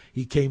came.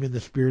 He came in the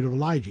spirit of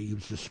Elijah. It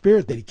was the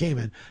spirit that he came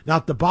in,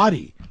 not the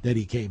body that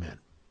he came in.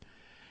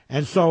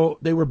 And so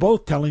they were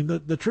both telling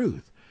the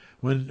truth.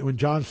 When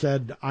John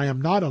said, I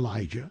am not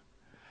Elijah,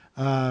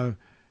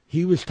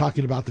 he was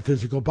talking about the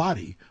physical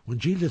body. When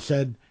Jesus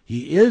said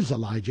he is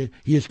Elijah,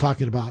 he is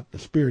talking about the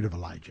spirit of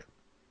Elijah.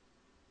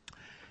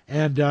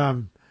 And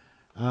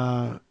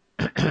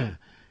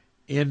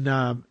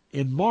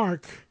in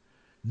Mark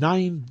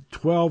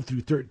 9:12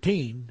 through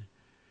 13,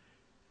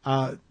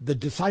 the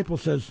disciple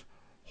says,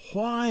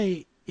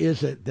 why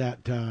is it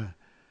that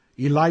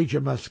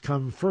Elijah must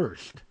come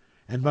first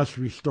and must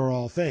restore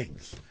all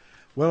things?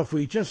 Well, if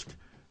we just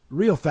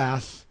real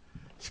fast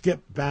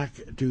skip back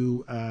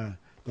to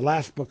the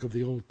last book of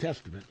the Old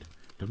Testament,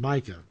 to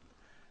Micah,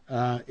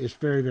 it's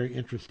very, very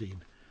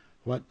interesting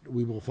what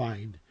we will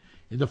find.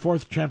 In the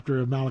 4th chapter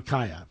of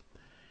Malachi,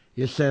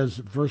 it says,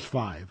 verse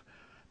 5,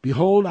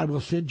 behold, I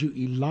will send you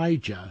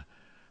Elijah,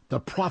 the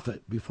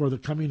prophet, before the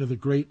coming of the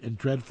great and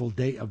dreadful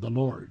day of the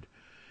Lord.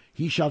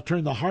 He shall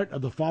turn the heart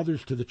of the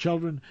fathers to the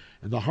children,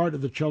 and the heart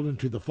of the children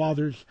to the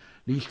fathers,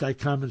 lest I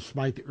come and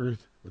smite the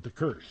earth with a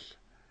curse.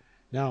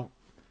 Now,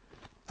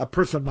 a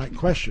person might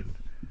question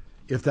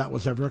if that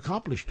was ever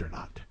accomplished or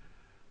not.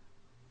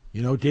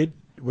 You know,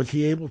 was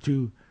he able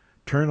to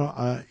turn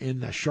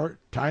in a short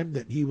time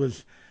that he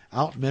was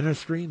out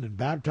ministering and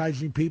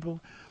baptizing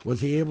people?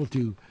 Was he able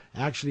to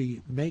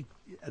actually make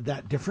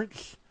that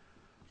difference?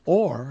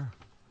 Or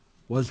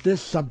was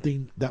this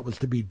something that was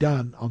to be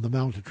done on the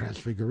Mount of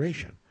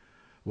Transfiguration?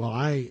 Well,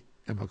 I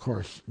am, of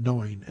course,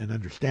 knowing and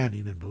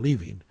understanding and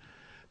believing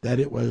that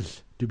it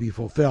was to be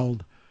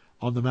fulfilled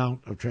on the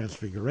Mount of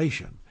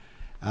Transfiguration,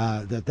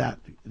 that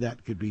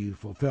could be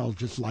fulfilled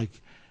just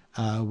like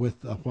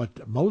with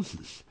what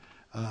Moses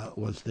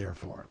was there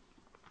for.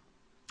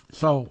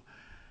 So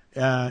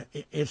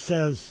it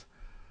says,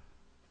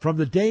 from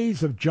the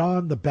days of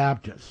John the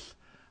Baptist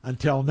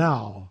until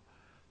now,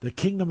 the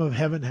kingdom of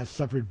heaven has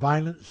suffered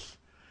violence,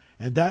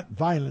 and that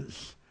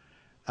violence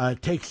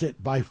takes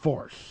it by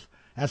force.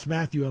 That's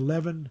Matthew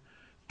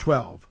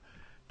 11:12.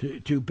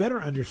 To better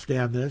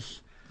understand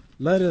this,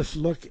 let us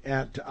look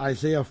at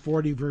Isaiah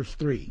 40, verse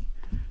 3.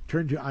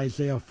 turn to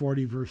Isaiah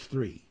 40, verse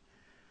 3.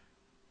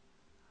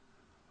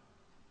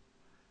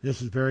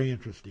 This is very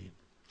interesting.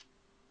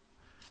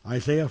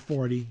 Isaiah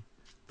 40,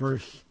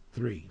 verse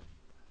 3.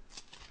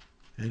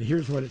 And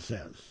here's what it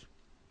says.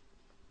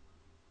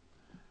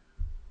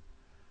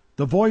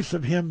 The voice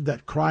of him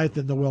that crieth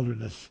in the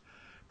wilderness,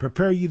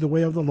 prepare ye the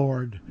way of the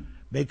Lord,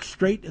 make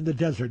straight in the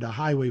desert a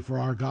highway for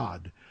our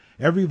God.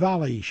 Every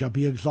valley shall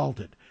be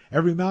exalted,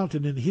 every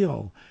mountain and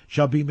hill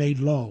shall be made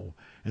low,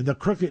 and the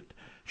crooked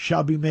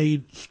shall be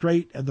made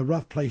straight, and the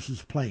rough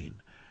places plain.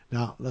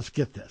 Now, let's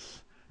get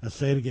this. Let's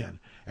say it again.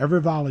 Every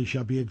valley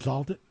shall be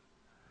exalted,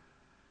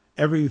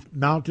 every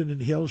mountain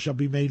and hill shall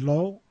be made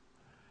low,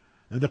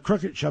 and the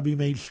crooked shall be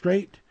made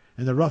straight,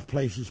 and the rough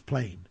places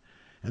plain.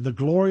 And the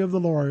glory of the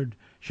Lord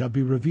shall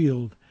be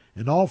revealed,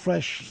 and all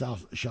flesh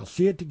shall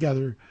see it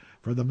together,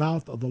 for the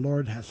mouth of the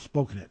Lord hath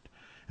spoken it.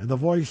 And the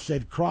voice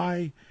said,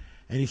 Cry.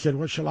 And he said,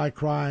 What shall I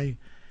cry?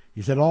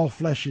 He said, All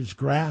flesh is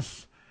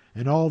grass,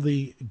 and all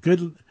the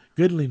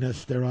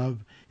goodliness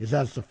thereof is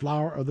as the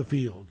flower of the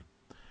field.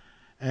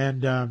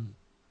 And, the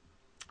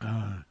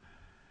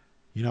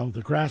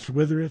grass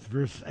withereth,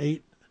 verse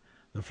 8,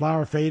 the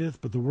flower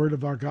fadeth, but the word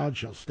of our God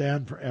shall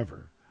stand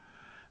forever.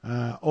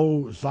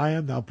 O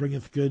Zion, thou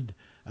bringest good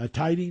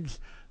tidings.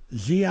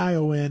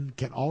 Zion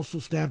can also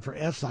stand for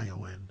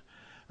Sion,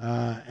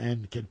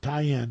 and can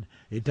tie in.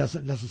 It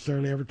doesn't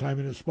necessarily every time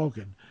it is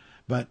spoken,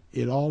 but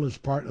it all is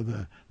part of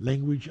the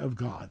language of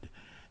God,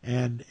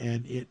 and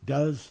it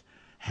does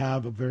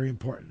have a very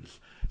importance.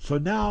 So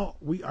now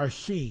we are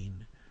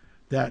seeing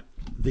that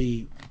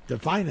the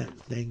divine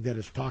thing that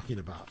it's talking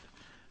about,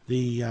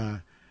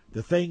 the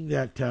thing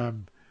that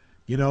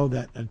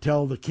that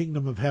until the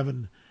kingdom of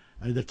heaven,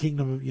 the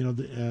kingdom of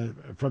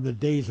from the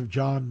days of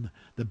John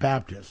the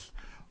Baptist,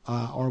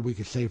 or we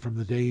could say from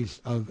the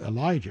days of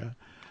Elijah,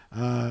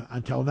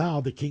 until now,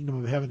 the kingdom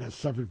of heaven has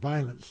suffered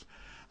violence.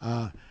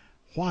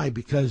 Why?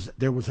 Because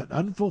there was an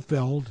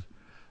unfulfilled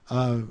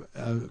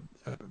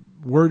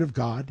word of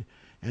God,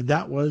 and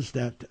that was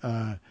that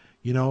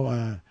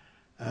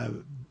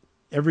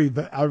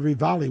every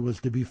valley was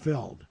to be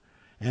filled,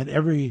 and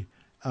every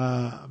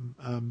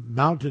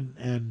mountain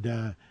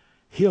and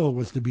hill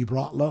was to be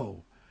brought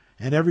low,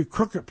 and every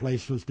crooked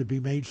place was to be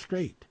made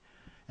straight.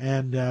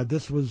 And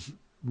this was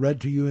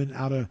read to you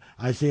out of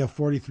Isaiah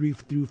 43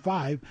 through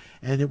 5,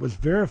 and it was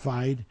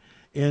verified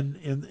in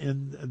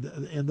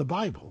the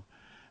Bible.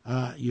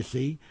 You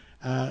see,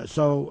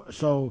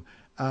 so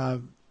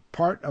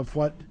part of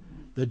what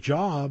the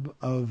job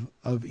of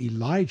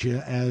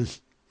Elijah, as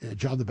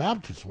John the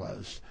Baptist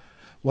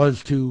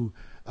was to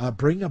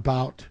bring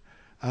about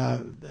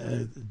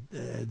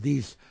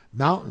these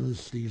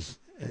mountains, these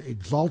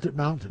exalted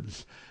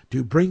mountains,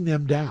 to bring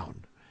them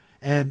down,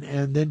 and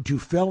then to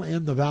fill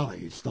in the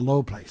valleys, the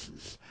low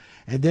places,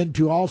 and then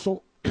to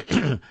also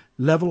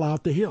level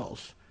out the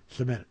hills,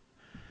 cement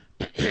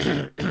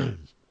it.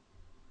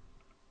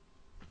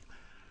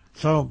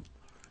 So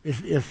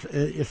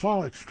it's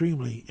all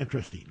extremely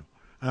interesting.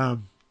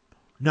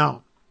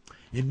 Now,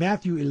 in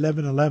Matthew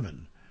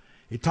 11:11,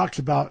 it talks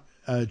about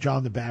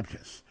John the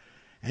Baptist,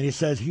 and he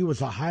says he was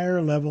a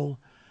higher level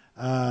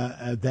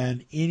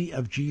than any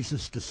of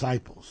Jesus'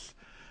 disciples.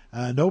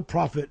 No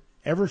prophet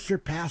ever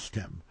surpassed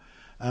him.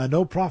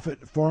 No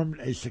prophet formed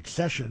a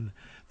succession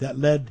that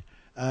led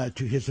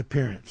to his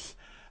appearance.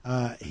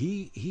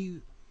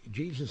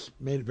 Jesus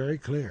made it very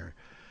clear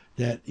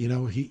that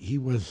he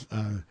was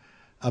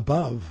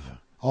above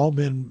all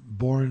men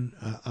born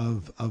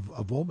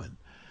of woman,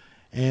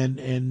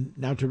 and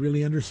now to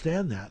really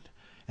understand that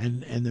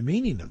and the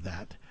meaning of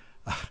that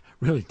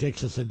really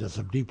takes us into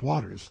some deep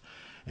waters,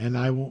 and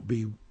I won't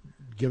be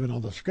given all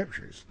the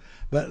scriptures,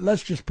 but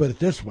let's just put it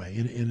this way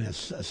in a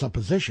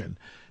supposition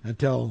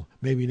until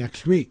maybe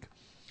next week.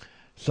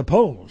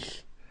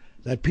 Suppose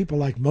that people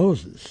like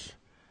Moses,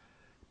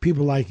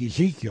 people like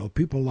Ezekiel,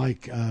 people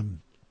like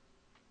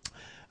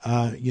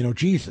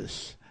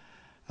Jesus,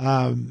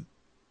 and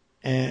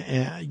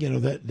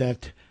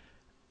that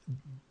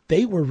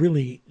they were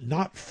really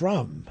not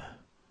from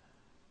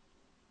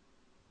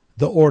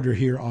the order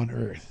here on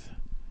earth.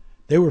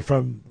 They were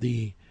from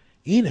the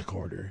Enoch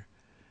order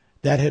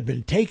that had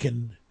been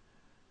taken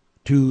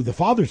to the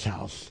Father's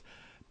house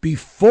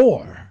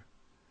before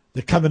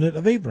the covenant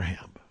of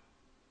Abraham.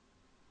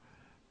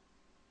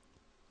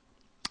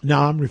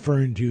 Now I'm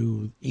referring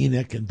to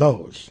Enoch and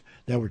those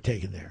that were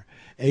taken there.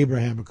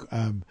 Abraham,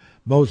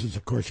 Moses,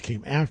 of course,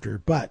 came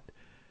after, but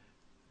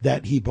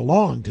that he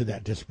belonged to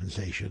that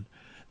dispensation,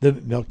 the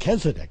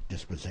Melchizedek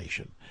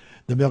dispensation.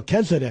 The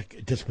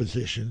Melchizedek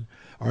dispensation,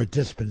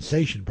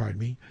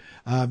 the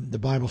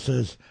Bible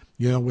says,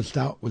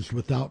 was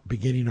without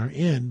beginning or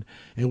end.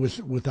 It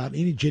was without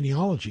any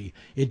genealogy.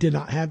 It did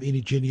not have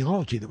any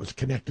genealogy that was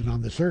connected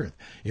on this earth.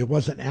 It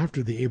wasn't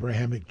after the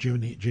Abrahamic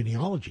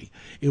genealogy.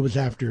 It was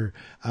after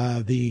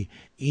the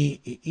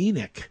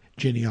Enoch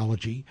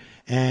genealogy,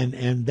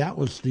 and that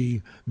was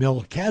the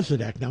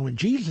Melchizedek. Now, when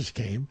Jesus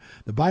came,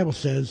 the Bible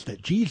says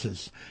that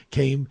Jesus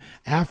came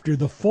after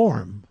the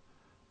form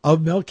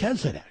of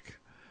Melchizedek.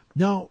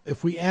 Now,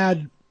 if we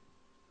add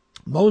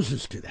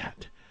Moses to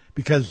that,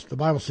 because the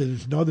Bible says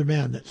there's no other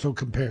man that's so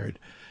compared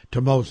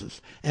to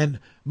Moses. And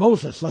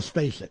Moses, let's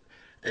face it,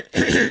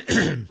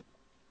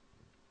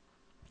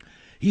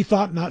 he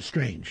thought not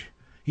strange.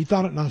 He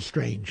thought it not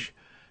strange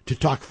to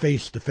talk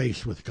face to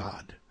face with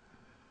God.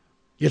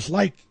 It's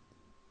like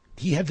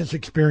he had this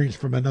experience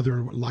from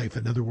another life,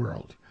 another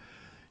world.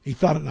 He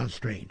thought it not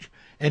strange.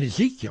 And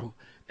Ezekiel,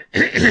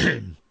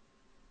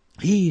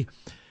 he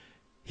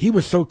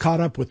was so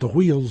caught up with the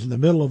wheels, in the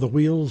middle of the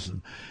wheels,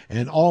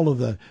 and all of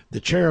the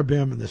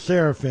cherubim and the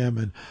seraphim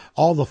and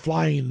all the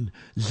flying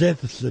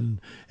ziths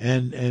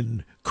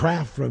and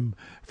craft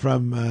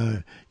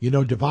from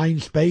divine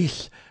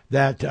space,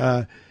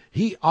 that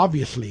he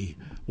obviously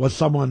was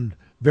someone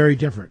very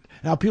different.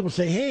 Now people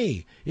say,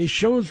 hey, it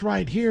shows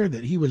right here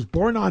that he was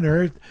born on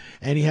earth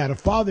and he had a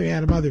father, he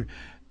had a mother.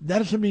 That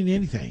doesn't mean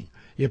anything.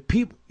 If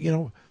people,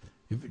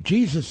 if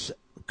Jesus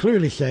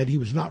clearly said he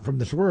was not from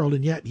this world,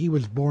 and yet he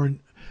was born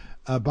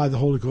by the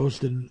Holy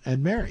Ghost and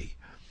Mary.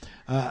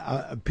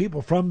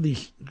 People from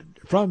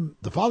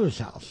the Father's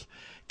house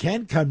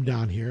can come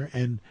down here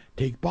and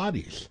take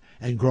bodies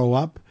and grow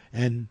up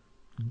and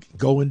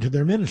go into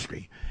their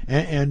ministry,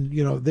 and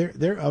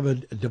they're of a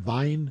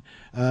divine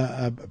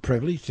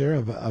privilege. They're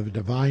of a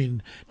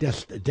divine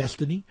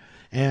destiny,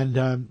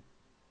 and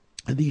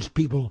these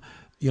people,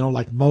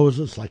 like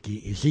Moses, like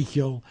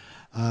Ezekiel,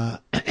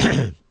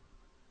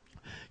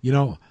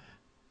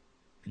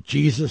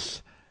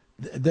 Jesus,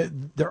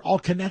 they're all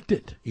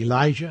connected.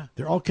 Elijah,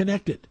 they're all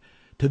connected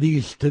to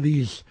these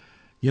the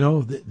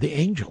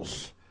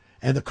angels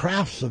and the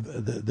crafts of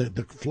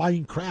the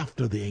flying craft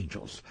of the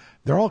angels.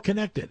 They're all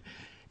connected.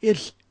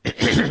 It's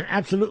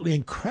absolutely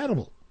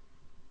incredible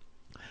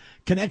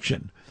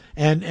connection.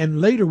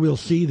 And later we'll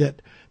see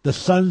that the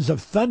sons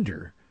of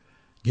thunder,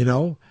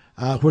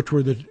 which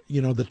were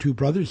the two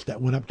brothers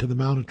that went up to the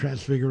Mount of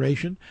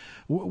Transfiguration.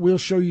 We'll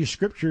show you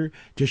scripture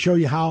to show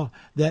you how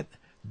that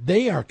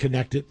they are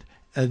connected.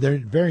 Their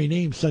very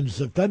name,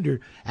 Sons of Thunder,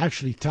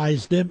 actually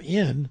ties them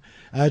in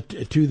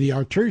to the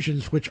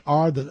Artesians, which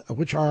are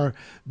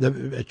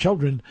the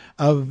children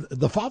of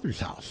the Father's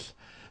house.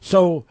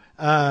 So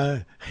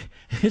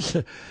it's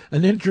an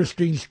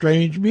interesting,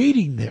 strange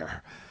meeting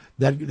there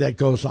that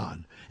goes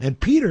on. And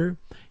Peter,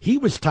 he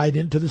was tied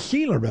into the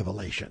Selah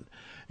revelation.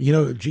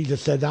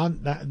 Jesus said,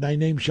 "Thy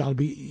name shall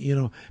be,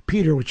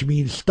 Peter," which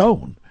means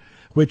stone,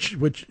 which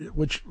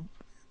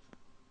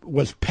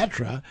was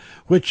Petra,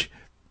 which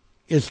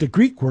is the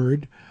Greek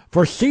word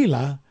for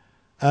Selah,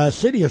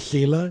 city of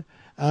Selah,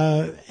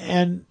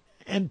 and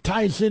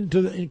ties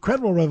into the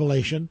incredible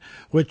revelation,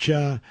 which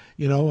I'm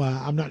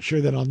not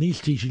sure that on these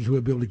teachings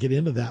we'll be able to get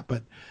into that,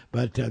 but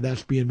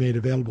that's being made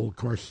available, of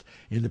course,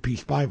 in the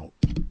Peace Bible.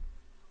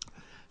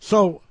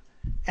 So,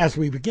 as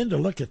we begin to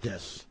look at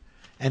this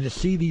and to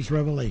see these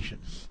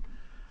revelations,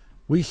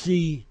 we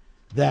see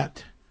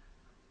that,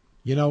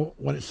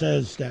 when it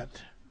says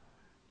that,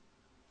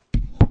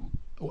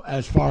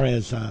 as far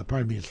as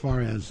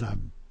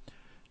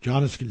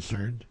John is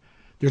concerned,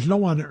 there's no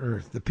one on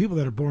earth. The people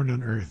that are born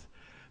on earth,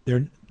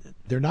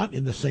 they're not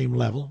in the same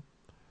level,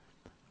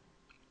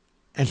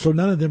 and so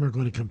none of them are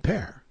going to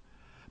compare.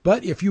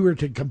 But if you were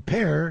to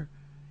compare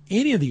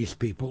any of these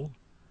people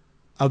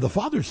of the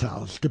Father's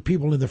house to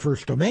people in the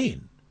first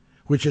domain,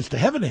 which is to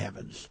heaven of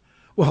heavens,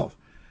 well,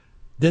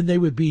 then they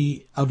would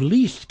be of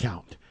least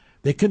count.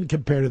 They couldn't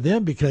compare to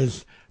them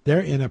because they're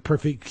in a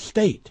perfect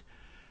state.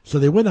 So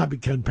they would not be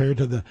compared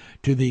to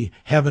the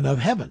heaven of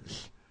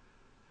heavens.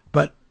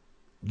 But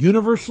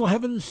universal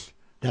heavens,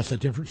 that's a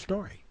different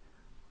story.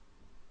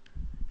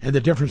 And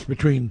the difference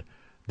between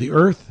the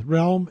earth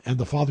realm and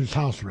the Father's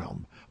house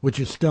realm, which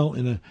is still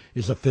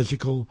is a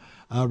physical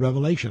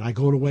revelation. I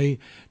go away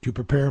to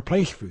prepare a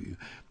place for you.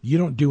 You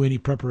don't do any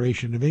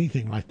preparation of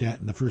anything like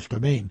that in the first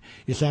domain.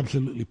 It's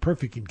absolutely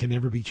perfect and can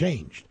never be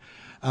changed.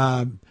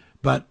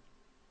 But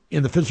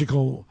in the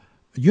physical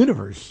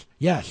universe,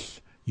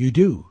 yes, you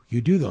do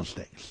those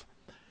things.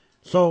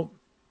 So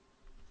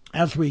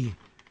as we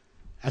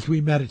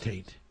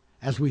meditate,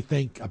 as we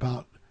think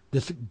about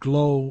this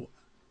glow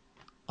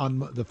on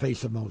the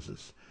face of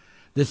Moses,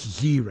 this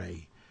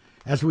Z-ray,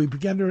 as we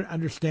begin to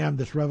understand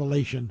this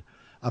revelation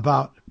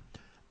about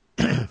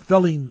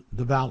filling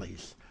the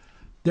valleys,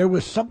 there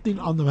was something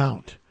on the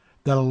mount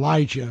that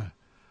Elijah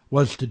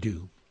was to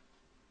do.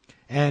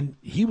 And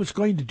he was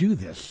going to do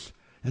this.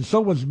 And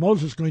so was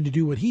Moses going to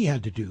do what he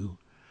had to do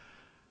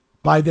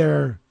by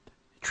their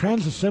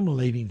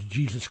transassimilating to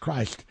Jesus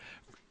Christ,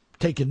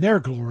 taking their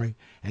glory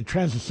and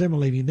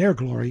transassimilating their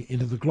glory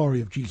into the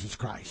glory of Jesus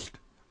Christ.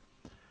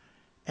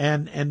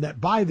 And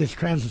that by this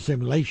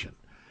transassimilation,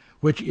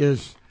 which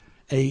is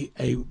a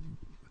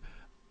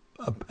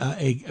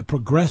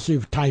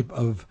progressive type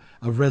of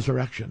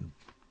resurrection,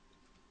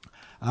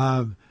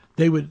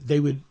 they would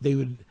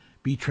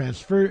be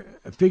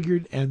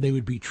figured, and they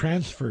would be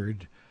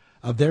transferred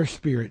of their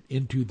spirit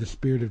into the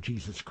spirit of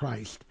Jesus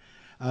Christ.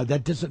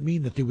 That doesn't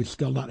mean that they would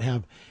still not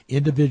have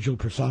individual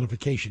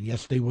personification.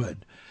 Yes, they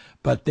would.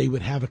 But they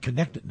would have a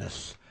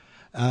connectedness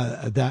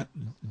that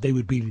they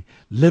would be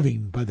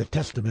living by the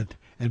testament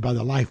and by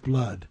the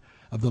lifeblood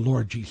of the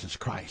Lord Jesus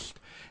Christ.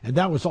 And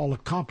that was all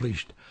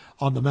accomplished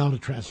on the Mount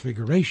of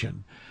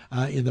Transfiguration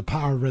in the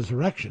power of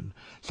resurrection,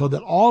 so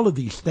that all of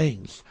these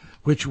things,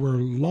 which were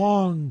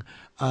long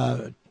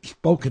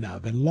spoken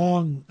of and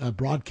long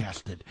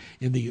broadcasted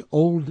in the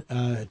Old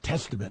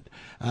Testament,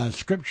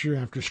 scripture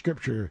after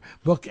scripture,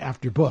 book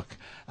after book,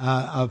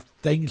 of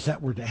things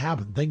that were to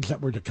happen, things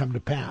that were to come to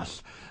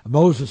pass.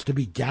 Moses to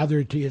be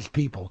gathered to his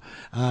people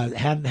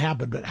hadn't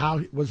happened, but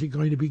how was he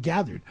going to be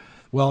gathered?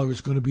 Well, it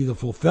was going to be the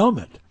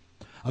fulfillment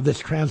of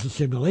this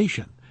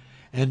transassimilation.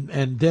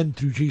 And then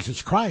through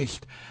Jesus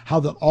Christ, how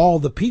that all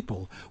the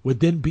people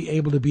would then be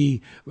able to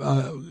be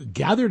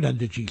gathered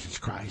unto Jesus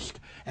Christ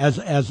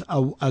as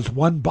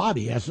one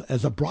body,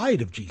 as a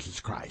bride of Jesus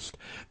Christ.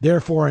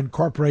 Therefore,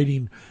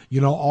 incorporating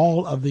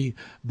all of the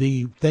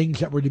things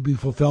that were to be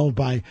fulfilled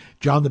by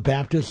John the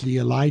Baptist, the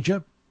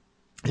Elijah,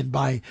 and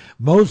by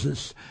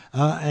Moses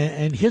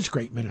and his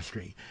great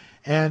ministry,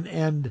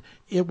 and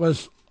it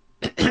was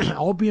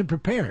all being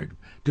prepared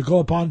to go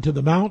up onto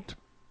the mount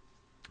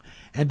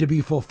and to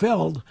be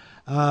fulfilled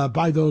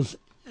by those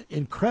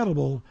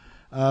incredible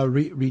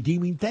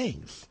redeeming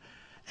things.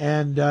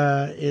 And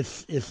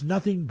it's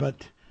nothing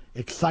but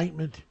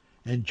excitement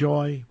and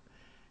joy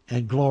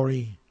and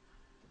glory.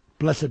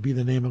 Blessed be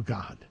the name of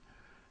God.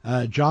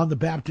 John the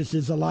Baptist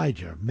is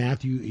Elijah.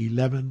 Matthew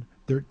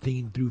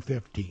 11:13 through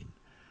 15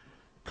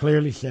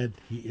 clearly said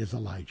he is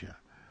Elijah.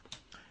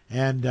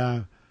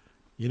 And,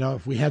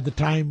 if we had the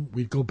time,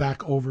 we'd go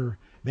back over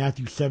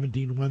Matthew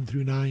 17:1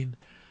 through 9.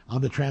 On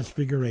the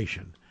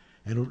Transfiguration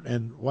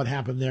and what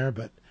happened there,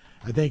 but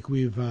I think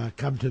we've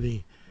come to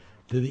the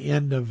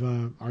end of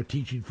our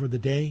teaching for the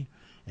day,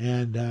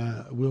 and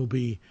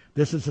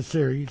this is a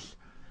series,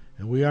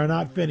 and we are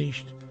not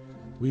finished.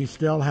 We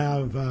still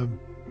have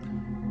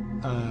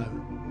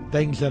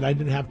things that I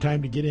didn't have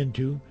time to get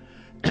into,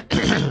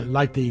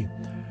 like the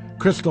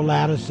crystal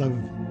lattice of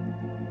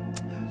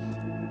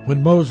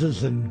when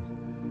Moses and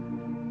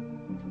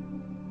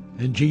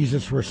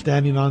Jesus were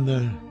standing on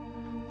the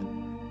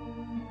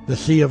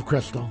sea of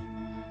crystal,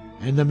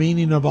 and the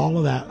meaning of all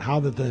of that, how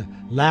that the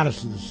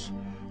lattices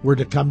were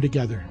to come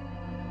together.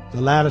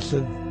 The lattice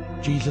of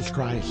Jesus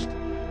Christ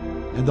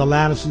and the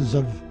lattices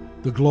of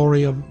the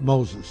glory of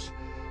Moses,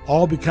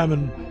 all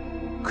becoming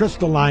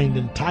crystalline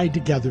and tied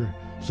together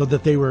so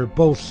that they were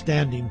both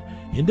standing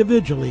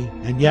individually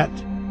and yet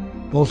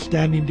both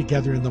standing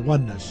together in the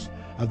oneness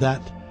of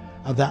that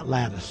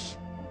lattice.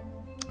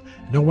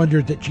 No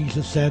wonder that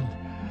Jesus said,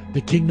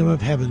 the kingdom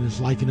of heaven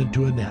is likened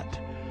unto a net,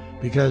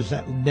 because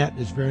that net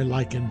is very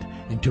likened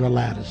into a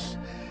lattice.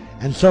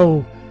 And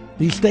so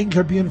these things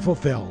are being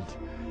fulfilled.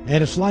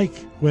 And it's like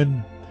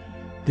when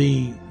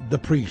the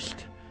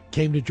priest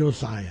came to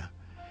Josiah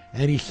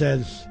and he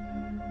says,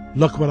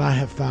 look what I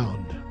have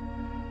found.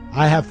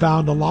 I have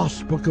found a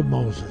lost book of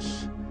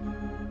Moses.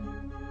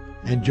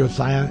 And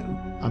Josiah,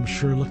 I'm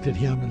sure, looked at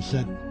him and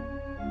said,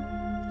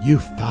 you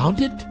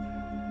found it?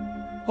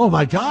 Oh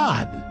my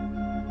God.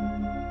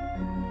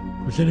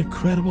 It was an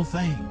incredible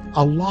thing.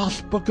 A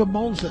lost book of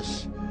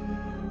Moses.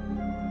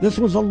 This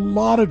was a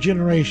lot of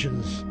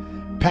generations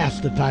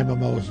past the time of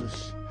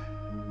Moses.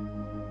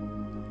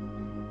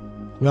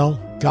 Well,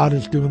 God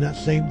is doing that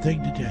same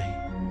thing today.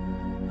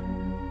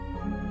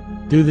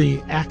 Through the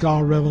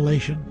Akal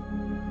revelation,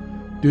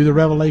 through the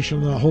revelation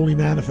of the Holy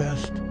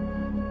Manifest,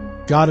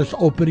 God is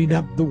opening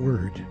up the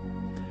Word.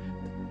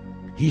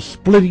 He's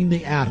splitting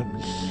the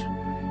atoms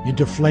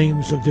into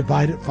flames of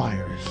divided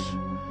fires.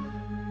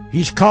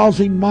 He's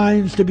causing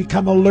minds to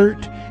become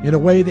alert in a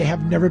way they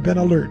have never been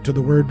alert to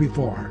the Word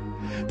before.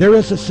 There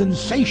is a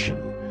sensation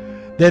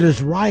that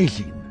is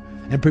rising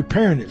and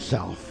preparing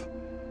itself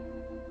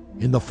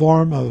in the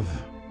form of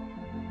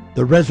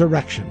the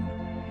resurrection,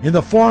 in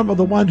the form of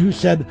the one who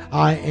said,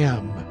 I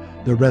am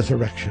the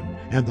resurrection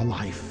and the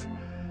life.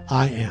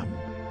 I am.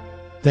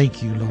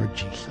 Thank you, Lord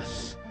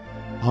Jesus,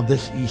 on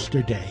this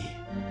Easter day.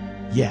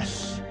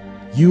 Yes,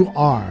 you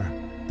are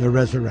the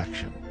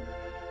resurrection.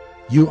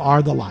 You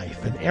are the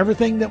life. And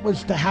everything that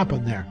was to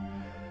happen there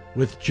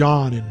with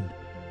John and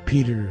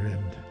Peter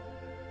and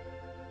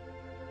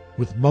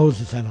with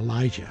Moses and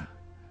Elijah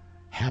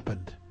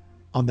happened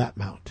on that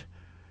mount.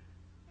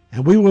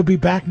 And we will be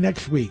back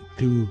next week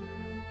to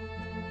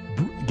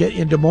get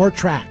into more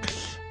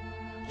tracks,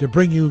 to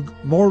bring you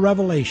more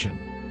revelation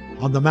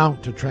on the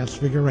Mount of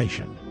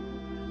Transfiguration.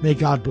 May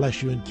God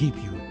bless you and keep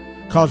you,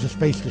 cause His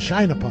face to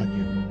shine upon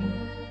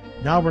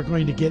you. Now we're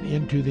going to get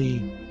into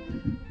the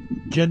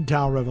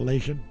Gentile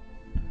revelation,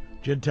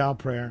 Gentile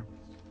prayer.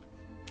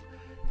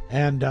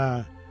 And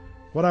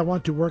what I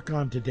want to work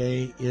on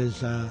today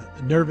is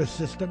nervous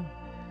system.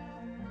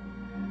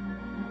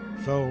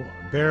 So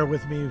bear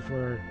with me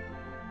for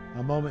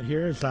a moment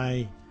here as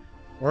I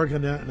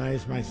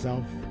organize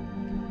myself.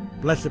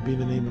 Blessed be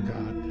the name of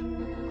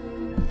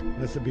God.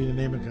 Blessed be the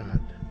name of God.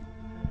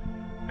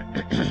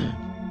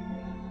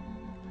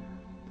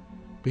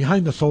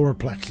 Behind the solar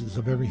plexus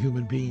of every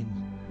human being,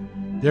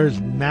 there's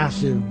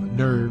massive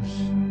nerves.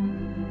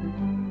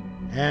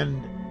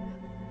 And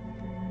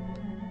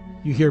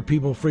You hear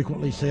people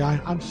frequently say,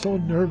 I'm so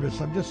nervous.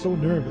 I'm just so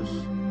nervous.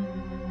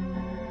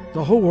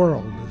 The whole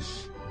world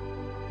is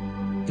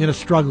in a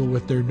struggle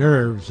with their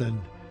nerves and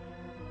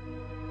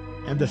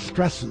the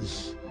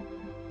stresses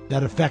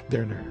that affect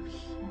their nerves.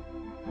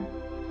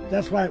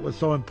 That's why it was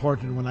so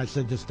important when I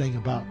said this thing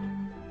about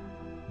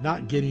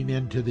not getting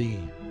into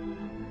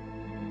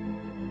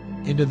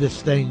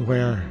this thing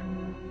where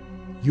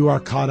you are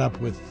caught up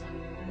with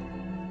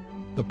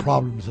the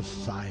problems of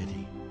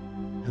society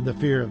and the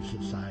fear of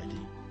society.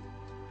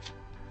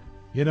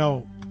 You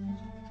know,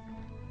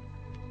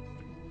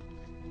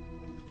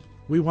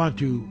 we want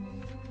to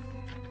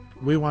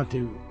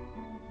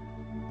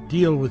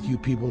deal with you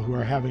people who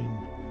are having,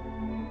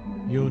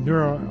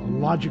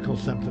 neurological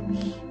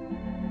symptoms,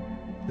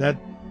 that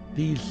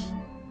these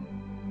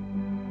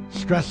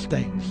stress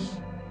things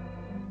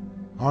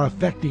are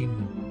affecting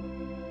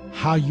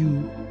how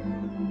you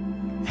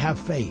have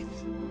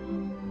faith,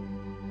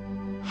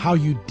 how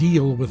you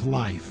deal with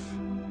life,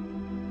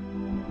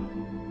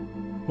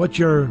 what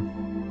your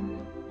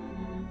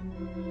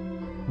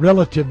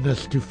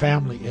relativeness to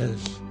family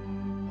is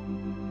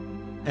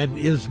and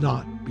is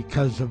not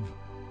because of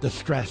the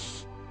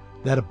stress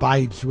that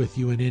abides with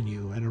you and in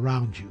you and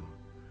around you.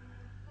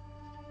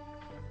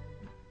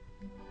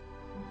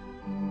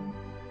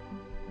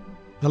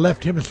 The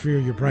left hemisphere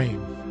of your brain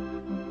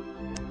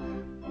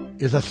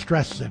is a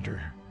stress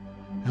center,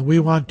 and we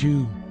want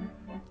to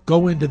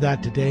go into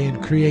that today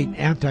and create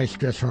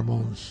anti-stress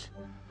hormones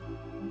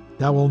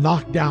that will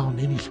knock down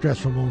any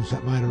stress hormones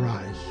that might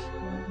arise.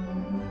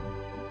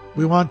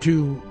 We want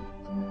to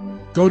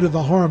go to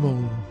the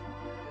hormone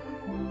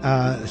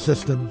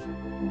system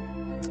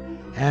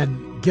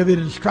and give it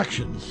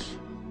instructions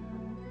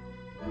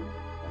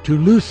to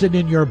loosen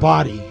in your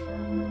body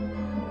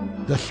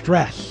the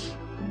stress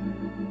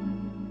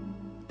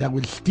that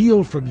would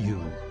steal from you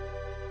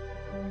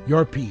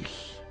your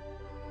peace,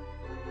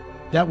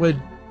 that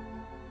would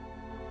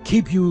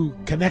keep you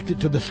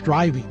connected to the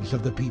strivings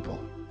of the people.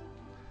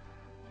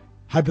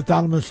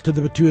 Hypothalamus to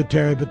the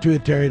pituitary,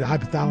 pituitary to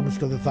hypothalamus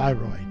to the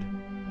thyroid.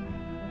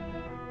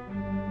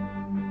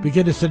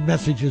 Begin to send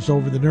messages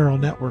over the neural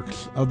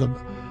networks of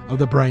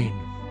the brain.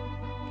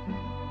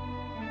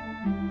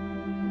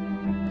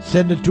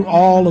 Send it to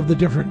all of the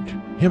different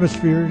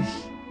hemispheres.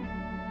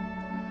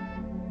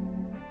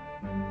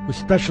 We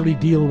especially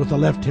deal with the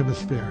left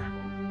hemisphere.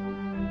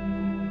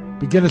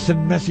 Begin to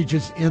send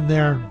messages in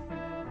there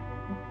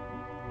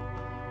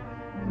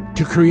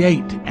to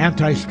create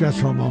anti-stress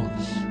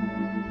hormones,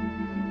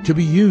 to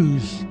be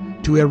used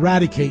to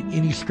eradicate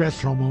any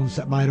stress hormones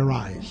that might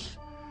arise.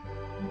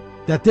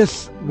 That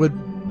this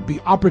would be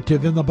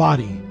operative in the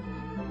body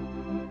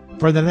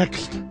for the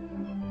next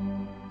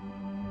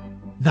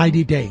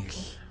 90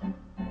 days.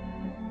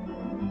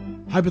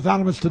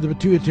 Hypothalamus to the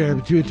pituitary,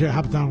 pituitary,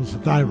 hypothalamus to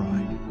the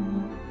thyroid.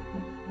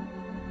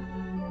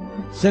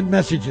 Send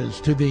messages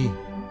to the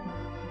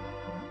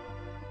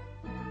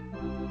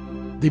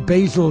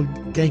basal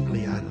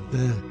ganglia,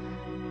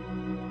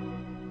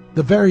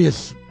 the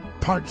various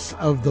parts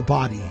of the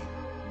body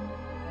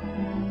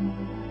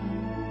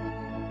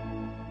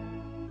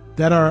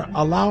that are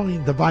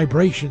allowing the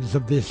vibrations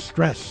of this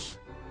stress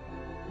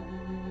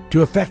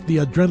to affect the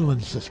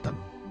adrenaline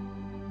system.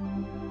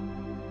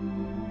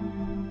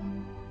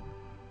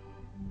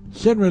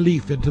 Send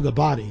relief into the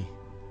body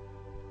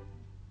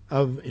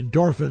of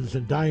endorphins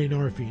and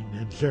dynorphine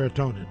and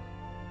serotonin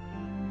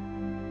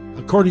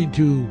according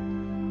to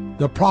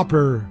the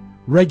proper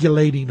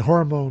regulating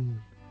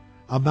hormone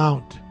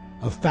amount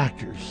of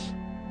factors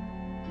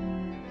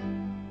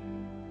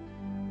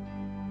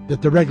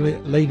that the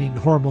regulating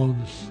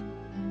hormones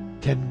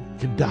can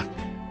conduct.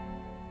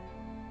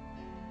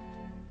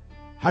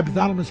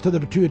 Hypothalamus to the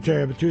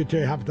pituitary,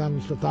 pituitary,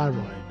 hypothalamus to the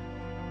thyroid.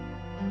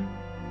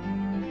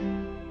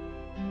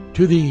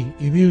 To the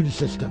immune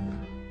system.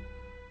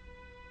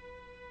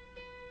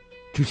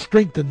 To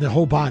strengthen the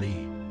whole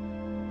body.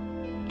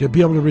 To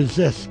be able to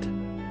resist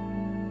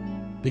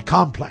the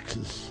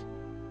complexes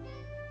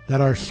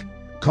that are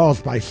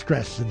caused by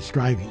stress and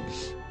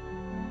strivings.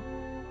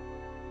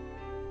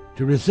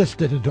 To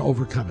resist it and to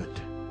overcome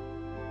it.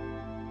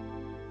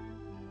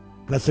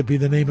 Blessed be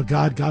the name of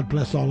God. God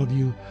bless all of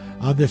you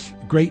on this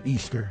great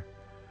Easter.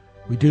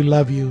 We do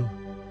love you.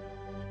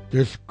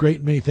 There's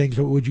great many things.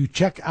 But would you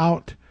check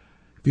out,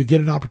 if you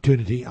get an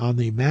opportunity, on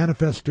the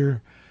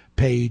Manifester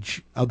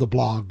page of the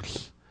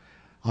blogs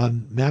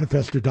on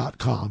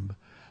manifester.com.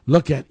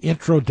 Look at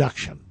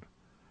introduction.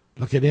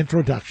 Look at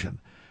introduction.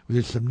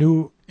 There's some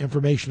new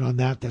information on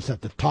that that's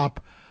at the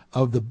top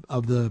of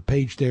the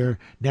page there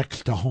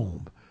next to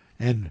home.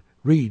 And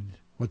read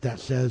what that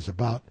says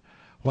about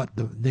what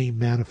the name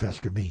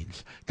Manifester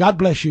means. God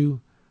bless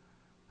you.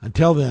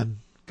 Until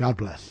then, God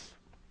bless.